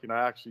York, and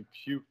I actually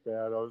puked,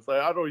 man. I was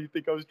like, I don't even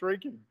think I was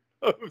drinking.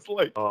 I was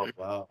like, oh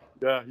wow,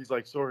 yeah. He's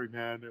like, sorry,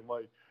 man. And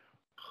like,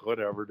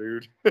 whatever,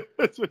 dude.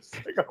 It's just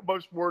like, how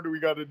much more do we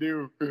got to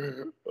do?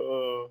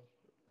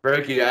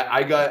 Frankie,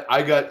 I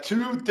got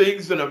two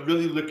things that I'm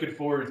really looking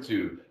forward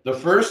to. The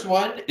first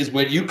one is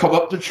when you come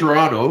up to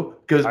Toronto,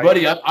 because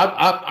buddy,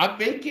 I'm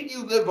making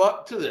you live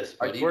up to this,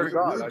 buddy. I swear to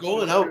God, we're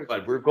going out,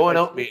 bud. We're going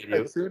out, me and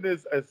you. As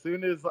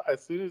soon as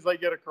I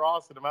get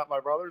across and I'm at my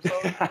brother's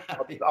house,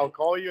 I'll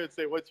call you and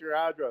say, "What's your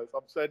address?"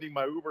 I'm sending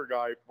my Uber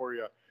guy for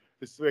you.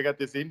 I got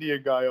this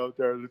Indian guy out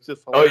there. It's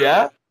just hilarious. Oh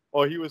yeah.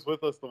 Oh, he was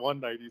with us the one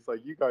night. He's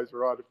like, "You guys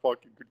are out of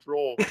fucking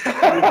control."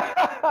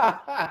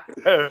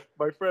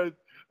 My friend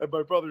and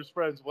my brother's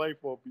friend's wife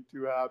won't be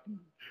too happy,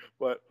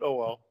 but oh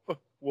well.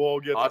 We'll all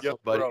get Awesome, together.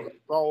 buddy.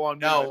 It's all on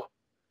me.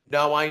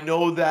 Now I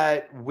know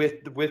that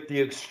with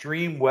the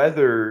extreme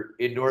weather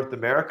in North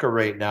America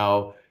right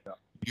now,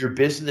 your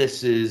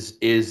business is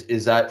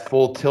at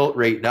full tilt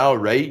right now,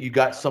 right? You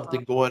got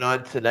something going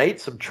on tonight,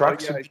 some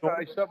trucks. Yeah, I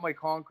shut my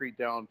concrete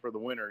down for the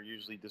winter,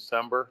 usually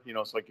December,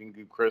 so I can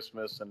do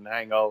Christmas and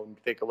hang out and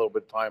take a little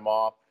bit of time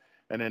off.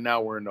 And then now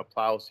we're in the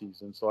plow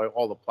season, so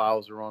all the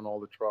plows are on all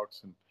the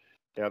trucks, and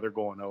yeah, they're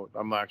going out.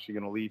 I'm actually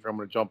going to leave. I'm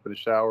going to jump in the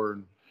shower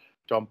and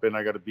jump in.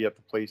 I got to be at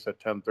the place at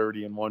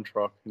 10:30 in one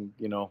truck, and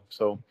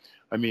so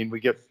I mean,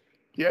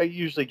 I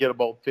usually get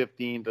about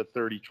 15 to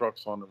 30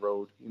 trucks on the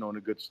road, in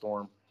a good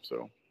storm.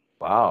 So.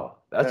 Wow,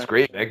 that's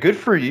great, man. Good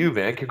for you,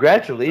 man.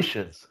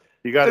 Congratulations.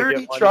 You got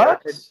 30 get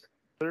trucks.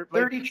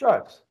 30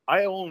 trucks.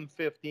 I own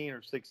 15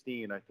 or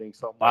 16, I think,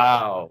 something.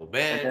 Wow, like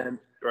that. man.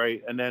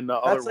 And then the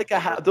that's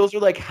other those are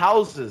like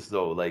houses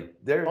though. Like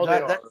they're they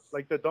not, are. that's...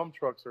 Like the dump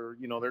trucks are,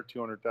 they're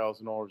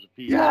 $200,000 a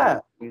piece. Yeah.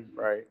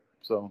 Right.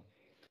 So.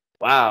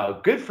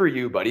 Wow, good for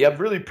you, buddy. I'm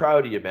really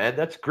proud of you, man.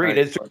 That's great.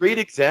 It's a great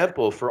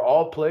example for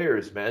all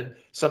players, man.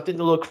 Something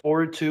to look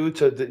forward to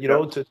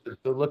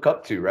look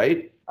up to,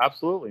 right?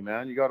 Absolutely,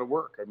 man. You got to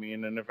work. I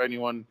mean, and if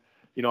anyone,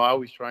 I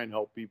always try and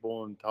help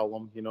people and tell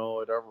them,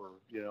 whatever,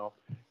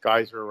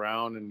 guys are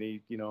around and they,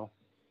 you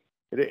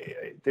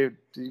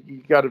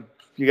got to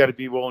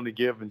be willing to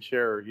give and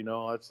share.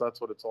 That's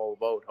what it's all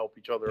about. Help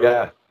each other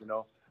out.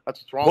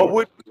 That's what's wrong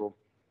with people.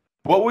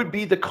 What would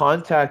be the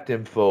contact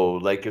info,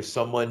 like if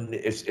someone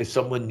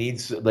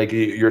needs like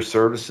your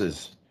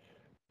services?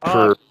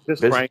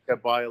 Just Frank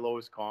at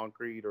Bialowas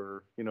Concrete,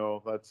 or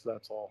that's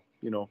all.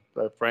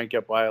 Frank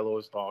at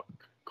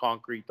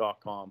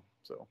Bialowas.concrete.com.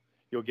 So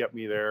you'll get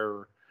me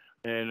there,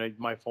 and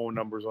my phone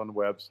number's on the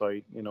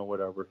website.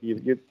 Whatever.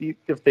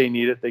 If they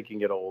need it, they can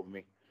get a hold of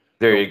me.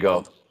 There you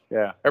go.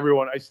 Yeah,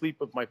 everyone. I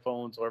sleep with my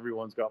phone, so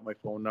everyone's got my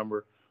phone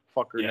number.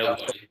 Fucker never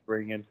stops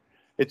ringing.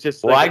 It's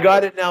just. Well, I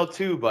got it now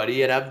too,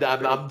 buddy, and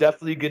I'm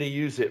definitely gonna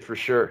use it for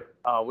sure.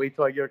 Wait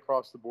till I get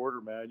across the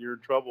border, man. You're in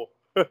trouble.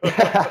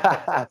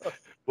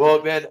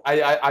 Well, man,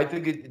 I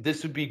think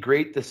this would be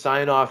great to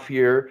sign off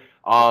here.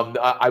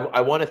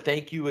 I want to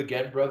thank you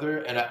again, brother,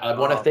 and I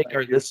want to thank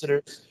our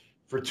listeners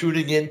for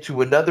tuning in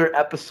to another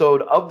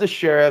episode of The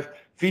Sheriff,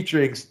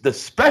 featuring the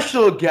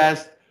special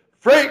guest,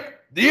 Frank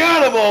the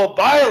Animal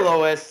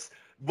Bialowas.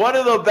 One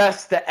of the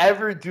best to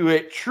ever do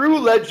it. True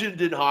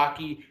legend in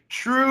hockey.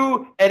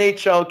 True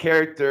NHL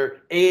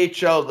character.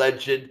 AHL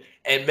legend.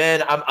 And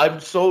man,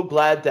 I'm so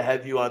glad to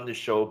have you on the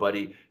show,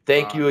 buddy.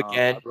 Thank you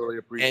again. I really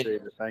appreciate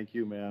it. Thank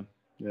you, man.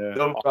 Yeah.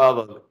 No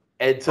problem.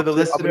 And to the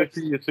listeners, I'm going to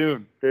see you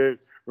soon. Hey,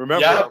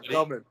 remember, I'm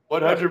coming.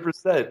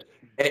 100%.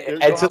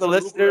 And to the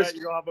listeners,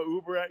 you'll have an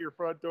Uber at your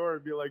front door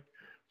and be like,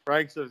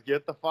 Frank says,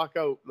 "Get the fuck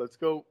out. Let's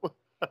go."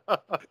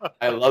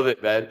 I love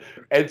it, man.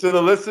 And to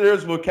the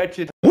listeners, we'll catch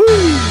you.